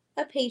poke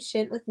a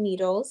patient with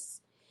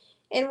needles,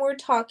 and we're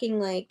talking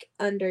like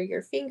under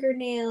your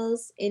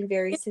fingernails in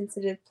very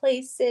sensitive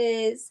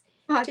places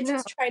God, to no.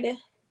 just try to,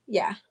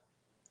 yeah,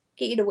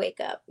 get you to wake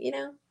up.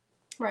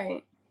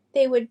 Right.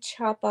 They would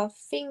chop off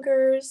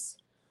fingers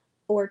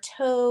or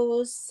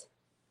toes.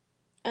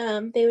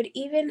 They would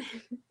even,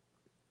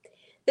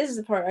 this is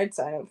the part I'd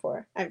sign up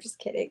for. I'm just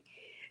kidding.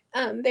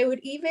 They would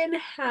even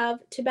have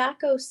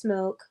tobacco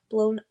smoke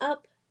blown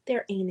up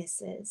their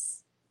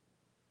anuses.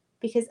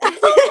 Because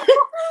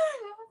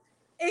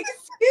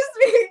Excuse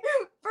me.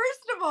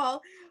 First of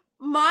all,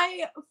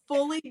 my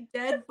fully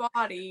dead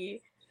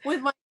body with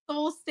my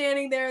soul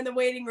standing there in the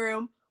waiting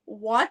room,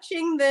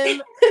 watching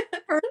them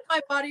turn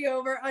my body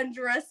over,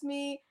 undress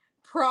me,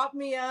 prop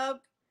me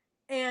up,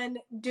 and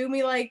do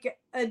me like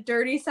a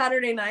dirty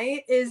Saturday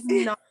night is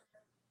not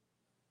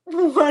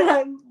what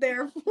I'm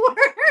there for.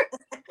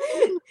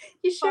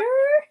 you sure?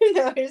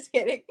 No, I'm just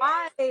kidding.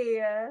 Why?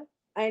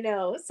 I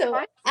know. So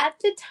Why? at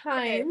the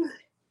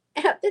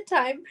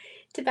time,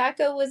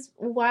 tobacco was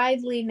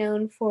widely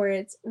known for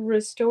its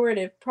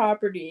restorative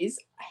properties.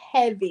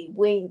 Heavy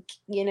wink.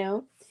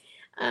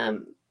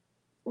 Um,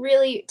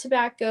 really,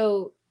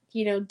 tobacco,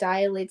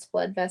 dilates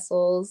blood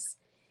vessels.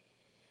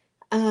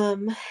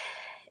 Um,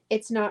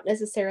 it's not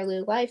necessarily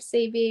life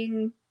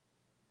saving.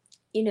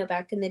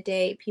 Back in the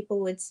day, people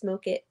would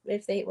smoke it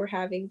if they were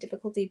having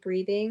difficulty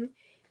breathing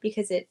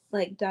because it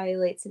like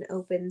dilates and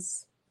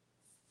opens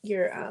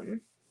your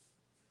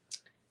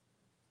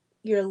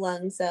your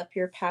lungs up,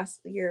 your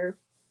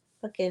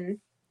fucking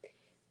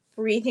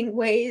breathing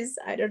ways.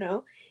 I don't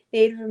know.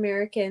 Native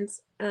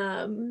Americans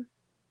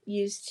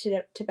used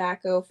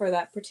tobacco for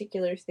that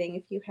particular thing.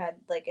 If you had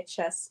like a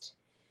chest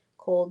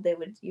cold,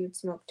 you would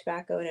smoke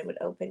tobacco and it would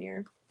open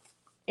your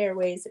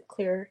airways and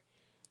clear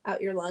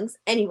out your lungs.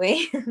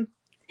 Anyway,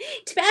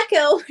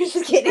 tobacco.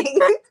 Just kidding.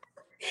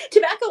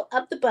 Tobacco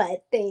up the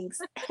butt. Thanks.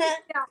 Yeah,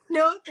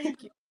 no,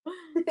 thank you.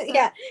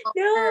 Yeah.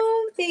 No,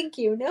 thank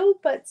you. No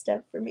butt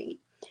stuff for me.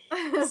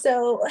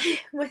 So,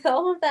 with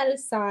all of that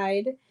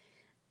aside,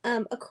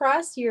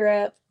 across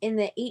Europe in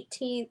the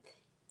 18th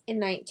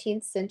and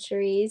 19th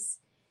centuries,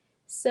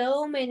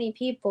 so many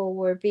people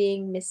were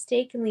being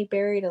mistakenly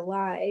buried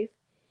alive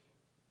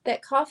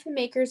that coffin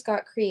makers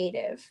got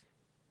creative.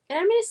 And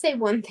I'm going to say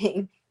one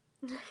thing.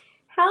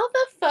 How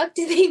the fuck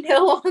do they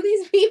know all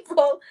these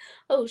people?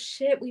 Oh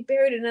shit, we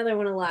buried another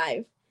one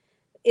alive.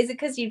 Is it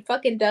because you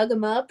fucking dug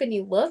them up and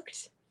you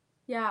looked?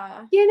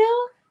 Yeah. You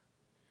know?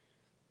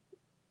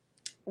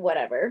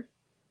 Whatever.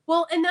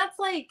 Well, and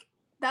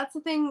that's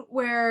the thing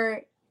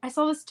where I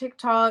saw this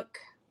TikTok.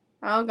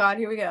 Oh God,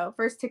 here we go.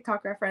 First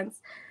TikTok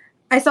reference.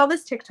 I saw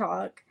this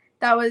TikTok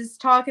that was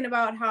talking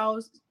about how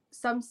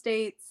some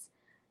states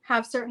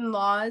have certain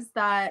laws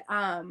that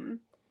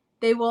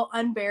they will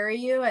unbury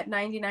you at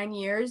 99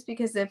 years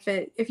because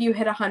if you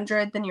hit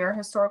 100, then you're a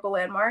historical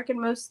landmark in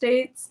most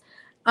states.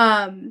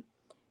 But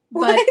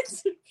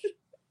What?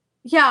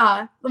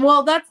 yeah,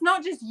 well, that's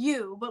not just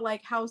you, but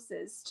like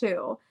houses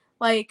too.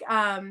 Like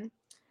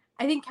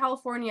I think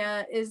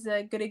California is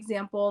a good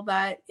example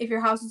that if your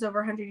house is over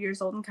 100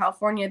 years old in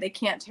California, they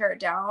can't tear it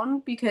down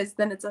because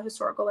then it's a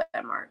historical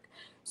landmark.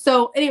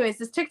 So, anyways,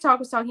 this TikTok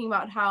was talking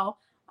about how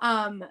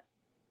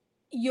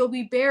you'll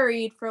be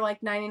buried for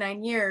like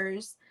 99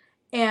 years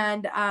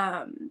and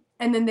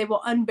then they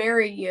will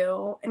unbury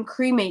you and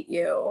cremate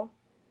you so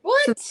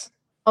What?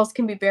 else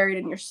can be buried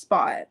in your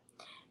spot.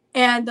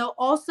 And they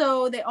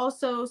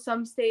also,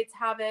 some states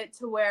have it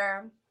to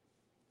where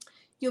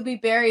you'll be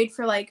buried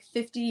for like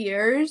 50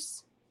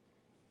 years.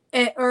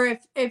 Or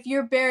if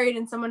you're buried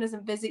and someone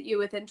doesn't visit you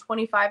within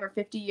 25 or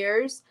 50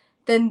 years,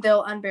 then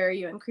they'll unbury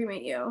you and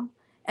cremate you.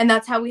 And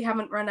that's how we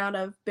haven't run out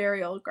of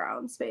burial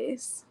ground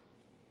space.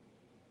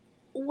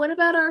 What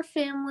about our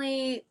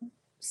family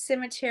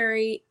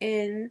cemetery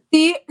in?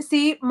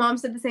 See, mom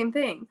said the same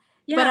thing.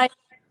 But Yeah,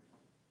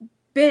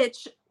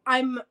 bitch,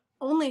 I'm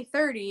only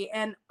 30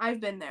 and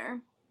I've been there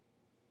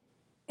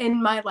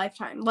in my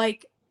lifetime.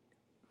 Like,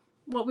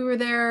 what, we were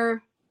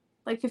there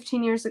like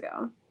 15 years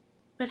ago.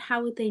 but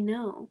how would they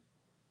know?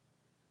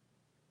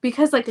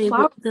 Because like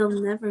flowers, They'll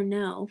never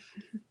know.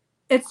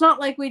 it's not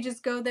like we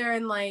just go there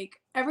and like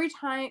every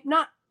time,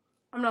 not,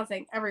 I'm not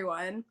saying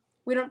everyone.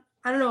 I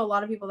don't know a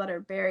lot of people that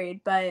are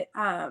buried, but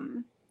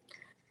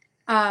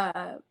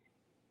uh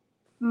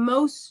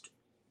most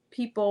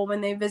people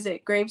when they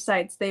visit grave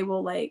sites, they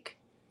will like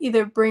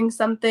either bring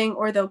something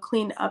or they'll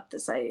clean up the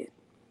site.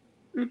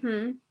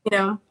 Mm-hmm. You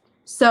know?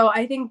 So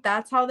I think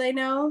that's how they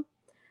know.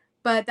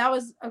 But that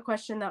was a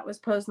question that was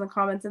posed in the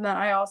comments and that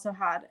I also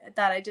had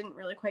that I didn't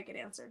really quite get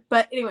answered.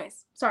 But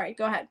anyways, sorry,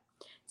 go ahead.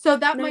 So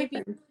that No, you're might be,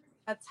 fine.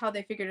 that's how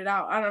they figured it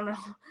out. I don't know.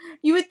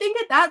 You would think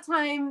at that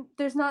time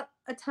there's not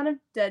a ton of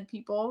dead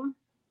people.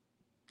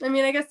 I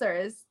mean, I guess there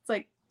is. It's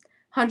like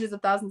hundreds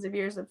of thousands of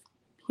years of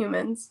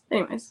humans.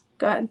 Anyways,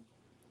 go ahead.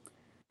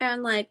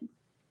 And like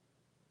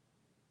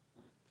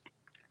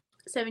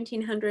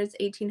 1700s,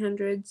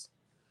 1800s,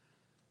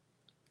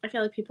 I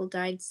feel like people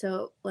died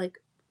so like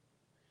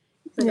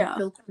a Yeah.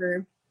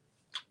 filter.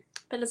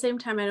 But at the same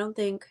time, I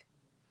think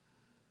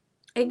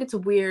it's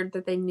weird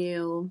that they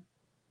knew,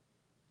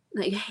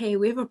 like, hey,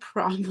 we have a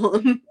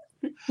problem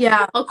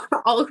Yeah.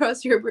 all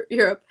across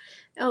Europe.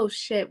 Oh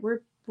shit, we're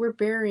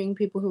burying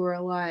people who are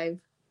alive.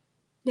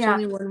 There's Yeah.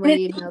 only one And way it's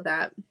you'd know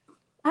that.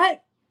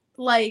 that,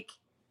 like,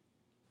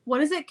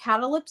 what is it?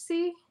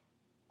 Catalepsy?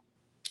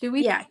 Do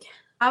we Yeah,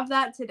 have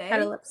that today?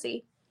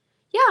 catalepsy.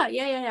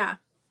 Yeah.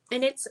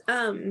 And it's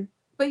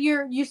But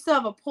you still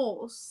have a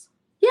pulse.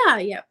 yeah,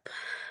 yep.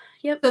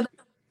 So the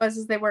was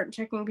is they weren't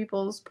checking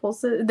people's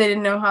pulses. They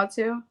didn't know how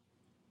to.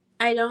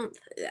 I don't.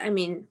 I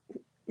mean,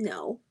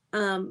 no.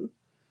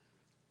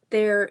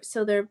 Their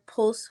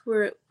pulse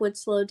would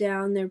slow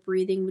down. Their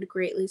breathing would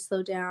greatly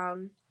slow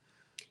down,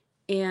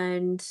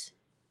 and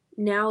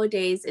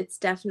nowadays it's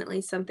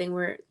definitely something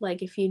where,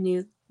 like, if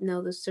you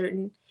know the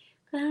certain,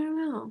 but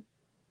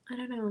I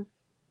don't know.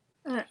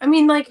 I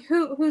mean, like,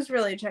 who's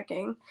really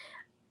checking?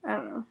 I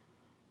don't know.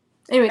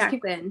 Anyways, Back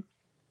keep. then,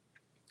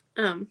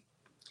 um,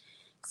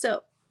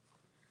 so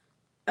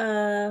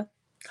uh,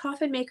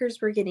 coffin makers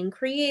were getting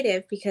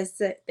creative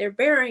because they're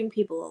burying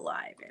people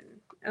alive, and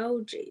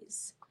oh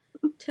geez,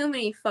 too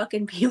many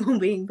fucking people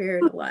being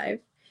buried alive.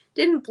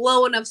 Didn't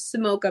blow enough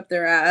smoke up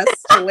their ass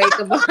to wake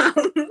them up.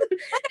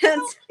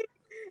 That's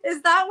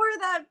Is that where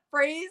that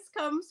phrase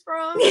comes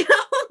from? you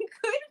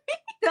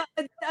know,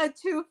 A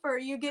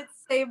twofer. You get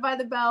saved by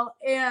the bell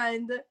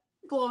and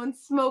blowing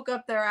smoke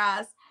up their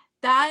ass.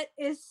 That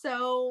is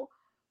so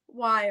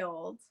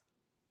wild.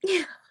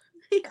 yeah.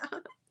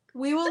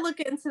 We will look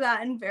into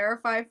that and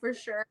verify for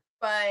sure,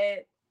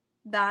 but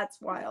that's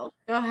wild.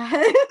 Go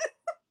ahead.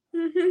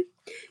 Mm-hmm.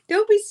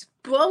 Don't be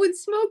blowing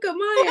smoke up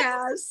my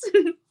ass.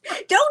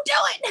 Don't do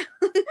it.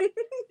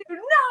 Do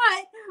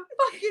not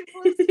fucking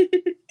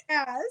blow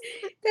ass.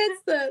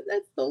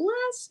 That's the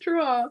last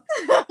straw.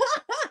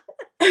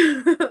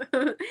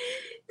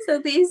 So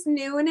these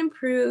new and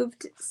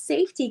improved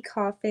safety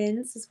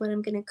coffins is what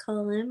I'm gonna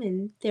call them,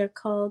 and they're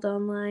called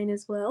online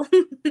as well.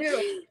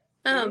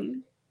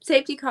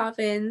 Safety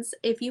coffins,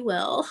 if you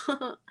will,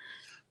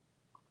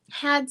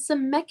 had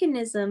some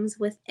mechanisms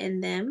within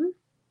them,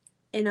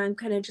 and I'm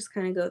kind of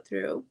go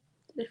through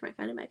the different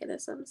kind of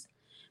mechanisms.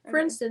 For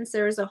Okay. instance,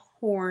 there is a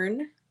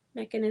horn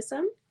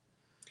mechanism.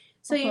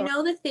 So you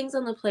know the things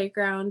on the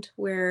playground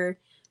where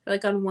you're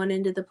like on one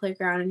end of the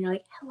playground and you're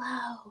like,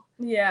 hello.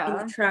 And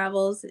Yeah. it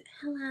travels,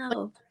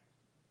 hello.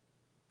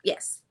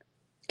 Yes.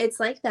 It's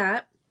like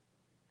that.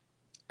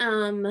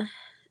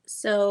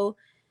 So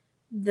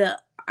the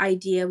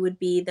idea would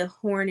be the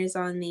horn is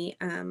on the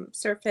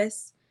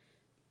surface,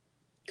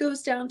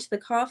 goes down to the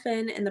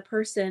coffin, and the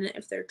person,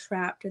 if they're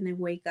trapped and they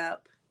wake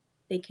up,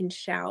 they can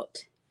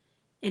shout,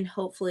 and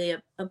hopefully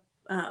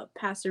a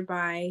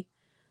passerby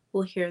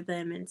will hear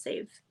them and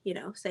say,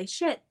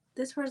 shit,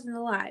 this person's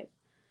alive.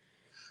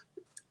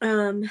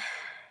 Um,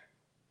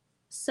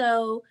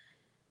 so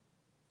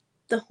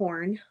the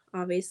horn,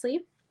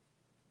 obviously.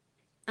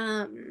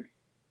 Um,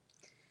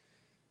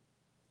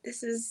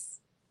 this is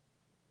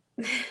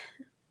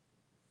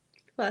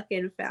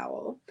fucking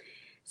foul.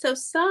 So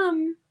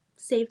some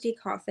safety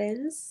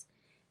coffins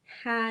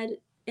had,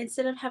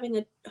 instead of having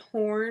a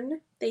horn,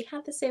 they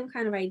had the same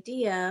kind of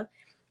idea,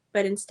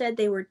 but instead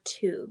they were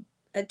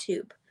a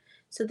tube.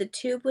 So the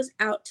tube was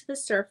out to the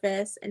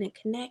surface and it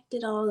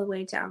connected all the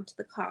way down to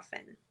the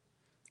coffin.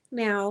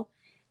 Now,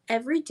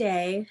 every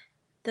day,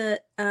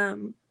 the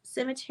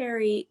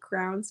cemetery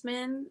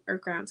groundsmen, or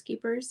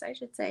groundskeepers, I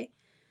should say,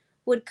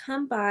 would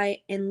come by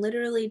and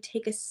literally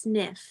take a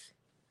sniff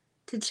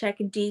to check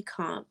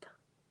decomp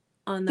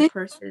on the This,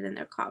 person in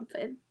their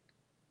coffin.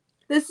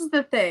 this is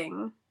the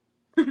thing.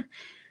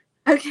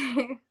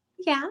 Okay.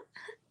 Yeah.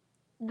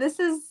 This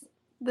is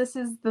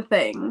the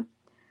thing.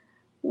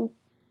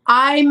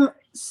 I'm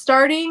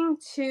starting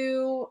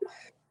to,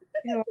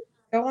 I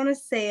don't want to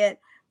say it,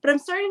 but I'm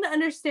starting to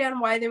understand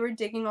why they were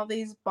digging all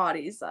these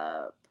bodies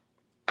up.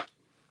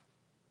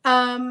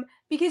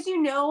 Because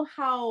you know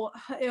how,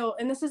 ew,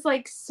 and this is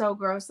like so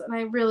gross, and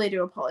I really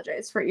do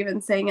apologize for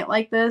even saying it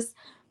like this,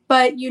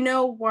 but you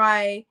know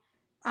why,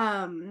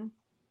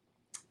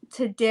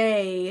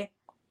 today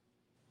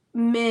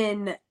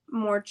men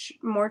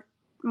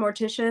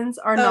morticians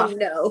are Oh not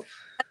no.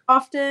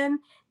 often.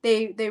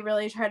 They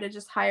really try to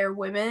just hire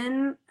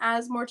women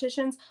as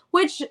morticians,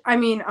 which, I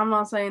mean, I'm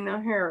not saying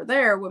they're here or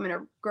there, women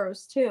are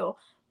gross too,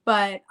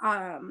 but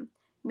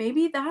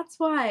maybe that's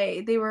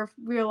why they were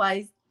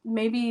realized,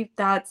 maybe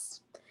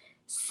that's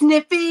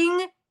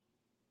sniffing.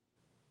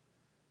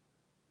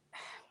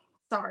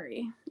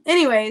 Sorry.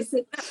 Anyways,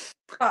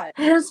 God.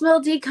 I don't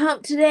smell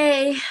decomp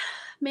today.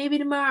 Maybe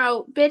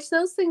tomorrow. Bitch,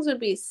 those things would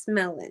be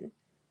smelling.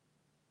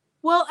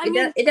 Well, I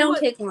mean, It don't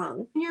take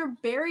long. when you're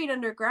buried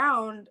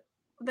underground,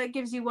 that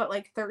gives you what,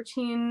 like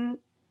 13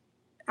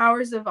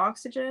 hours of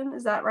oxygen?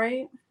 Is that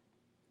right?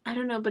 I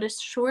don't know, but a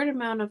short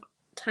amount of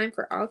time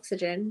for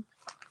oxygen.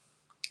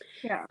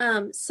 Yeah.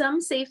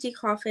 Some safety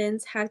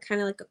coffins had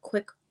kind of like a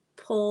quick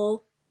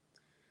pull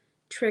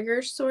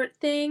trigger sort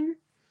thing.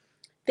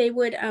 They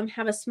would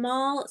have a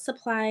small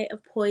supply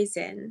of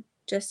poison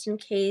just in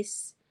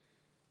case,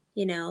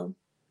 you know,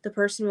 the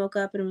person woke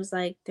up and was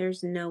like,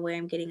 there's no way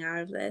I'm getting out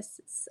of this.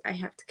 I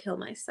have to kill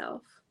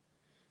myself.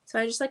 So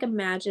I just like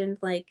imagined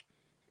like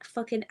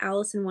fucking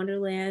Alice in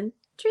Wonderland.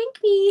 Drink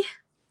me.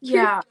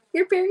 Yeah.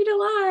 You're buried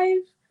alive.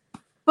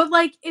 But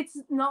like, it's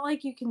not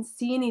like you can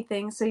see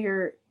anything, so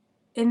you're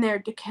in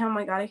there. Oh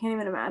my god, I can't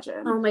even Oh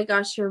imagine. my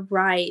gosh, you're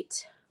right.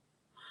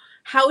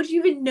 How would you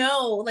even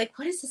know? Like,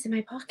 what is this in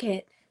my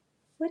pocket?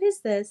 What is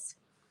this?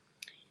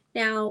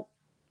 Now,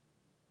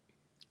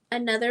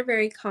 another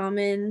very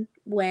common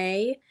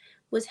way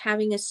was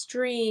having a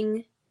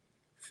string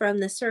from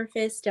the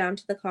surface down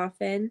to the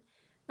coffin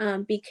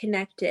be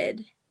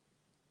connected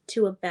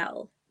to a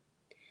bell.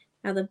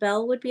 Now, the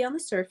bell would be on the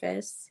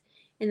surface,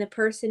 and the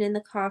person in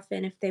the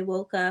coffin, if they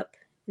woke up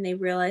and they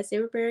realized they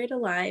were buried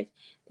alive,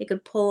 they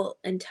could pull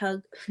and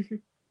tug. Let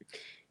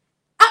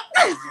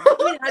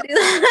me not do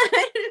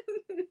that.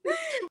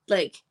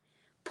 Like,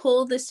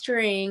 pull the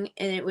string,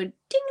 and it would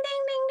ding,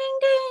 ding, ding, ding,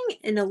 ding,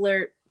 and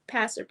alert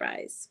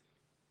passerbys.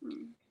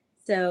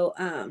 So,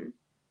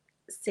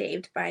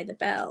 saved by the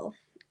bell,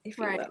 if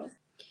you Right. will.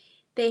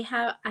 They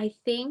have, I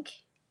think,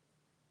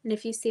 and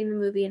if you've seen the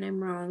movie and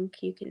I'm wrong,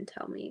 you can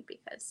tell me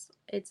because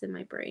it's in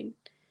my brain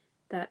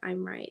that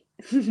I'm right.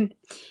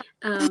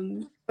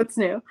 What's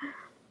new?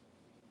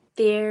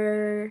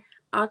 Their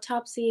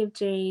autopsy of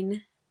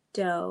Jane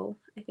Doe,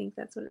 I think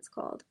that's what it's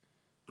called.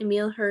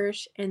 Emil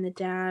Hirsch and the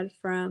dad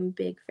from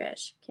Big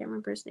Fish. Can't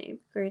remember his name.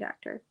 Great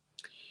actor.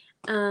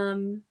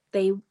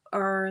 They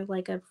are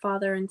like a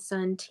father and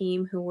son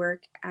team who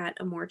work at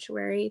a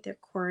mortuary. They're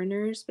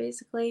coroners,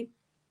 basically.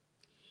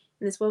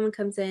 And this woman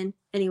comes in.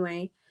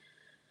 Anyway,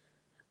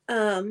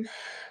 um,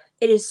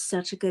 it is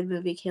such a good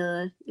movie,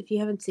 Kayla. If you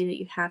haven't seen it,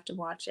 you have to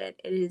watch it.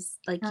 It is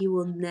like you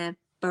will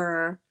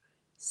never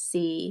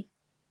see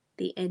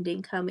the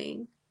ending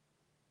coming.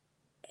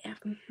 Yeah.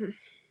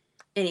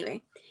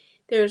 Anyway,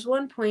 there's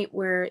one point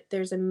where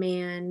there's a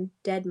man,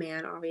 dead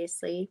man,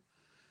 obviously,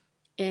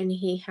 and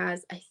he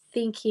has, I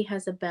think he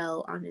has a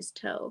bell on his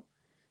toe.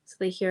 So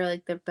they hear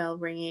like the bell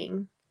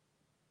ringing,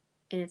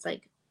 and it's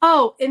like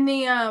Oh, in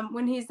the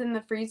when he's in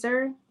the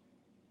freezer.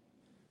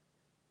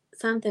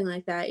 something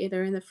like that,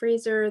 either in the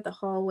freezer, the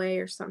hallway,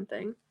 or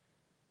something.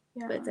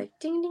 Yeah. But it's like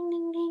ding, ding,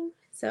 ding, ding.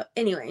 So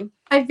anyway,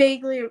 I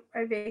vaguely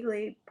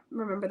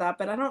remember that,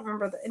 but I don't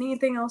remember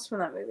anything else from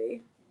that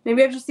movie.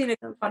 Maybe I've just seen it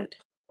so on good.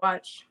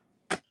 watch.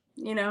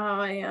 You know how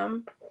I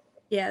am.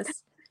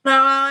 Yes. Know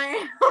how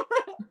I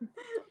am.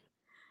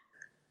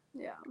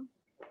 Yeah.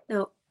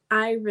 No,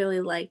 I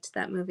really liked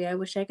that movie. I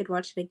wish I could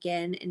watch it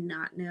again and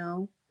not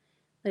know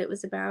what it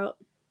was about.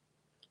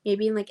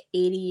 Maybe in like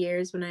 80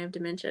 years when I have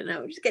dementia.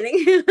 No, I'm just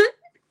kidding.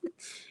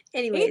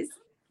 Hey, Anyways.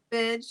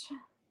 bitch.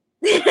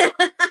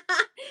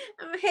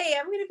 Hey,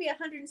 I'm gonna be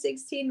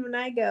 116 when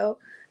I go.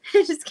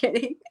 Just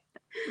kidding.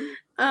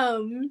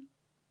 Um,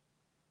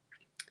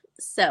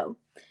 so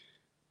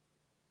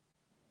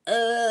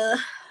uh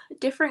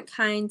different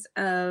kinds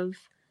of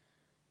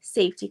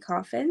safety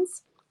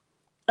coffins,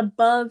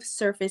 above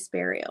surface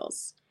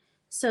burials.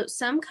 So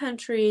some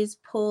countries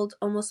pulled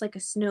almost like a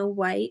Snow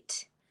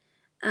White,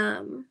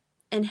 um,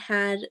 and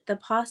had the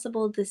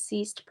possible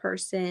deceased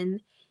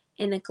person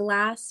in a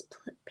glass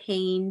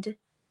paned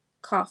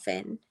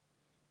coffin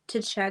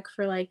to check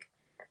for like,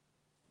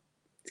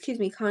 excuse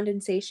me,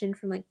 condensation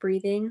from like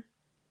breathing.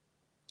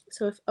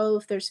 So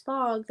if there's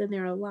fog, then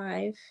they're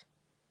alive.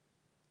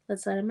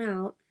 Let's let them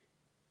out.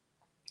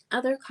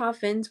 Other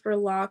coffins were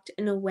locked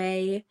in a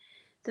way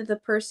that the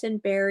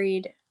person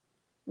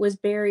was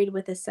buried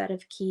with a set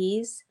of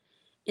keys,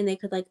 and they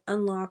could like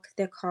unlock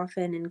their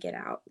coffin and get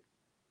out.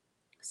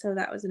 So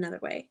that was another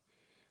way.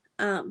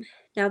 Now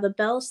the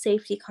Bell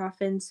safety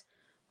coffins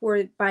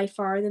were by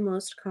far the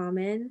most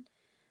common.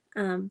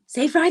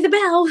 Saved by the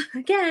Bell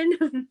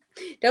again.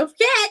 Don't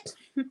forget.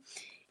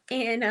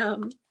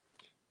 And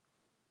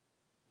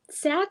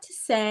sad to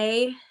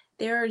say,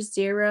 there are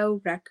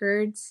 0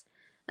 records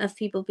of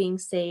people being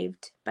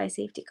saved by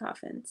safety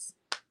coffins.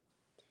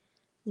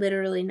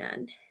 Literally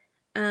none.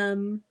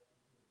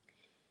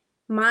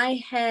 My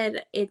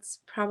head, it's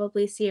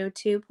probably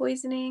CO2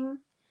 poisoning.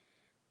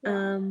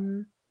 Yeah.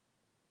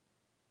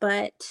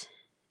 But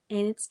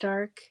and it's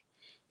dark.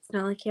 It's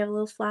not like you have a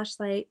little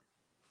flashlight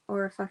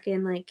or a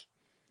fucking like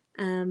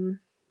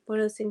what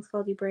are those things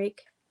called you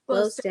break?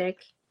 Glow stick.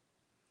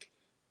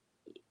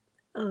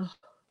 Oh,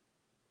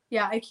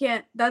 Yeah, I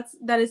can't. That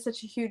is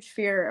such a huge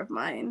fear of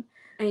mine.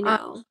 I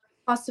know.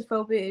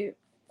 Claustrophobia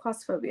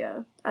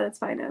at its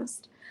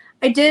finest.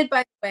 I did,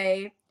 by the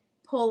way,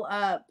 pull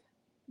up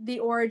the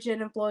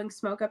origin of blowing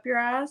smoke up your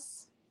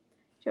ass.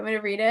 Do you want me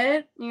to read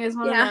it? You guys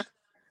want to Yeah.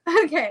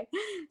 know? Okay.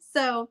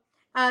 So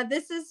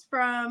this is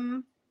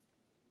from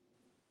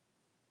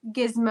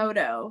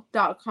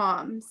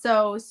gizmodo.com.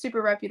 So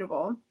super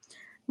reputable.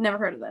 Never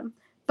heard of them.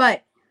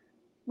 But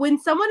when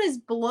someone is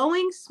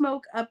blowing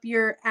smoke up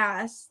your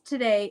ass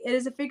today, it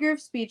is a figure of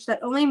speech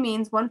that only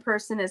means one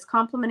person is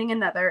complimenting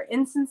another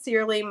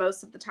insincerely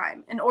most of the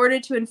time in order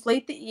to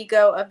inflate the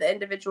ego of the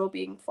individual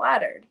being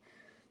flattered.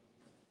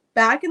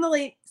 Back in the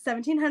late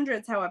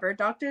 1700s, however,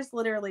 doctors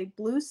literally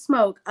blew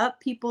smoke up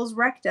people's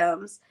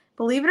rectums.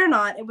 Believe it or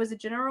not, it was a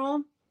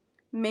general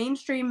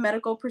mainstream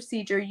medical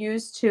procedure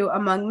used to,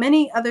 among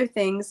many other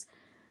things,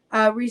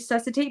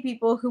 resuscitate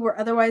people who were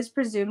otherwise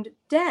presumed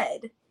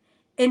dead.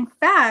 In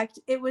fact,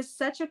 it was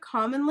such a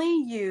commonly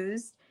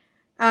used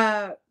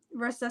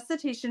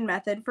resuscitation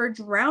method for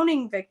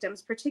drowning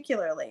victims,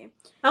 particularly.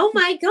 Oh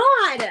my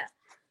god.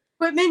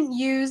 Equipment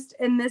used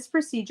in this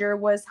procedure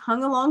was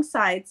hung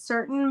alongside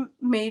certain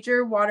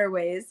major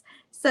waterways,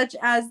 such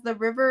as the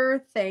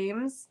River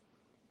Thames.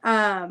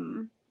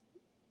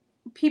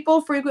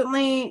 People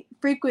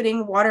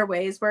frequenting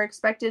waterways were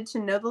expected to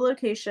know the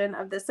location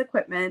of this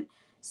equipment,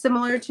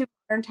 similar to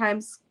modern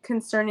times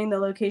concerning the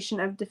location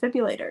of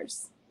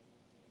defibrillators.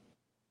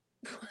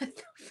 What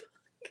the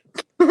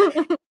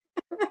fuck?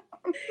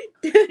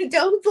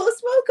 Don't blow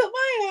smoke up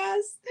my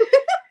ass.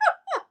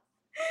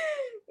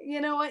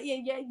 You know what?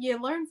 You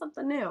learn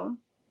something new.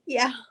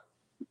 Yeah.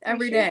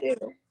 Every sure day. Do.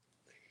 You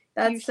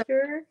That's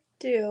sure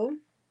do.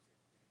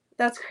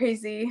 that's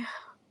crazy.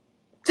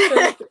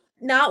 So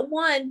not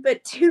one,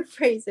 but 2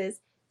 phrases.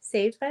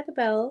 Saved by the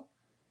Bell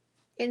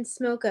and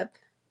smoke up.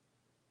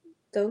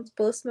 Don't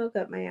blow smoke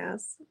up my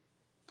ass.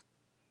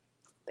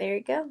 There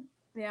you go.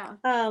 Yeah.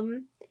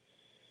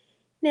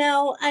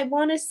 Now I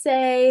want to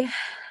say,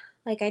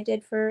 like I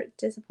did for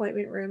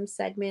Disappointment Room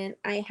segment,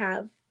 I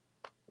have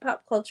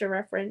pop culture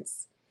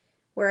reference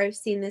where I've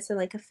seen this in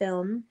like a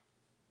film.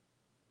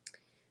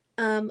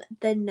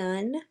 The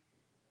Nun.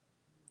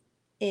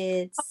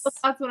 It's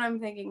That's what I'm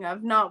thinking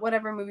of, not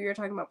whatever movie you were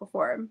talking about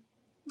before.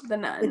 The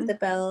with the Nun.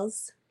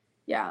 bells.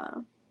 Yeah.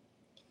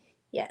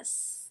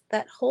 Yes.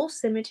 That whole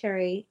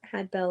cemetery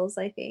had bells,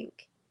 I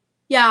think.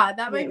 Yeah,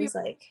 that And might it be was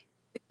like,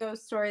 the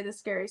ghost story, the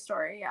scary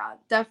story. Yeah,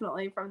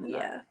 definitely from The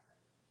Nun. yeah.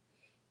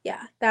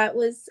 Yeah, that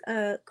was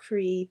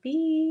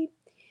creepy.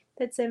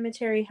 That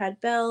cemetery had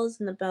bells,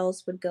 and the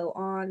bells would go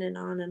on and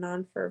on and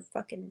on for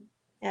fucking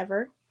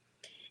ever.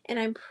 And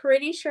I'm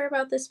pretty sure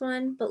about this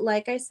one, but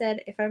like I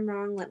said, if I'm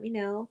wrong, let me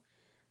know.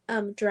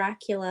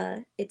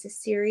 Dracula. It's a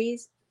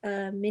series,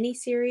 a mini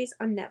series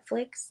on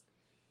Netflix.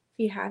 If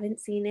you haven't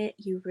seen it,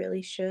 you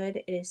really should.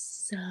 It is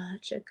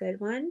such a good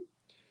one.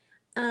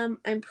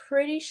 I'm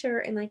pretty sure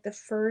in like the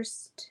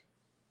first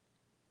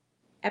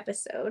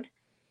episode,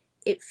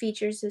 it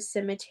features a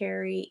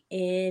cemetery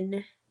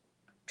in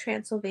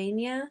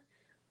Transylvania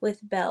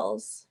with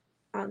bells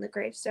on the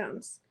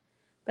gravestones.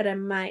 But I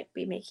might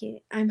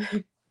be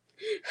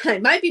I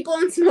might be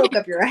blowing smoke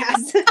up your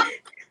ass.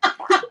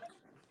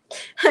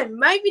 I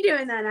might be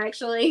doing that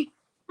actually.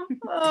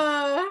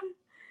 Uh,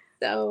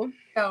 So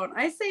don't.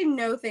 I say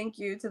no thank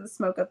you to the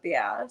smoke up the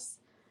ass.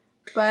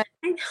 But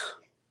I know.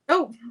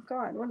 oh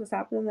god, what is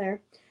happening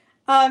there?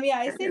 Yeah,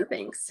 I say No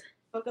thanks.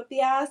 smoke up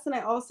the ass, and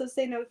I also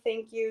say no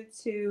thank you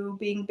to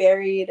being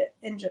buried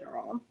in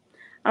general.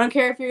 I don't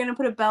care if you're gonna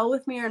put a bell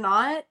with me or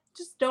not.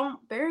 Just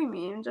don't bury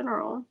me in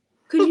general.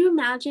 Could you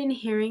imagine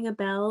hearing a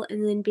bell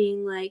and then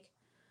being like,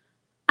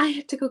 I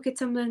have to go get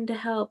someone to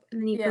help,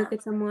 and then you go Yeah.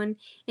 get someone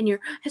and you're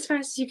as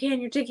fast as you can,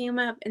 you're digging them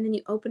up, and then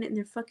you open it and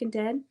they're fucking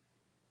dead?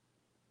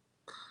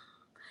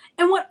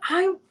 And what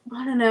I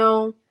want to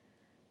know,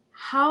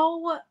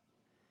 how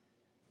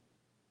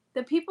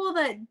the people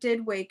that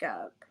did wake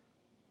up,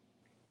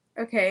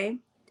 okay,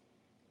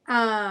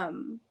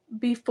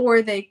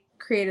 before they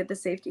created the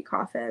safety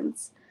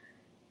coffins,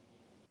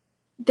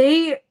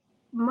 they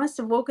must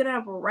have woken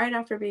up right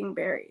after being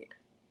buried.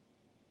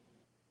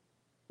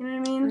 You know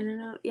what I I mean? don't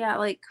know. Yeah,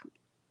 like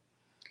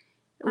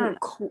I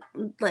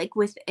don't like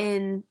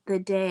within the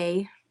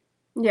day.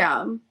 know.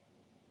 Yeah.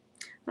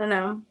 I don't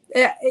know.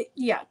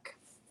 Yuck.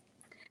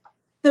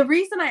 The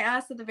reason I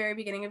asked at the very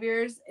beginning of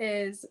yours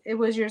is it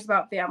was yours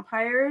about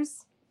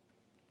vampires.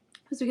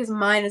 It's because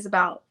mine is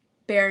about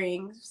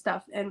burying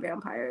stuff and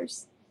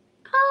vampires.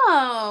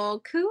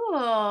 Oh,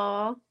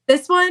 cool.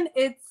 This one,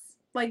 it's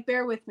like,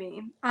 bear with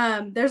me.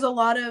 There's a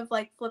lot of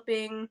like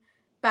flipping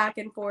back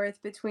and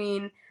forth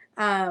between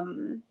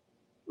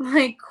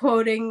like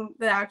quoting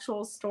the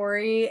actual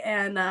story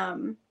and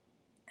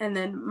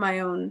then my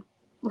own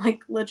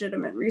like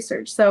legitimate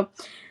research. So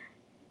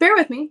bear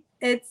with me.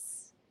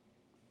 It's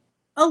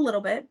a little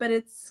bit, but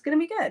it's gonna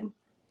be good. Okay.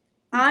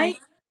 I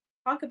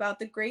talk about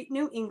the Great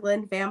New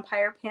England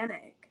Vampire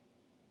Panic.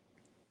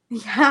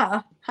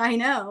 Yeah, I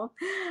know.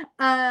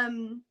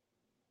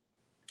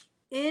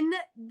 In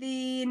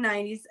the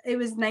 90s, it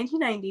was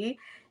 1990,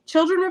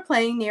 children were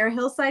playing near a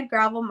hillside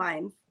gravel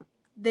mine.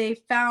 They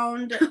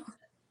found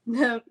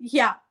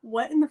yeah,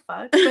 what in the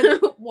fuck?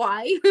 But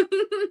why?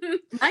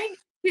 90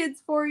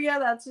 kids for you,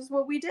 that's just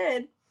what we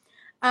did.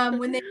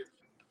 When they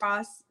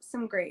crossed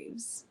some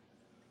graves.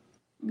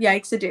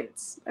 Yikes a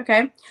dudes.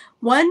 Okay.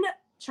 One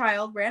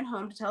child ran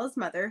home to tell his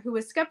mother, who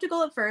was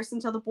skeptical at first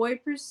until the boy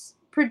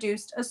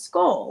produced a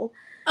skull.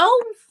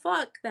 Oh,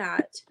 fuck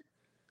that.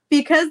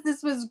 Because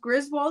this was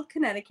Griswold,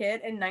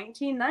 Connecticut in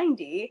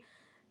 1990,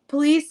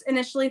 police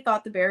initially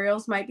thought the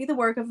burials might be the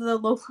work of the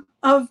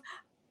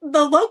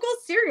local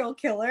serial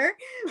killer,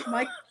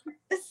 Mike.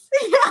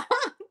 Yeah.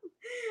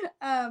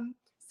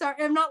 Sorry,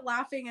 I'm not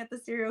laughing at the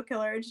serial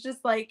killer. It's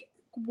just like,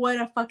 what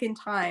a fucking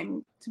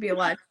time to be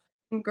alive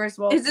in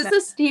Griswold. Is this a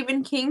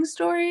Stephen King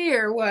story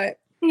or what?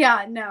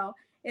 Yeah, no,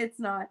 it's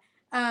not.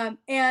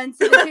 And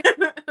so they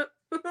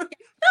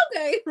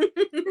okay.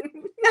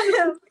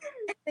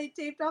 they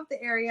taped off the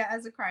area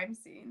as a crime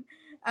scene.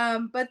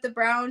 But the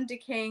brown,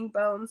 decaying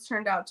bones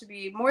turned out to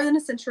be more than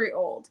a century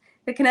old.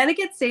 The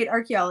Connecticut state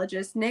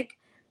archaeologist Nick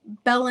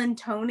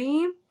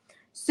Bellantoni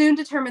soon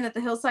determined that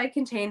the hillside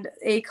contained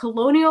a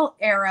colonial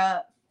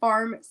era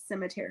farm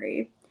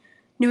cemetery.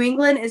 New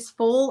England is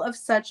full of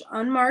such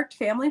unmarked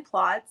family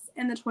plots,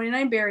 and the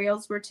 29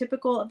 burials were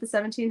typical of the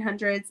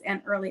 1700s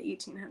and early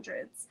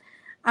 1800s.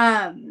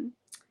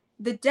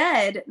 The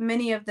dead,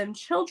 many of them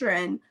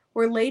children,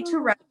 were laid to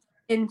rest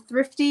in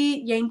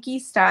thrifty Yankee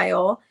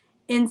style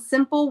in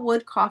simple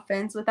wood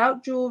coffins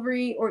without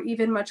jewelry or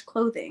even much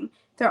clothing,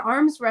 their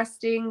arms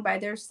resting by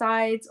their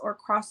sides or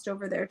crossed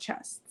over their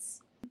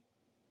chests.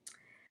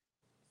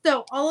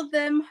 So all of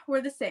them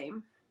were the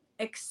same,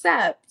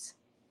 except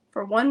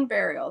for one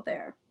burial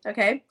there.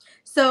 Okay.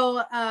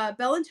 So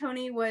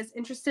Bellantoni was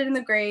interested in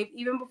the grave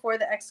even before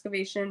the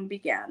excavation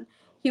began.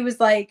 He was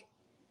like,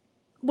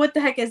 what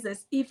the heck is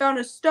this? He found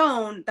a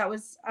stone that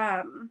was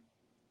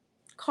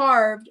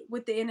carved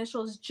with the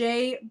initials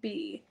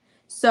JB.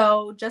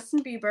 So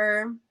Justin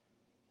Bieber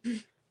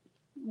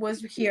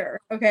was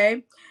here.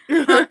 Okay.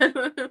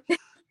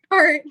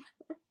 Start,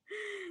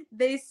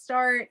 they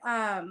start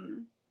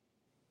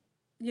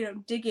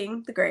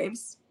digging the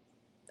graves,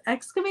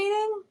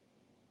 excavating.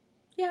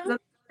 yeah. Is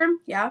that the term?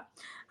 Yeah.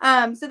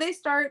 So they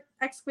start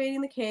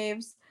excavating the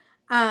caves,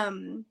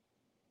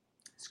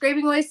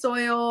 scraping away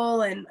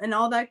soil and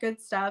all that good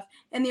stuff.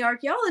 And the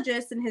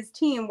archaeologist and his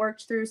team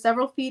worked through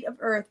several feet of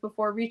earth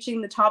before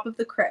reaching the top of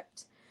the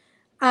crypt.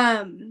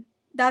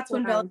 That's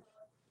when Bella, the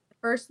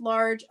first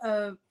large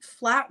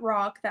flat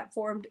rock that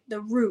formed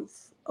the roof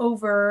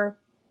over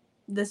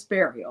this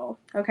burial.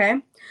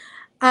 Okay.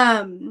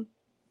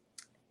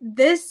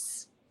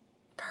 This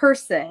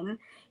person,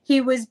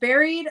 he was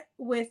buried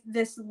with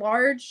this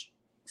large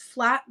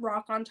flat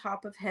rock on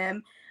top of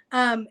him,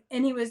 and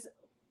he was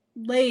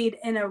laid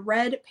in a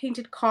red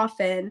painted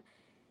coffin.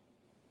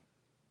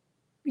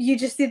 You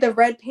just see the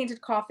red painted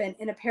coffin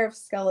in a pair of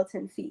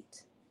skeleton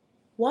feet.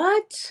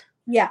 What?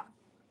 Yeah.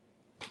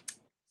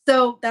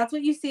 So that's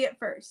what you see at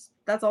first.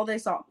 That's all they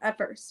saw at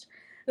first.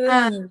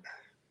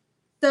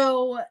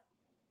 So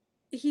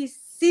he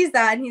sees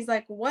that and he's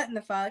like, what in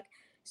the fuck?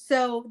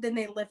 So then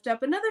they lift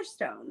up another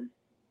stone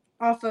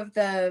off of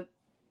the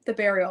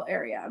burial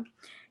area.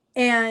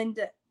 And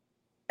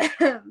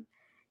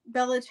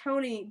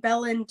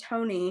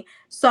Bellantoni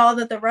saw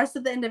that the rest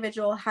of the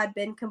individual had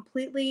been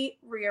completely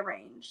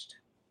rearranged.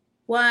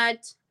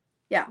 What?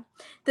 Yeah.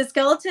 The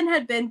skeleton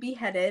had been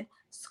beheaded.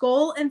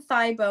 Skull and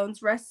thigh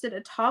bones rested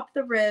atop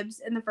the ribs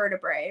and the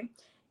vertebrae.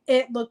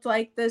 It looked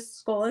like the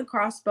skull and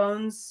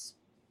crossbones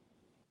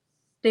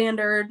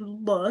standard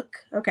look.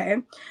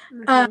 Okay.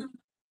 Mm-hmm.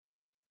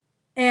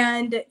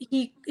 And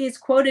he is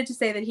quoted to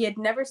say that he had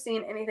never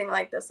seen anything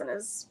like this in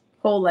his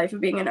whole life of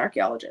being an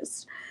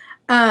archaeologist.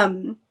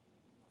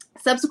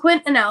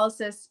 Subsequent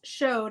analysis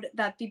showed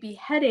that the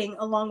beheading,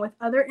 along with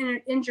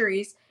other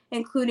injuries,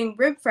 including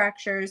rib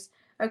fractures,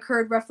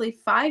 occurred roughly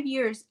 5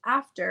 years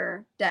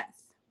after death.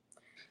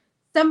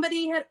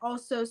 Somebody had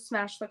also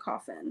smashed the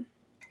coffin.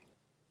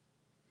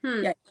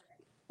 Yeah.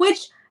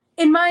 Which,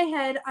 in my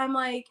head, I'm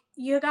like,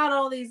 you got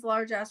all these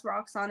large-ass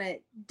rocks on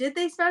it. Did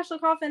they smash the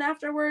coffin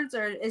afterwards,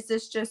 or is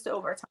this just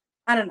over time?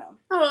 I don't know.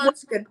 Oh,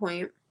 that's a good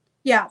point.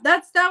 Yeah,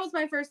 that was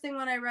my first thing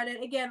when I read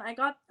it. Again,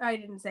 I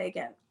didn't say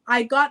again.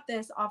 I got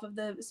this off of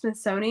the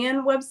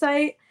Smithsonian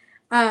website.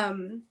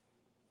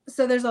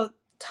 So there's a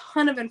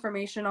ton of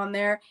information on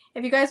there.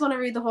 If you guys want to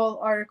read the whole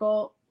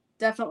article,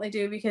 definitely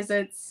do, because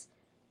it's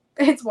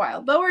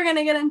wild. But we're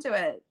gonna get into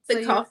it. The So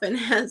you coffin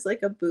has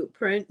like a boot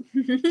print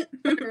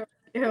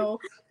do.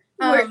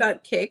 where it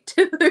got kicked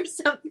or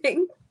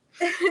something.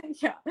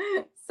 Yeah.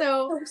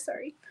 So Oh,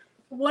 sorry.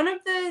 one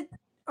of the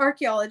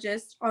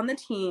archaeologists on the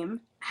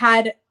team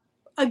had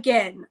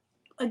again,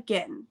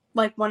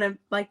 like one of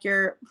like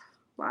your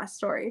last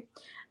story.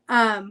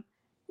 One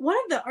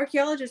of the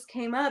archaeologists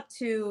came up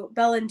to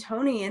Bell and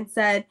Tony and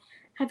said,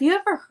 "Have you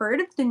ever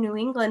heard of the New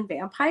England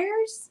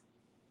vampires?"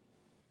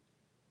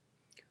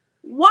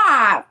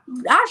 Why?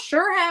 I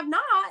sure have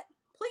not.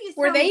 Please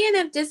Were tell me. they in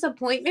a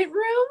disappointment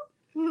room?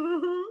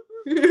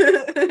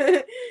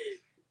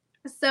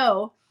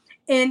 So,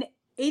 in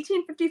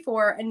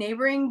 1854, a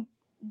neighboring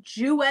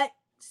Jewett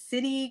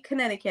City,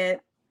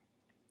 Connecticut,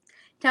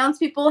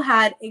 townspeople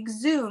had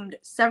exhumed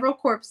several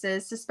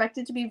corpses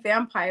suspected to be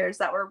vampires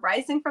that were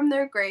rising from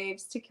their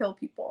graves to kill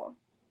people.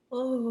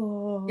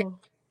 Oh.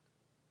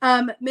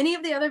 Many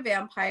of the other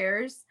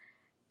vampires,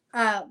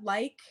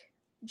 like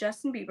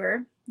Justin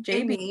Bieber, And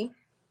JB, me.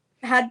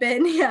 had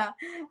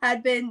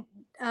been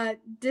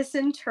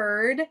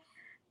disinterred,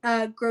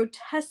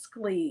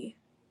 grotesquely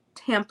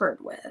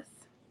tampered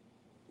with.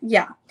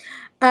 Yeah.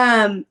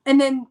 And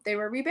then they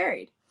were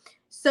reburied.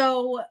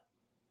 So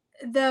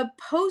the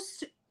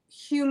posthumous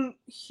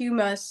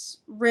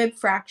rib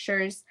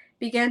fractures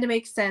began to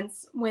make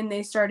sense when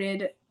they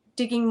started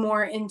digging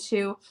more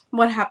into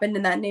what happened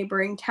in that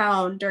neighboring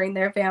town during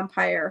their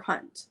vampire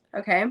hunt.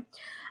 Okay.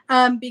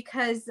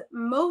 Because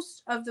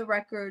most of the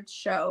records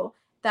show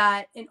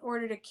that in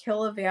order to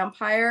kill a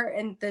vampire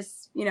in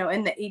this,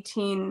 in the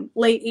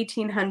late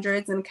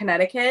 1800s in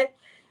Connecticut,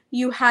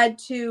 you had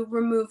to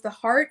remove the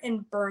heart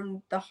and burn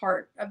the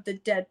heart of the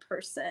dead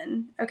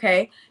person.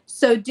 Okay.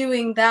 So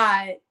doing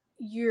that,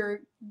 you're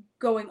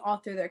going all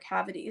through their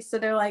cavities. So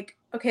they're like,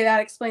 okay, that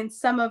explains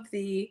some of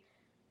the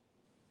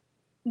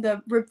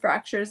rib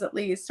fractures, at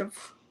least, of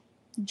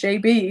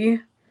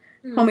JB.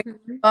 Homie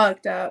Mm-hmm.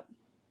 fucked up.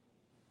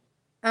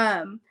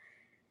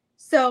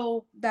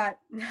 So that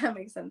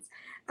makes sense.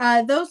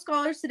 Those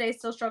scholars today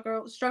still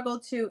struggle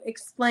to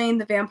explain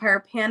the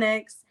vampire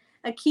panics.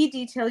 A key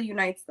detail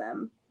unites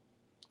them.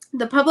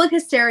 The public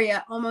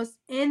hysteria almost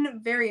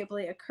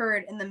invariably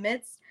occurred in the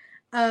midst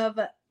of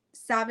a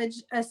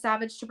savage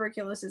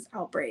tuberculosis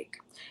outbreak.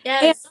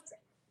 And Yes.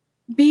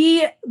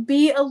 be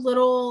a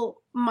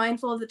little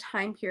mindful of the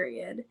time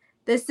period.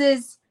 This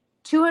is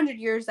 200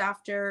 years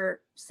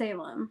after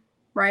Salem,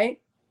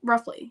 right?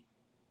 Roughly.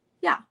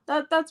 Yeah,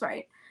 that's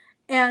right.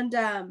 And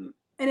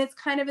it's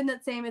kind of in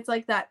that same, it's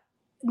like that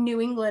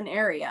New England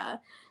area.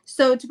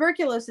 So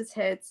tuberculosis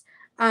hits,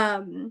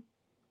 and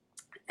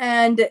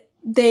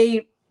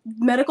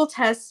medical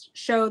tests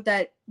showed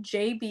that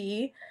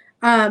JB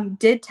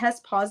did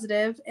test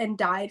positive and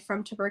died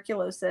from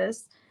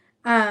tuberculosis,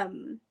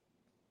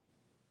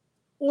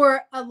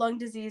 or a lung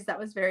disease that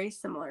was very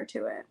similar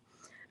to it.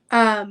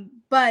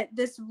 But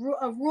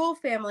a rural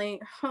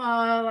family,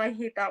 oh, I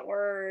hate that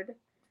word.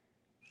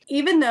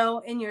 Even though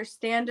in your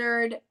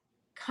standard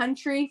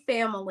country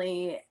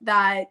family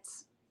that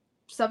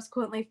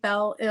subsequently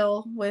fell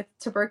ill with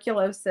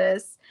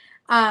tuberculosis,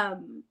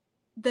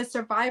 the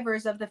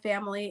survivors of the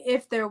family,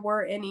 if there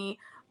were any,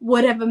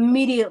 would have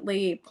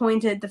immediately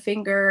pointed the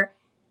finger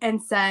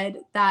and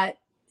said that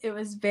it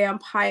was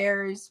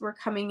vampires were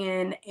coming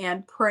in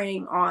and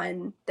preying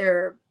on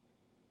their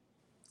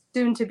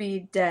soon to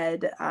be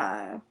dead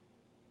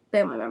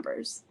family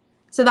members.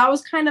 So that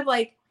was kind of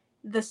like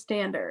the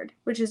standard,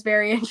 which is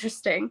very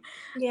interesting.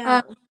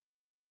 Yeah.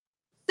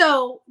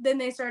 So then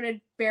they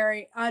started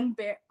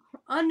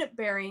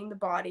unburying the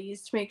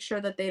bodies to make sure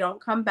that they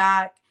don't come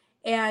back,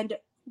 and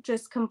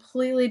just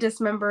completely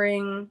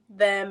dismembering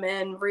them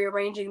and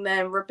rearranging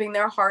them, ripping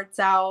their hearts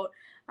out,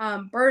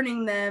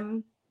 burning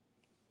them,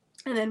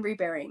 and then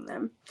reburying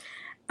them.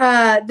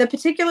 The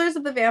particulars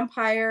of the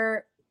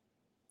vampires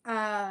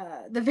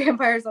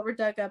that were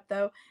dug up,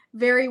 though,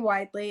 vary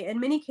widely. In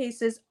many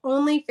cases,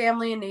 only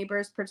family and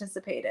neighbors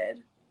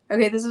participated.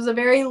 Okay, this was a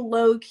very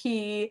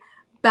low-key,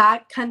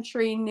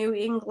 backcountry, New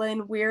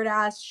England,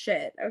 weird-ass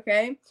shit,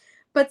 okay?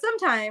 But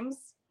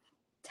sometimes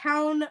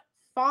town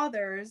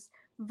fathers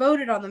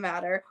voted on the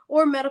matter,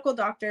 or medical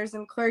doctors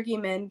and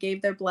clergymen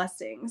gave their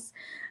blessings.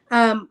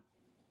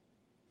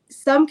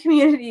 Some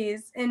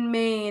communities in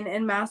Maine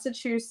and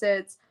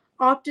Massachusetts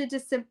opted to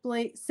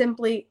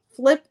simply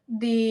flip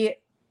the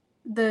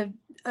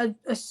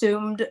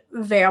assumed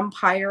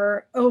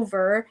vampire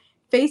over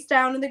face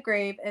down in the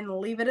grave and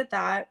leave it at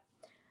that.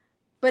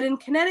 But in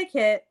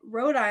Connecticut,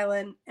 Rhode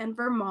Island, and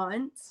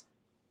Vermont,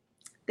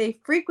 they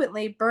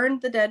frequently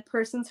burned the dead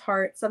person's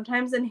heart,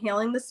 sometimes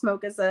inhaling the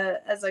smoke as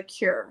a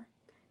cure.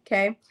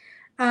 Okay.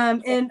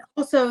 And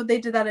also they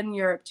did that in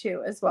Europe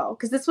too, as well,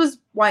 because this was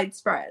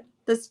widespread.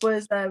 This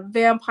was a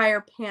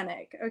vampire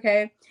panic.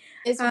 Okay.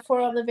 It's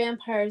before all the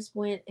vampires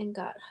went and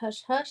got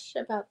hush hush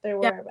about their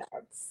Yeah,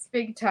 whereabouts.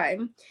 big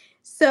time.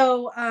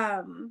 So,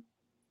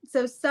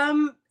 so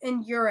some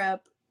in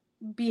Europe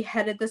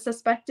beheaded the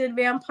suspected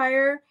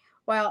vampire,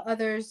 while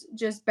others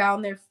just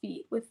bound their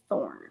feet with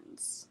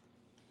thorns.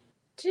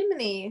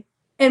 Jiminy.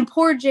 And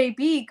poor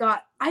JB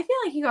got, I feel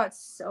like he got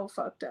so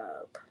fucked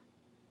up.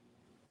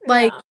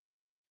 Like, Yeah.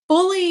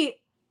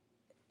 fully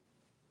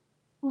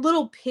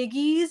little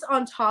piggies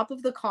on top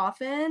of the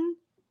coffin,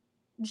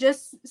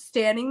 just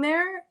standing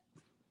there.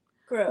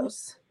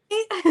 Gross.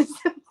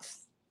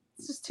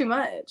 It's just too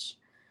much.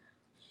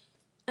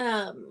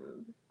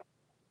 Um,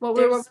 What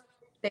were there's what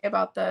say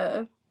about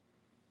the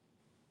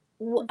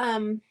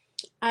um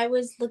I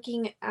was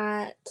looking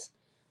at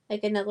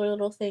like another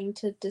little thing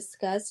to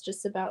discuss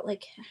just about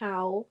like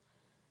how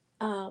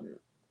um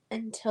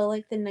until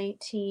like the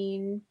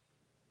 19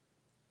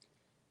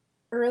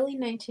 early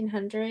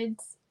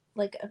 1900s,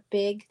 like a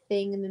big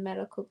thing in the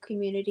medical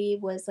community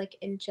was like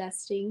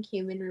ingesting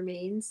human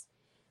remains,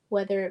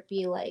 whether it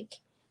be like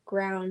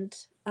ground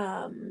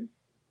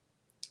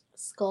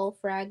skull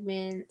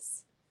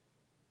fragments,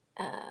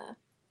 uh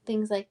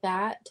things like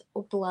that,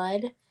 or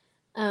blood,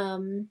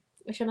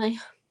 which I'm like,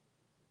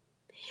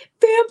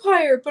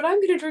 vampire, but I'm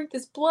gonna drink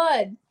this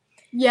blood.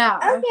 yeah,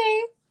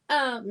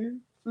 Okay.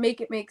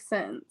 make it make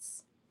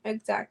sense.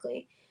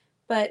 Exactly.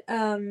 But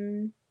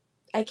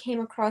I came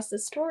across the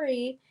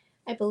story.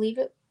 I believe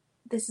it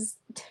this is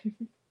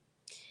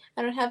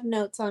I don't have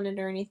notes on it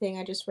or anything.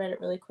 I just read it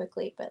really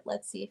quickly, but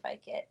let's see if I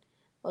get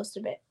most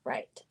of it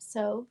right.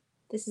 So,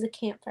 this is a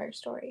campfire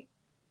story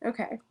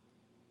Okay.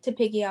 to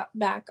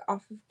piggyback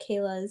off of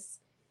Kayla's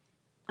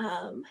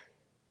um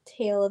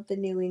tale of the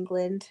New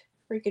England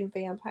freaking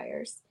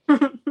vampires.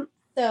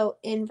 So,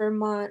 in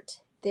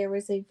Vermont, there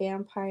was a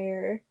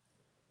vampire,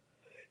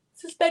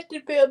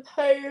 suspected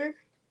vampire.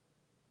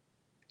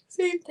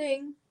 Same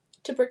thing.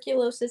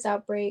 Tuberculosis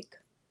outbreak.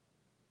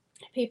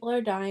 People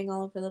are dying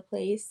all over the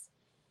place.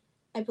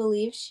 I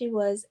believe she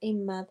was a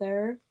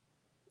mother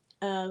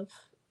of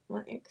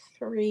like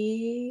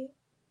three,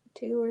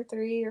 two or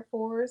three or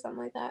four, or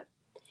something like that.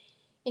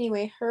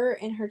 Anyway, her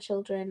and her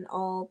children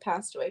all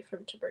passed away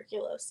from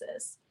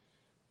tuberculosis.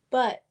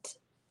 But,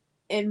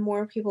 and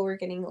more people were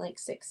getting like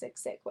sick, sick,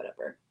 sick,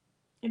 whatever.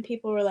 And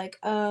people were like,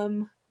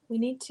 we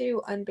need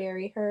to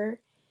unbury her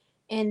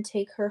and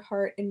take her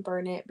heart and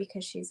burn it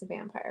because she's a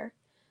vampire.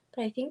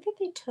 But I think that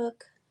they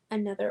took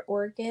another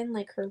organ,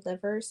 like her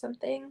liver or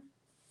something,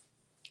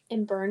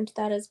 and burned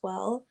that as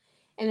well.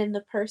 And then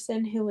the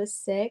person who was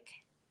sick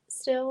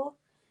still,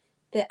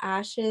 the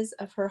ashes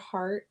of her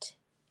heart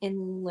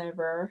and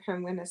liver,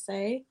 I'm gonna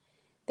say,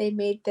 they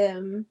made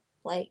them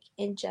like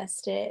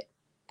ingest it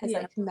as Yeah.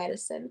 like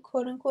medicine,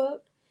 quote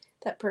unquote.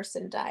 That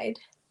person died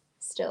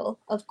still,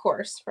 of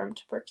course, from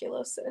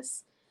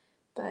tuberculosis.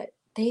 But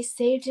they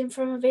saved him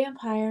from a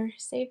vampire,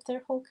 saved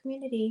their whole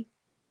community.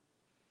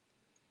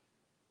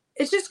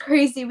 It's just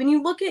crazy when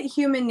you look at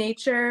human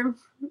nature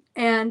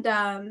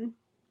and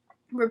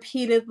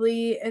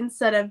repeatedly,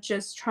 instead of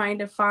just trying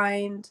to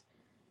find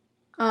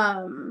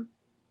um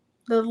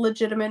the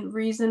legitimate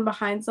reason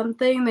behind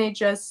something, they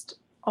just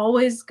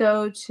always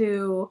go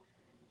to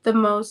the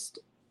most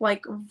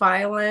like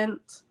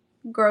violent,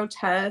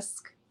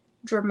 grotesque,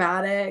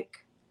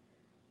 dramatic.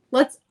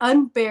 Let's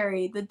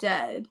unbury the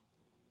dead.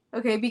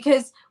 Okay,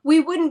 because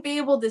we wouldn't be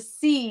able to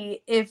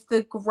see if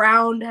the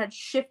ground had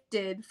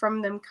shifted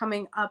from them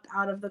coming up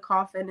out of the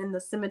coffin in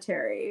the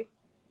cemetery.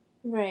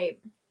 Right.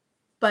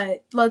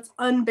 But let's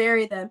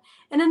unbury them.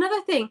 And another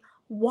thing,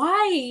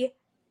 why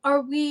are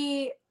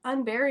we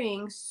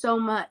unburying so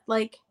much?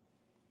 Like,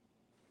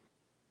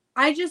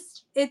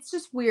 it's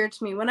just weird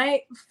to me. When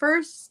I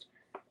first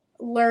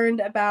learned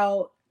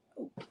about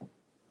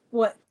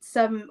what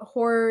some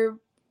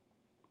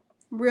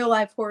real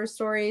life horror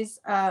stories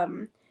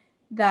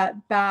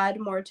that bad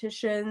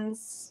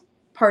morticians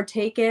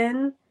partake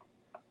in,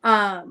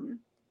 um,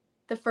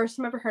 the first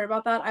time I ever heard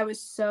about that, I was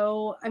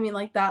so, I mean,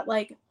 like, that,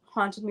 like,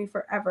 haunted me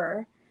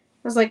forever.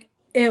 I was like,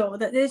 ew,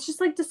 that it's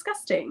just, like,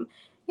 disgusting.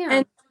 Yeah.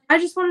 And I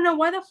just want to know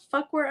why the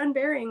fuck we're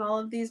unburying all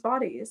of these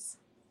bodies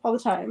all the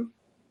time.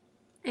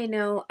 I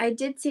know. I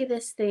did see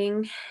this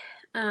thing,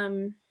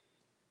 um,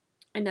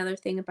 another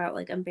thing about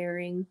like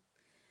unburying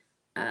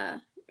uh,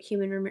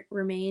 human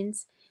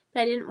remains,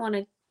 but I didn't want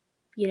to,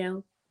 you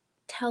know,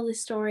 tell the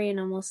story and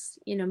almost,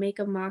 make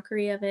a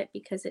mockery of it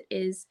because it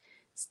is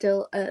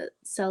still a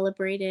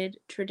celebrated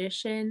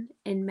tradition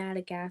in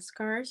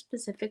Madagascar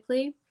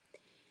specifically,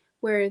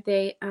 where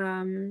they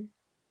un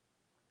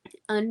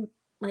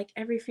like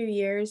every few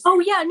years. Oh,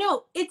 yeah,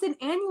 no, it's an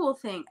annual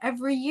thing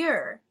every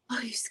year. Oh,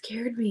 you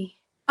scared me.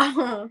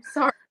 Oh,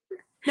 sorry.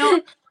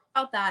 No,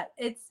 about that.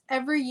 It's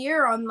every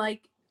year on,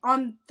 like,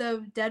 on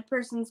the dead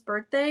person's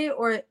birthday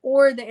or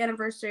the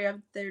anniversary of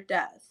their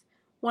death.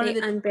 One of They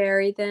the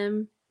unbury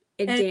them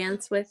and and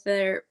dance with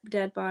their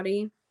dead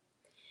body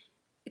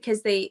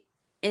because they,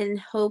 in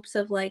hopes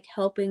of like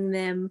helping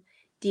them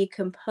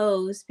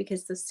decompose,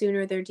 because the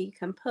sooner they're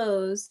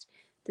decomposed,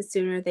 the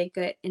sooner they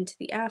get into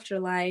the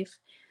afterlife.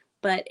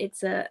 But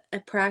it's a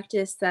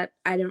practice that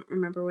I don't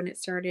remember when it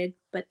started,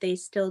 but they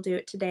still do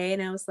it today.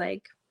 And I was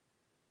like,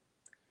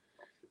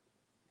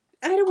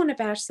 I don't want to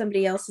bash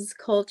somebody else's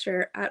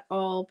culture at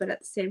all, but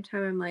at the same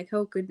time, I'm like,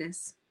 oh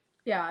goodness.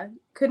 Yeah,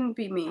 couldn't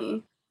be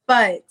me.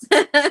 But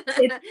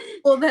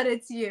it's cool that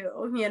it's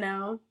you, you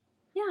know?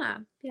 Yeah,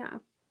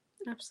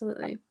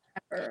 absolutely.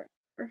 Ever.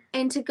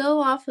 And to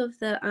go off of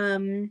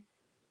the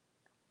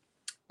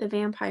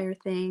vampire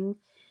thing,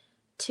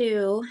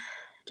 too,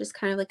 just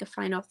kind of like a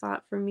final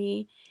thought for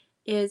me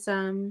is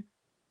I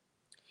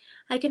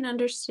can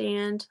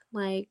understand,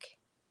 like,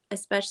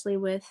 especially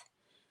with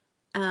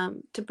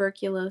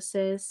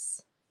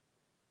tuberculosis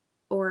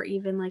or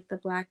even like the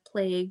Black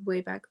Plague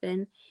way back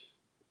then,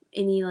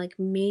 any like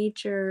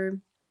major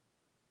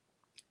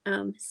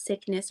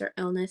sickness or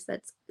illness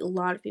that's a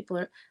lot of people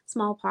are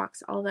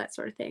smallpox, all that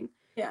sort of thing.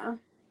 Yeah.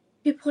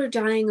 People are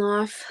dying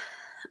off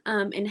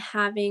and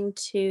having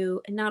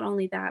to, and not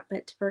only that,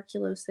 but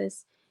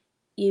tuberculosis,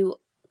 you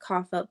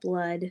cough up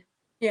blood,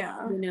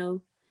 Yeah. you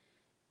know,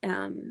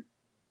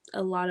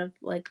 a lot of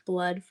like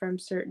blood from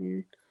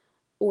certain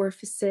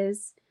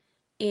orifices.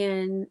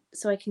 And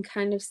so I can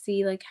kind of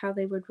see like how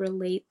they would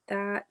relate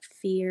that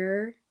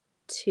fear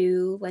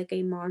to like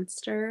a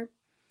monster.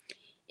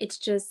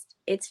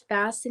 It's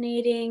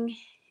fascinating,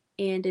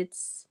 and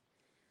it's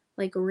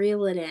like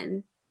reel it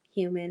in,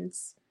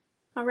 humans.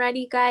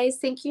 Alrighty, guys,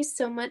 thank you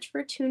so much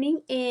for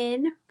tuning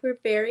in. We're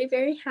very,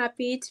 very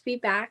happy to be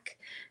back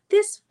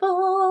this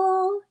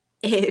fall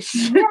ish.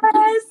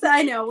 Yes,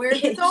 I know.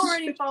 It's Ish.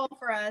 already fall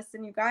for us,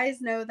 and you guys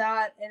know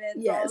that, and it's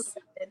all Yes.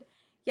 good.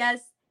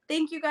 Yes,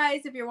 thank you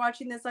guys. If you're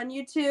watching this on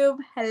YouTube,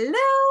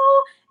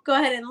 hello. Go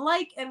ahead and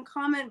like and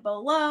comment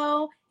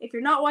below. If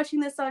you're not watching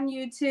this on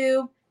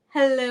YouTube,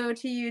 hello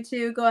to you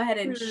too. Go ahead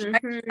and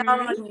check it out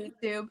Mm-hmm. on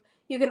YouTube.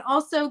 You can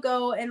also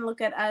go and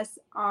look at us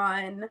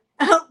on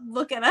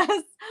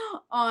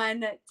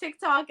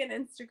TikTok and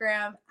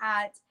Instagram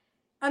at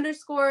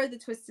 _ the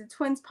Twisted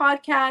Twins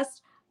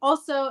podcast.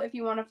 Also, if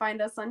you want to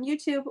find us on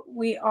YouTube,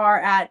 we are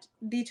at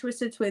the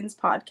Twisted Twins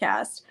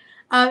podcast.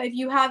 If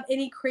you have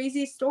any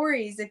crazy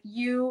stories, if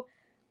you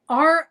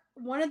are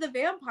one of the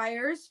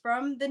vampires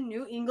from the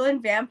New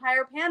England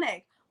Vampire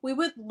Panic, we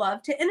would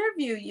love to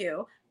interview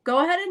you.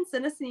 Go ahead and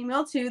send us an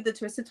email to the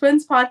Twisted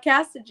Twins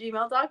podcast at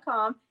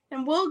gmail.com,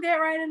 and we'll get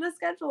right into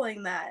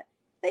scheduling that.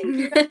 Thank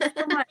you guys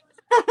so much.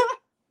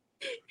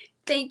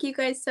 Thank you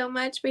guys so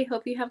much. We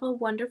hope you have a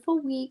wonderful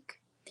week.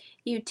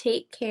 You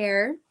take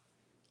care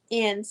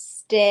and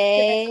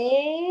stay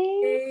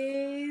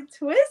Stay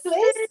twisted.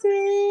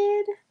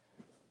 twisted.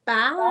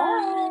 Bye.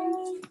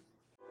 Bye.